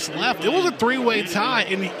 4 weeks left, it was a 3-way tie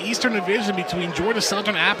in the Eastern Division between Georgia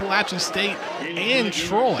Southern, Appalachian State, and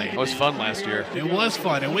Troy. It was fun last year. It was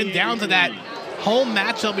fun. It went down to that home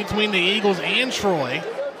matchup between the Eagles and Troy.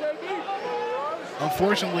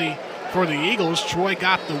 Unfortunately for the Eagles, Troy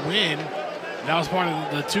got the win. That was part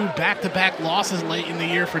of the 2 back-to-back losses late in the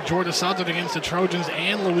year for Georgia Southern against the Trojans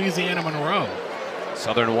and Louisiana Monroe.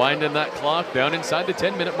 Southern winding that clock down inside the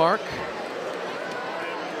 10-minute mark.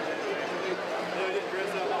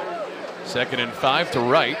 2nd and 5 to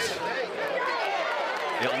Wright.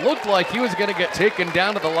 It looked like he was going to get taken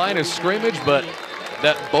down to the line of scrimmage, but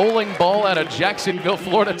that bowling ball out of Jacksonville,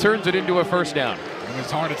 Florida turns it into a first down. And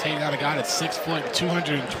it's hard to take down a guy that's 6 foot,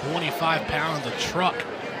 225 pounds, a truck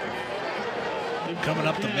coming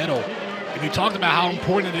up the middle. And you talked about how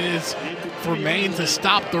important it is for Maine to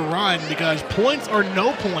stop the run, because points or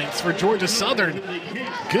no points for Georgia Southern,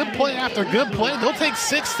 good play after good play, they'll take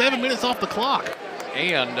 6-7 minutes off the clock.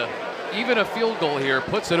 And even a field goal here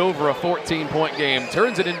puts it over a 14-point game,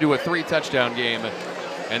 turns it into a 3-touchdown game.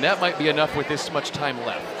 And that might be enough with this much time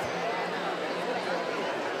left.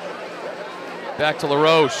 Back to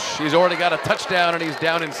LaRoche. He's already got a touchdown, and he's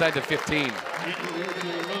down inside the 15.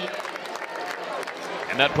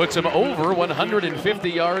 And that puts him over 150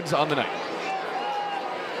 yards on the night.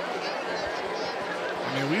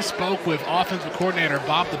 I mean, we spoke with offensive coordinator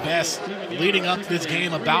Bob the Best leading up to this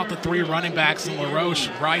game about the 3 running backs in LaRoche,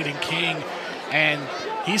 Wright, and King. And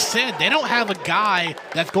he said they don't have a guy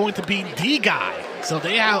that's going to be the guy. So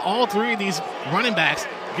they have all 3 of these running backs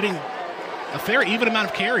getting a fair even amount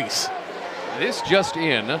of carries. This just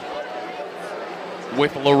in,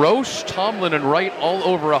 with LaRoche, Tomlin, and Wright all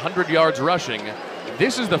over 100 yards rushing,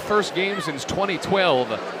 this is the first game since 2012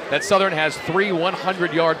 that Southern has 3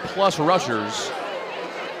 100-yard-plus rushers,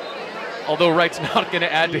 although Wright's not going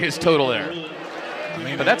to add to his total there. I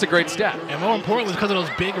mean, but that's a great stat. And more importantly, because of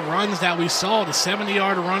those big runs that we saw, the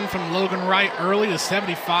 70-yard run from Logan Wright early, the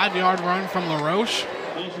 75-yard run from LaRoche.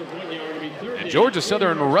 And Georgia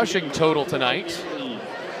Southern rushing total tonight,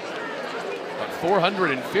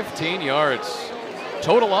 415 yards.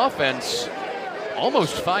 Total offense,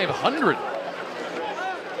 almost 500.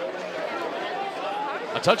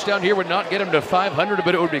 A touchdown here would not get them to 500,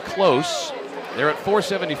 but it would be close. They're at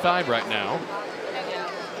 475 right now.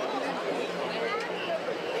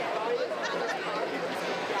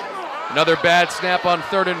 Another bad snap on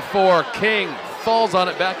 3rd and 4. King falls on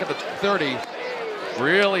it back at the 30.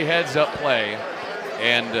 Really heads up play.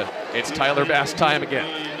 And it's Tyler Bass time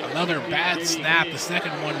again. Another bad snap, the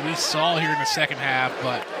second one we saw here in the second half,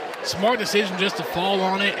 but smart decision just to fall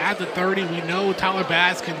on it at the 30. We know Tyler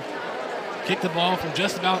Bass can kick the ball from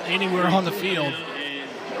just about anywhere on the field.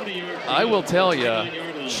 I will tell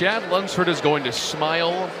you, Chad Lunsford is going to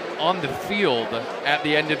smile on the field at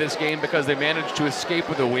the end of this game because they managed to escape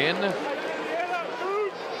with a win.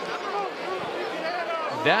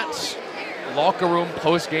 That locker room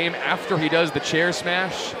post-game after he does the chair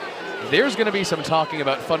smash, there's going to be some talking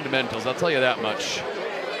about fundamentals, I'll tell you that much.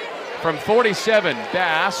 From 47,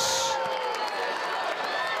 Bass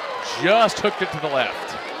just hooked it to the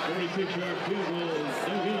left.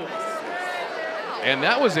 And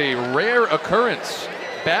that was a rare occurrence.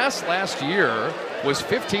 Bass last year was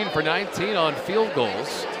 15 for 19 on field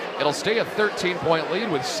goals. It'll stay a 13-point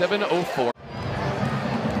lead with 7:04.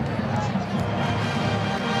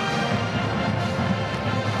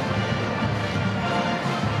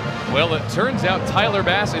 Well, it turns out Tyler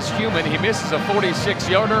Bass is human. He misses a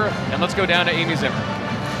 46-yarder, and let's go down to Amy Zimmer.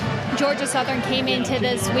 Georgia Southern came into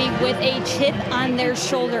this week with a chip on their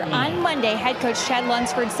shoulder. On Monday, head coach Chad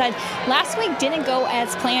Lunsford said last week didn't go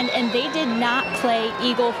as planned and they did not play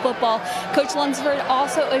Eagle football. Coach Lunsford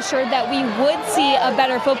also assured that we would see a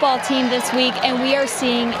better football team this week, and we are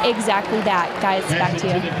seeing exactly that. Guys, back to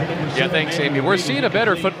you. Yeah, thanks, Amy. We're seeing a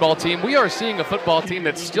better football team. We are seeing a football team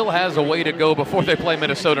that still has a way to go before they play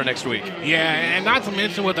Minnesota next week. Yeah, and not to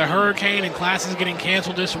mention with the hurricane and classes getting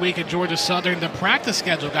canceled this week at Georgia Southern, the practice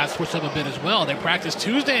schedule got switched up a bit as well. They practiced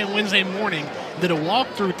Tuesday and Wednesday morning, did a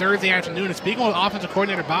walkthrough Thursday afternoon, and speaking with offensive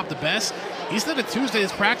coordinator Bob the Best, he said that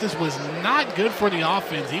Tuesday's practice was not good for the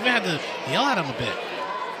offense. He even had to yell at him a bit.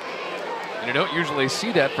 And you don't usually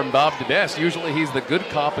see that from Bob the Best. Usually he's the good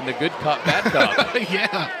cop and the good cop, bad cop.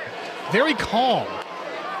 Yeah, very calm.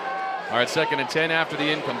 All right, 2nd and 10 after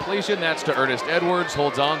the incompletion. That's to Ernest Edwards.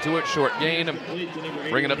 Holds on to it. Short gain.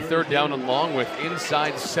 Bringing up 3rd down and long with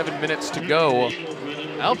inside 7 minutes to go.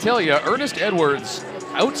 I'll tell you, Ernest Edwards,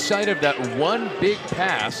 outside of that one big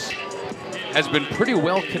pass, has been pretty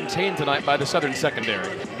well contained tonight by the Southern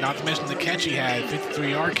secondary. Not to mention the catch he had,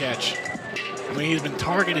 53-yard catch. I mean, he's been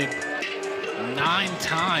targeted 9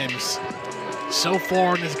 times so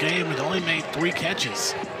far in this game and only made 3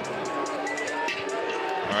 catches.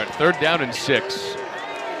 All right, 3rd down and 6.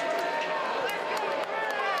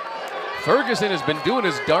 Ferguson has been doing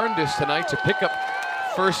his darndest tonight to pick up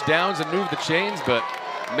first downs and move the chains, but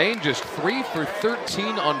Maine just 3 for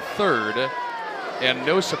 13 on 3rd, and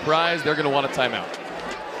no surprise, they're going to want a timeout.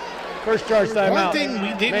 First charge timeout. One thing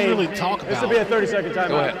we didn't really talk about. This will be a 30-second timeout.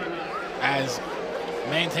 Go ahead. As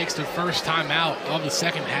Maine takes the first timeout of the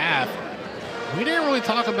second half, we didn't really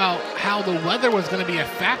talk about how the weather was going to be a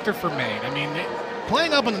factor for Maine. I mean,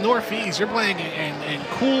 playing up in the Northeast, you're playing in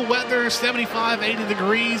cool weather, 75, 80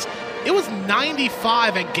 degrees. It was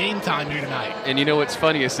 95 at game time here tonight. And you know, it's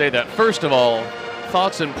funny you say that. First of all,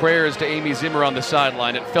 thoughts and prayers to Amy Zimmer on the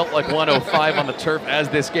sideline. It felt like 105 on the turf as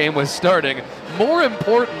this game was starting. More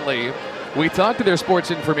importantly, we talked to their sports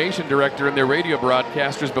information director and their radio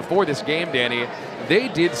broadcasters before this game, Danny. They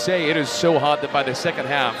did say it is so hot that by the second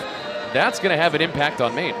half, that's going to have an impact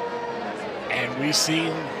on Maine. And we've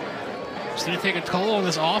seen It's going to take a toll on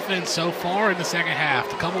this offense so far in the second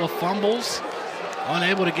half. A couple of fumbles,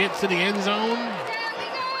 unable to get to the end zone.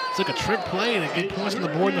 Took a trick play to get points on the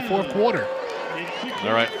board in the fourth quarter.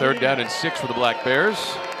 All right, 3rd down and 6 for the Black Bears.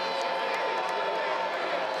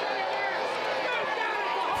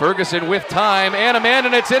 Ferguson with time and a man,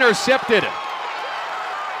 and it's intercepted.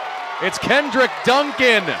 It's Kendrick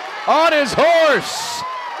Duncan on his horse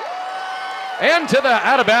and to the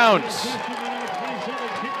out of bounds.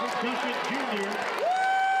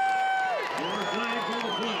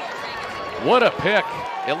 What a pick.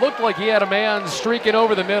 It looked like he had a man streaking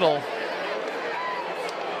over the middle,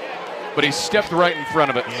 but he stepped right in front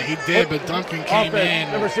of it. Yeah, he did, but Duncan came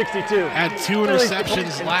in. Number 62. Had 2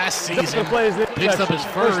 interceptions last season. Picks up his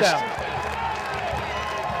first.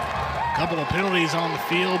 Couple of penalties on the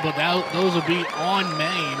field, but those will be on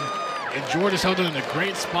Maine. And Georgia Southern in a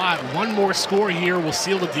great spot. One more score here will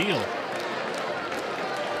seal the deal.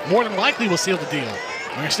 More than likely will seal the deal.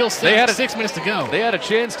 There's still 6 minutes to go. They had a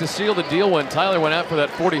chance to seal the deal when Tyler went out for that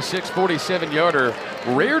 46, 47-yarder.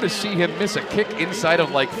 Rare to see him miss a kick inside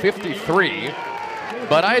of like 53.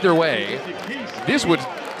 But either way, this would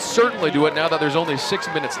certainly do it now that there's only 6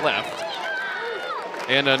 minutes left.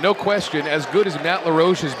 And no question, as good as Matt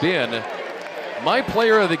LaRoche has been, my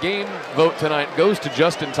player of the game vote tonight goes to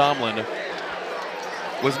Justin Tomlin.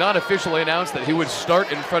 Was not officially announced that he would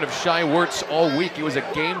start in front of Shai Wertz all week. It was a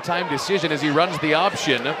game-time decision as he runs the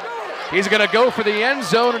option. He's going to go for the end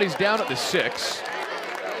zone, and he's down at the 6.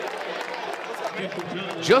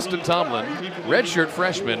 Justin Tomlin, redshirt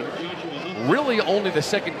freshman, really only the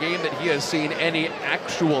second game that he has seen any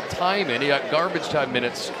actual time in. He got garbage time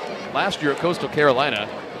minutes last year at Coastal Carolina.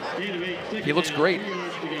 He looks great.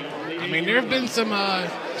 I mean, there have been some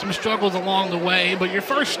struggles along the way, but your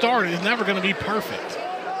first start is never going to be perfect.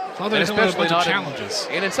 So there's especially not challenges.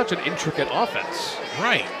 And it's such an intricate offense.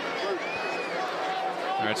 Right.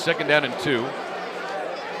 All right, 2nd down and 2.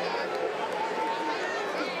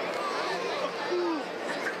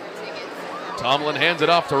 Tomlin hands it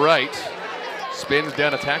off to Wright. Spins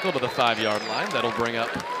down a tackle to the 5-yard line. That'll bring up.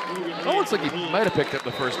 It looks like he might have picked up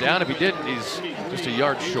the first down. If he didn't, he's just a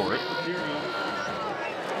yard short.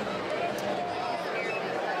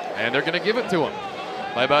 And they're going to give it to him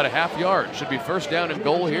by about a half yard. Should be 1st down and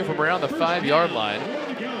goal here from around the 5-yard line.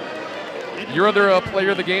 Your other player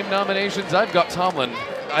of the game nominations, I've got Tomlin.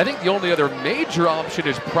 I think the only other major option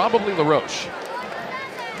is probably LaRoche.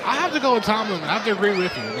 I have to go with Tomlin. I have to agree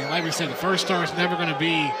with you. I mean, like we said, the first start's never going to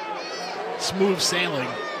be smooth sailing.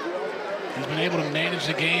 He's been able to manage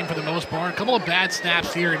the game for the most part. A couple of bad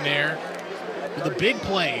snaps here and there. But the big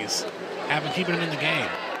plays have been keeping him in the game.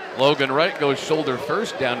 Logan Wright goes shoulder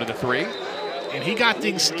first down to the 3. And he got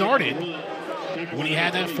things started when he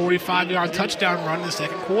had that 45-yard touchdown run in the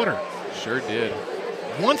second quarter. Sure did.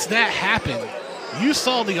 Once that happened, you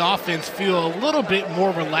saw the offense feel a little bit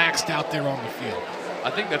more relaxed out there on the field.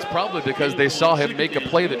 I think that's probably because they saw him make a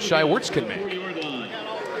play that Shai Wertz can make.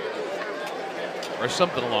 Or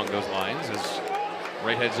something along those lines as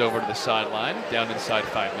Wright heads over to the sideline, down inside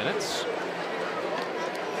 5 minutes.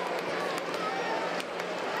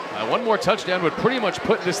 One more touchdown would pretty much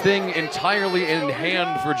put this thing entirely in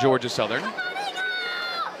hand for Georgia Southern.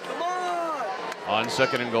 On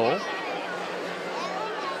 2nd and goal.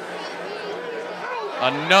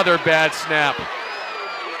 Another bad snap.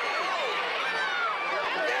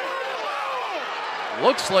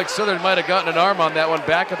 Looks like Southern might have gotten an arm on that one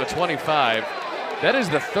back at the 25. That is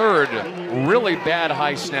the 3rd really bad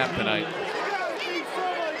high snap tonight.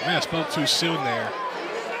 Man, I spoke too soon there.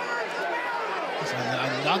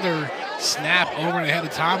 Another snap over and ahead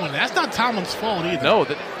of Tomlin. That's not Tomlin's fault either. No,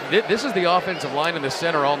 this is the offensive line in the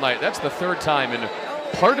center all night. That's the 3rd time, and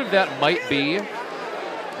part of that might be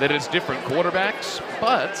that it's different quarterbacks,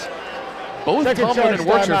 but both Tomlin and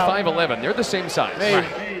Wertz are 5'11". They're the same size.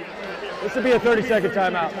 Right. This would be a 30-second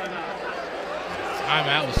timeout.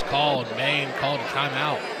 Timeout was called. Maine called a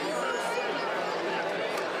timeout.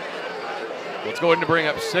 It's going to bring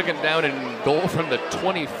up 2nd down and goal from the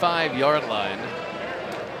 25-yard line.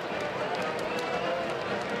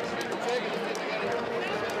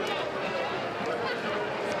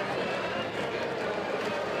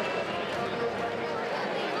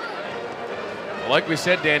 Like we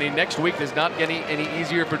said, Danny, next week does not get any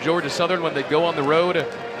easier for Georgia Southern when they go on the road.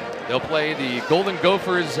 They'll play the Golden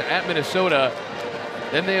Gophers at Minnesota.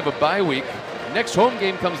 Then they have a bye week. Next home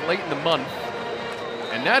game comes late in the month,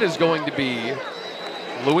 and that is going to be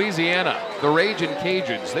Louisiana, the Ragin'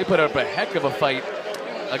 Cajuns. They put up a heck of a fight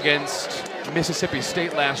against Mississippi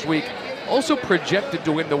State last week. Also projected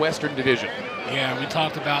to win the Western Division. Yeah, we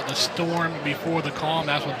talked about the storm before the calm.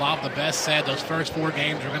 That's what Bob the Best said. Those first 4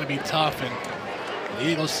 games are going to be tough, and the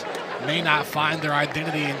Eagles may not find their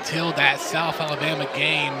identity until that South Alabama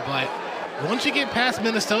game. But once you get past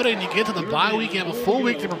Minnesota and you get to the bye week, you have a full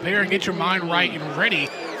week to prepare and get your mind right and ready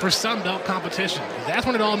for Sun Belt competition. That's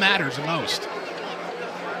when it all matters the most.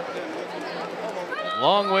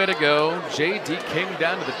 Long way to go. J.D. King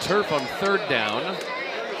down to the turf on 3rd down.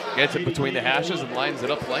 Gets it between the hashes and lines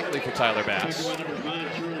it up likely for Tyler Bass.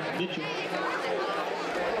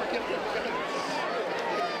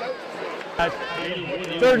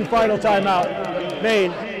 Third and final timeout.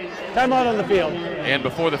 Maine, timeout on the field. And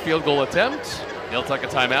before the field goal attempt, they'll take a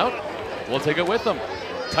timeout. We'll take it with them.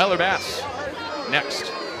 Tyler Bass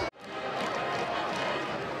next.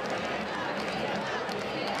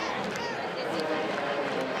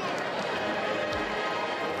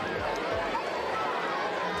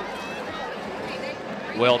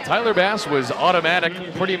 Well, Tyler Bass was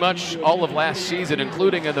automatic pretty much all of last season,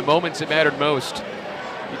 including in the moments it mattered most.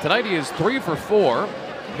 Tonight he is 3 for 4,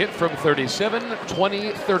 hit from 37,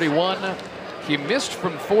 20, 31. He missed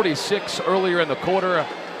from 46 earlier in the quarter.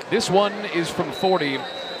 This one is from 40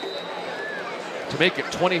 to make it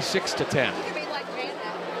 26-10.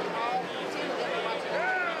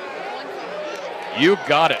 You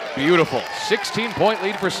got it. Beautiful. 16-point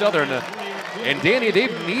lead for Southern. And Danny,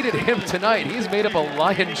 they've needed him tonight. He's made up a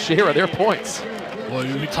lion's share of their points. Well,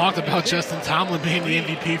 we talked about Justin Tomlin being the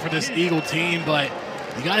MVP for this Eagle team, but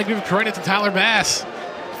you got to give credit to Tyler Bass.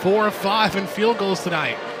 4 of 5 in field goals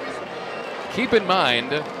tonight. Keep in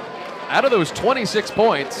mind, out of those 26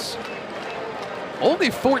 points,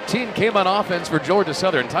 only 14 came on offense for Georgia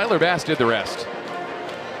Southern. Tyler Bass did the rest.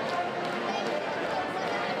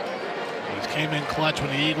 Came in clutch when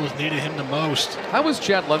the Eagles needed him the most. How is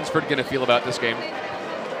Chad Lunsford going to feel about this game?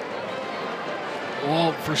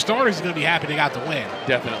 Well, for starters, he's going to be happy they got the win.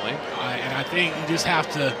 Definitely. And I think you just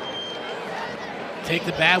have to take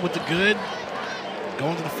the bad with the good, go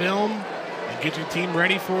into the film, and get your team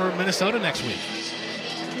ready for Minnesota next week.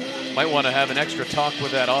 Might want to have an extra talk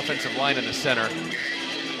with that offensive line in the center.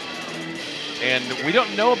 And we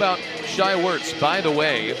don't know about Shai Wertz, by the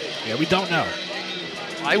way. Yeah, we don't know.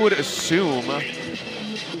 I would assume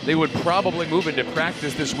they would probably move into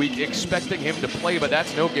practice this week expecting him to play, but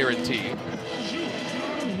that's no guarantee.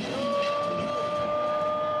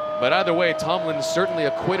 But either way, Tomlin certainly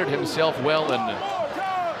acquitted himself well and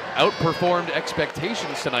outperformed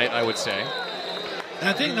expectations tonight, I would say. And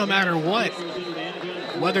I think no matter what,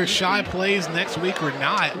 whether Shai plays next week or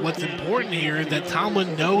not, what's important here is that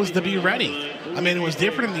Tomlin knows to be ready. I mean, it was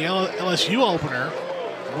different in the LSU opener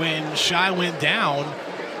when Shai went down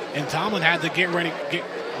and Tomlin had to get ready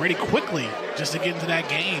quickly just to get into that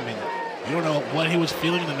game. And you don't know what he was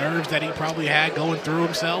feeling, the nerves that he probably had going through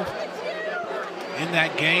himself in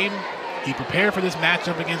that game. He prepared for this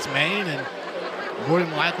matchup against Maine and more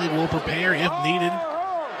than likely will prepare, if needed,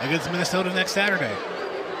 against Minnesota next Saturday.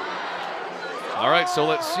 All right, so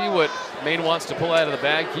let's see what Maine wants to pull out of the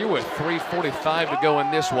bag here with 3:45 to go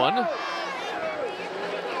in this one.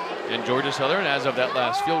 And Georgia Southern, as of that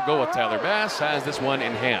last field goal with Tyler Bass, has this one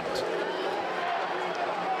in hand.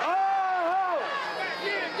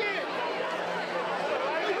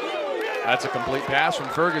 That's a complete pass from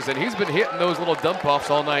Ferguson. He's been hitting those little dump-offs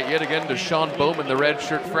all night yet again to Sean Bowman, the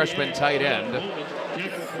redshirt freshman tight end.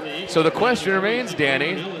 So the question remains,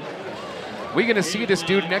 Danny, we going to see this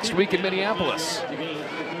dude next week in Minneapolis?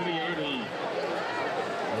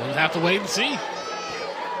 We'll have to wait and see.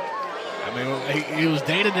 I mean, he was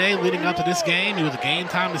day-to-day leading up to this game. He was a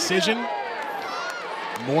game-time decision.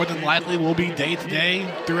 More than likely will be day-to-day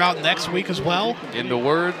throughout next week as well. In the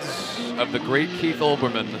words of the great Keith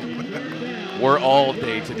Olbermann, we're all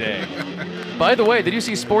day-to-day. By the way, did you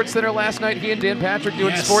see SportsCenter last night? He and Dan Patrick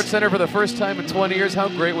doing SportsCenter for the first time in 20 years. How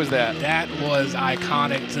great was that? That was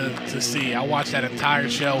iconic to see. I watched that entire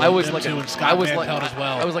show. I was like and Scott Van Pelt as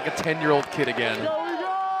well. I was like a 10-year-old kid again.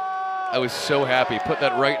 I was so happy. Put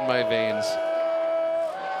that right in my veins.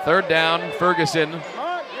 Third down, Ferguson.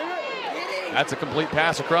 That's a complete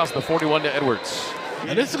pass across the 41 to Edwards.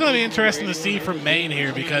 And this is going to be interesting to see from Maine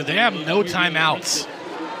here because they have no timeouts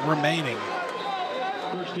remaining.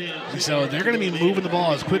 So they're going to be moving the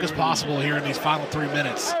ball as quick as possible here in these final 3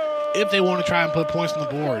 minutes if they want to try and put points on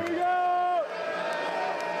the board.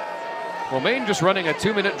 Well, Maine just running a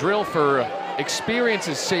 2-minute drill for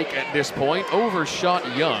experience's sake at this point.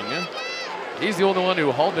 Overshot Young. He's the only one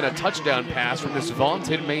who hauled in a touchdown pass from this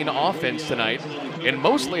vaunted Maine offense tonight, and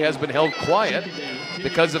mostly has been held quiet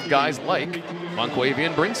because of guys like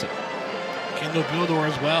Monquavian Brinson. Kendall Bildor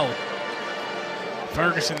as well.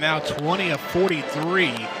 Ferguson now 20 of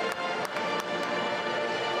 43.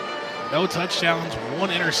 No touchdowns,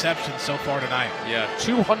 1 interception so far tonight. Yeah,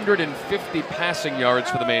 250 passing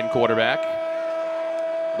yards for the Maine quarterback.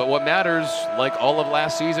 But what matters, like all of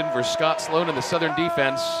last season for Scott Sloan and the Southern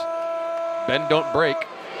defense, bend, don't break.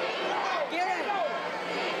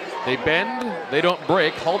 They bend, they don't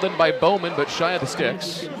break. Hauled in by Bowman, but shy of the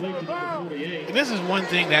sticks. And this is one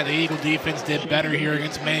thing that the Eagle defense did better here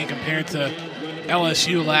against Maine compared to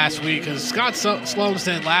LSU last week, because Scott Sloan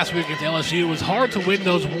said last week against LSU it was hard to win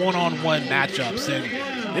those one-on-one matchups,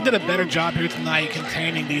 and they did a better job here tonight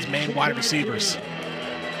containing these Maine wide receivers.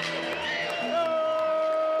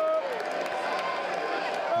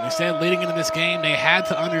 And they said leading into this game they had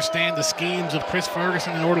to understand the schemes of Chris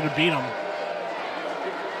Ferguson in order to beat him.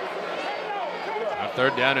 On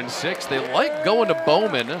 3rd down and 6, they like going to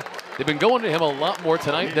Bowman. They've been going to him a lot more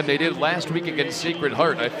tonight than they did last week against Sacred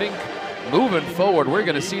Heart. I think moving forward, we're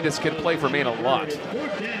going to see this kid play for Maine a lot.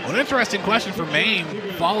 Well, an interesting question for Maine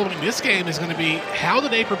following this game is going to be how do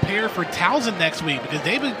they prepare for Townsend next week? Because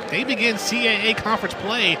they begin CAA conference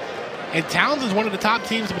play, and Townsend is one of the top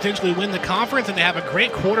teams to potentially win the conference, and they have a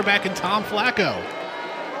great quarterback in Tom Flacco.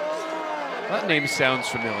 That name sounds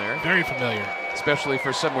familiar. Very familiar. Especially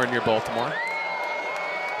for somewhere near Baltimore.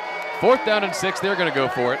 4th down and 6, they're going to go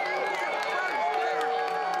for it.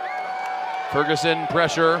 Ferguson,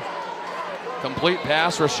 pressure. Complete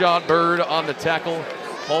pass, Rashad Bird on the tackle.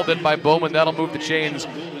 Hauled in by Bowman, that'll move the chains.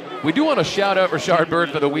 We do want to shout out Rashad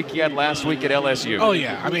Bird for the week he had last week at LSU. Oh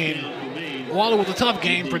yeah, I mean, while it was a tough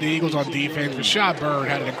game for the Eagles on defense, Rashad Bird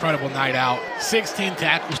had an incredible night out. 16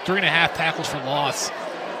 tackles, 3.5 tackles for loss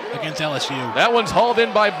against LSU. That one's hauled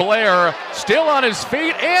in by Blair, still on his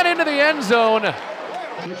feet and into the end zone.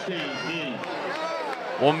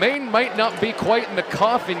 Well, Maine might not be quite in the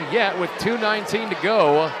coffin yet with 2:19 to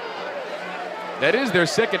go. That is their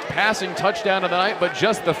 2nd passing touchdown of the night, but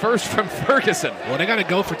just the 1st from Ferguson. Well, they got to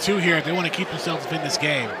go for 2 here if they want to keep themselves in this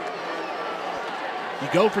game. You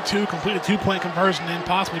go for 2, complete a 2-point conversion, and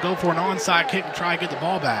possibly go for an onside kick and try to get the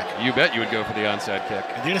ball back. You bet you would go for the onside kick.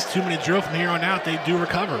 And then it's 2-minute drill from here on out. They do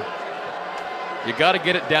recover. You got to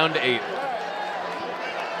get it down to 8.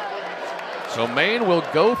 So Maine will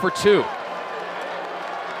go for 2.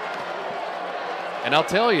 And I'll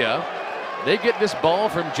tell you, they get this ball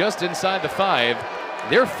from just inside the 5.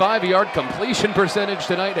 Their 5-yard completion percentage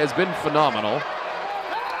tonight has been phenomenal.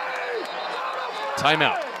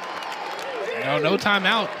 Timeout. No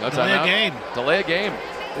timeout. No Delay timeout. a game. Delay a game.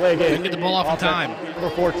 Delay a game. Couldn't get the ball off in time. Number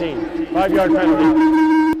 14, 5-yard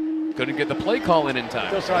penalty. Couldn't get the play call in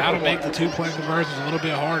time. That'll make the 2-point conversions a little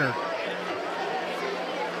bit harder.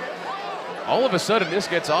 All of a sudden, this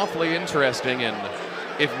gets awfully interesting, and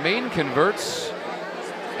if Maine converts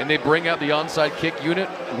and they bring out the onside kick unit,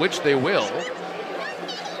 which they will,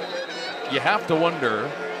 you have to wonder,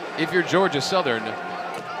 if you're Georgia Southern,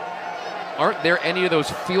 aren't there any of those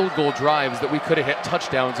field goal drives that we could have hit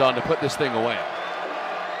touchdowns on to put this thing away?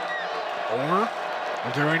 Or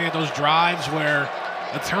are there any of those drives where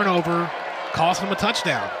a turnover cost them a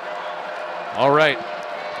touchdown? All right,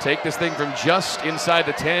 take this thing from just inside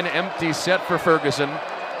the 10, empty set for Ferguson.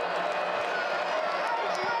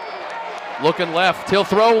 Looking left, he'll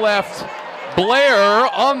throw left. Blair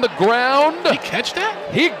on the ground. Did he catch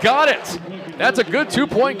that? He got it. That's a good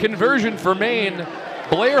 2-point conversion for Maine.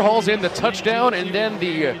 Blair hauls in the touchdown and then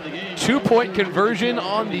the 2-point conversion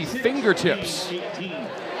on the fingertips.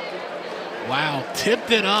 Wow, tipped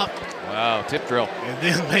it up. Wow, tip drill. And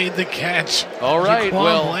then made the catch. All right,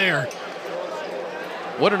 well, Blair.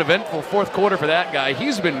 What an eventful 4th quarter for that guy.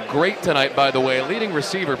 He's been great tonight, by the way. Leading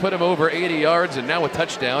receiver, put him over 80 yards, and now a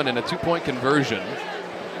touchdown and a 2-point conversion.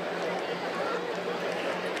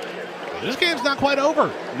 This game's not quite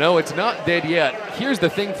over. No, it's not dead yet. Here's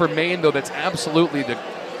the thing for Maine, though, that's absolutely the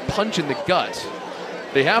punch in the gut.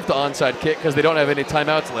 They have to onside kick because they don't have any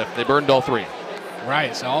timeouts left. They burned all 3.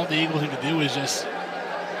 Right, so all the Eagles need to do is just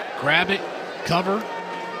grab it, cover,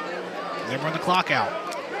 and then run the clock out.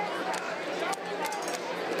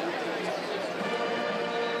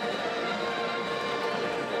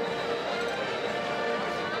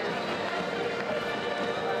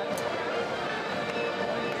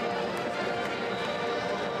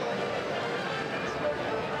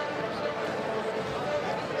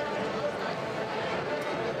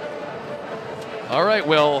 All right,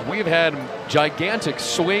 well, we've had gigantic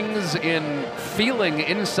swings in feeling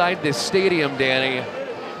inside this stadium, Danny.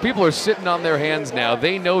 People are sitting on their hands now.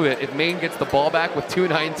 They know that if Maine gets the ball back with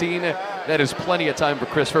 2:19, that is plenty of time for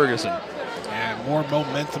Chris Ferguson. And more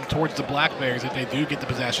momentum towards the Black Bears if they do get the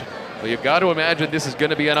possession. Well, you've got to imagine this is going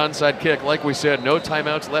to be an onside kick. Like we said, no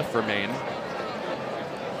timeouts left for Maine.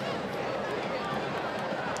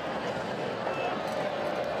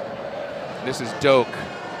 This is Doak.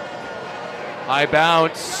 High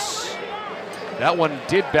bounce. That one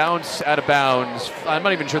did bounce out of bounds. I'm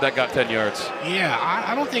not even sure that got 10 yards. Yeah,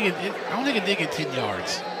 I don't think it did get 10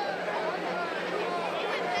 yards.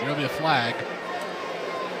 There'll be a flag.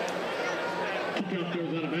 Kickoff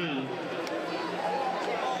goes out of bounds.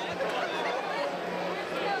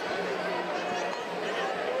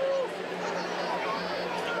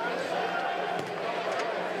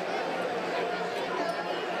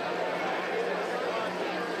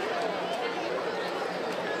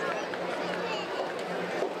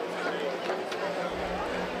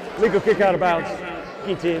 Legal kick out of bounds.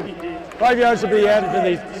 Key team. 5 yards will be added to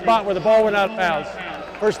the spot where the ball went out of bounds.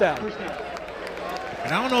 First down.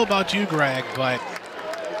 And I don't know about you, Greg, but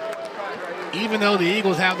even though the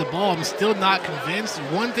Eagles have the ball, I'm still not convinced.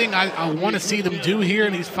 One thing I want to see them do here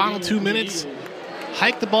in these final 2 minutes,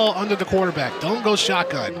 hike the ball under the quarterback. Don't go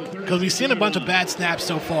shotgun, because we've seen a bunch of bad snaps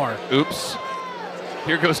so far. Oops.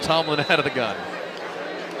 Here goes Tomlin out of the gun.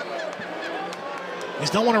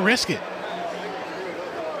 Just don't want to risk it.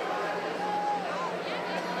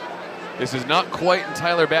 This is not quite in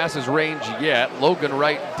Tyler Bass's range yet. Logan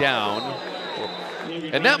Wright down.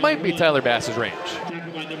 And that might be Tyler Bass's range.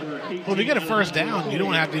 Well, if you get a first down, you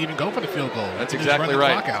don't have to even go for the field goal. That's exactly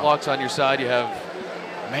right. Clock's on your side. You have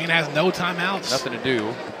Maine has no timeouts. Nothing to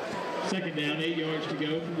do. Second down, 8 yards to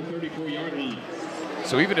go from the 34-yard line.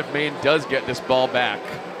 So even if Maine does get this ball back,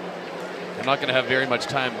 they're not going to have very much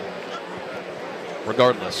time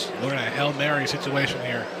regardless. We're in a Hail Mary situation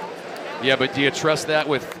here. Yeah, but do you trust that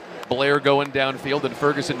with Blair going downfield and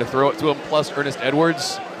Ferguson to throw it to him, plus Ernest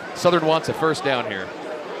Edwards? Southern wants a first down here.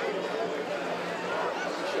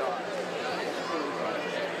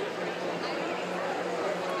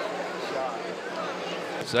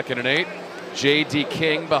 Second and 8. J.D.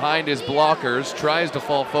 King behind his blockers, tries to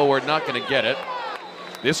fall forward, not going to get it.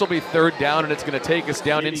 This will be third down, and it's going to take us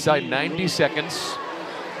down inside 90 seconds.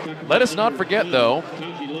 Let us not forget, though,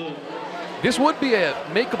 this would be a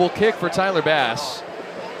makeable kick for Tyler Bass.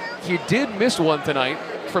 He did miss one tonight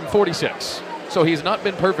from 46. So he's not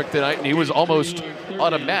been perfect tonight, and he was almost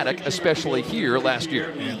automatic, especially here last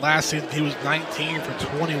year. Yeah, last season he was 19 for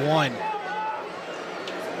 21.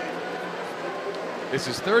 This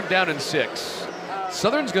is third down and 6.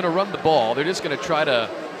 Southern's going to run the ball. They're just going to try to,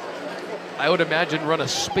 I would imagine, run a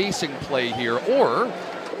spacing play here, or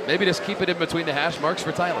maybe just keep it in between the hash marks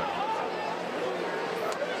for Tyler.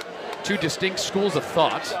 Two distinct schools of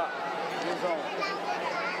thought.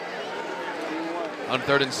 On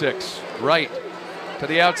third and 6, right to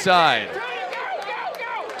the outside.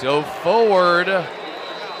 Dove forward.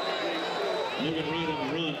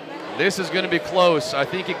 This is going to be close. I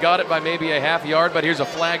think he got it by maybe a half yard, but here's a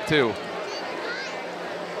flag too.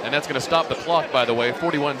 And that's going to stop the clock, by the way,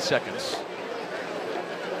 41 seconds.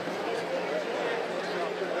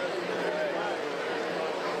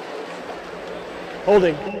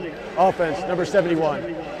 Holding. Offense, number 71.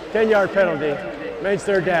 10-yard penalty. Maine's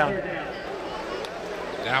third down.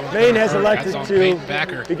 Maine has elected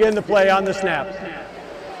to begin the play on the snap.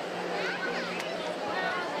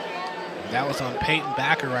 That was on Peyton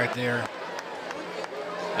Backer right there.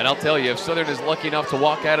 And I'll tell you, if Southern is lucky enough to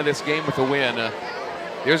walk out of this game with a win,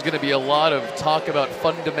 there's going to be a lot of talk about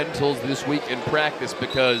fundamentals this week in practice,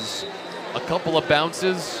 because a couple of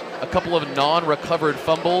bounces, a couple of non-recovered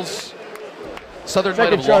fumbles, Southern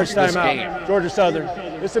might have lost this game. Georgia Southern.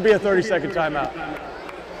 This would be a 30-second timeout.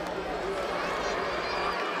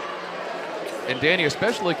 And Danny,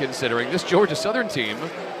 especially considering this Georgia Southern team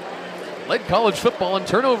led college football in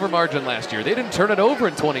turnover margin last year. They didn't turn it over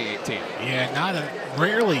in 2018. Yeah,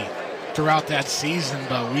 rarely throughout that season,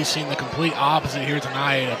 but we've seen the complete opposite here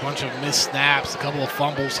tonight. A bunch of missed snaps, a couple of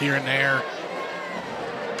fumbles here and there.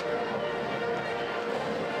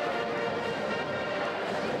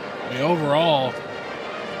 I mean, overall,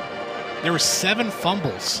 there were 7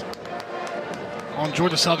 fumbles on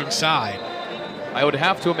Georgia Southern's side. I would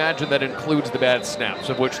have to imagine that includes the bad snaps,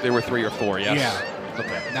 of which there were 3 or 4, yes? Yeah.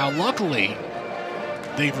 Okay. Now, luckily,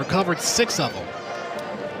 they've recovered 6 of them.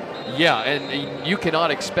 Yeah, and you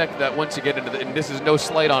cannot expect that once you get into and this is no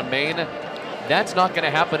slight on Maine, that's not going to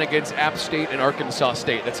happen against App State and Arkansas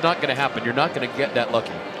State. That's not going to happen. You're not going to get that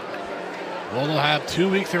lucky. Well, they'll have 2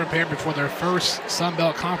 weeks to prepare before their first Sun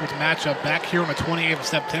Belt Conference matchup back here on the 28th of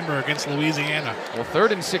September against Louisiana. Well,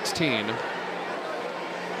 third and 16.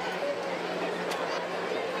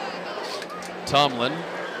 Tomlin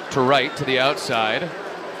to right to the outside.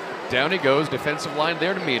 Down he goes. Defensive line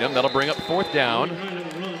there to meet him. That'll bring up fourth down.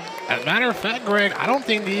 As a matter of fact, Greg, I don't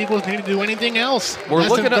think the Eagles need to do anything else. We're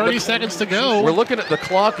looking at 30 seconds to go. We're looking at the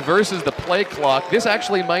clock versus the play clock. This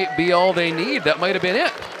actually might be all they need. That might have been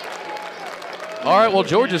it. All right, well,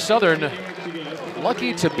 Georgia Southern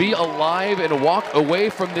lucky to be alive and walk away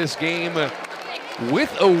from this game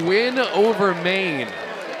with a win over Maine.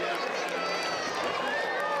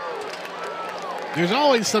 There's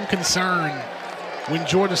always some concern when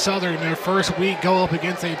Georgia Southern in their first week go up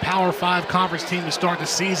against a Power 5 conference team to start the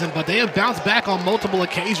season, but they have bounced back on multiple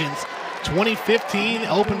occasions. 2015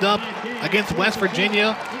 opened up against West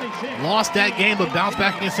Virginia, lost that game, but bounced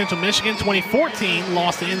back against Central Michigan. 2014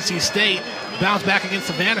 lost to NC State, bounced back against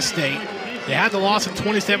Savannah State. They had the loss in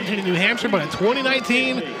 2017 to New Hampshire, but in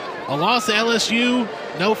 2019, a loss to LSU,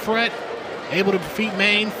 no fret, able to defeat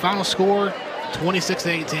Maine. Final score,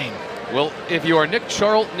 26-18. Well, if you are Nick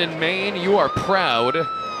Charlton in Maine, you are proud.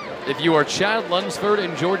 If you are Chad Lunsford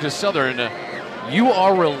in Georgia Southern, you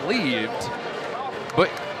are relieved.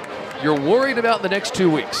 But you're worried about the next 2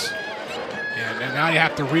 weeks. Yeah, and now you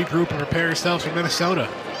have to regroup and prepare yourselves for Minnesota.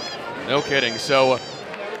 No kidding. So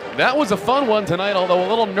that was a fun one tonight, although a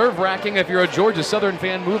little nerve-wracking if you're a Georgia Southern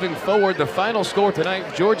fan moving forward. The final score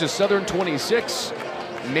tonight, Georgia Southern 26,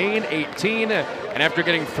 Maine 18. And after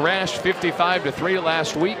getting thrashed 55-3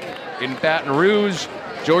 last week in Baton Rouge,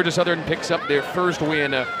 Georgia Southern picks up their first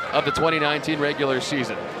win of the 2019 regular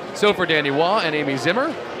season. So for Danny Waugh and Amy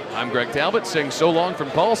Zimmer, I'm Greg Talbot saying so long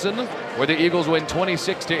from Paulson, where the Eagles win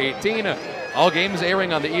 26-18. All games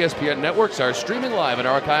airing on the ESPN networks are streaming live and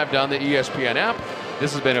archived on the ESPN app.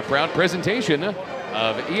 This has been a proud presentation of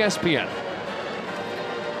ESPN.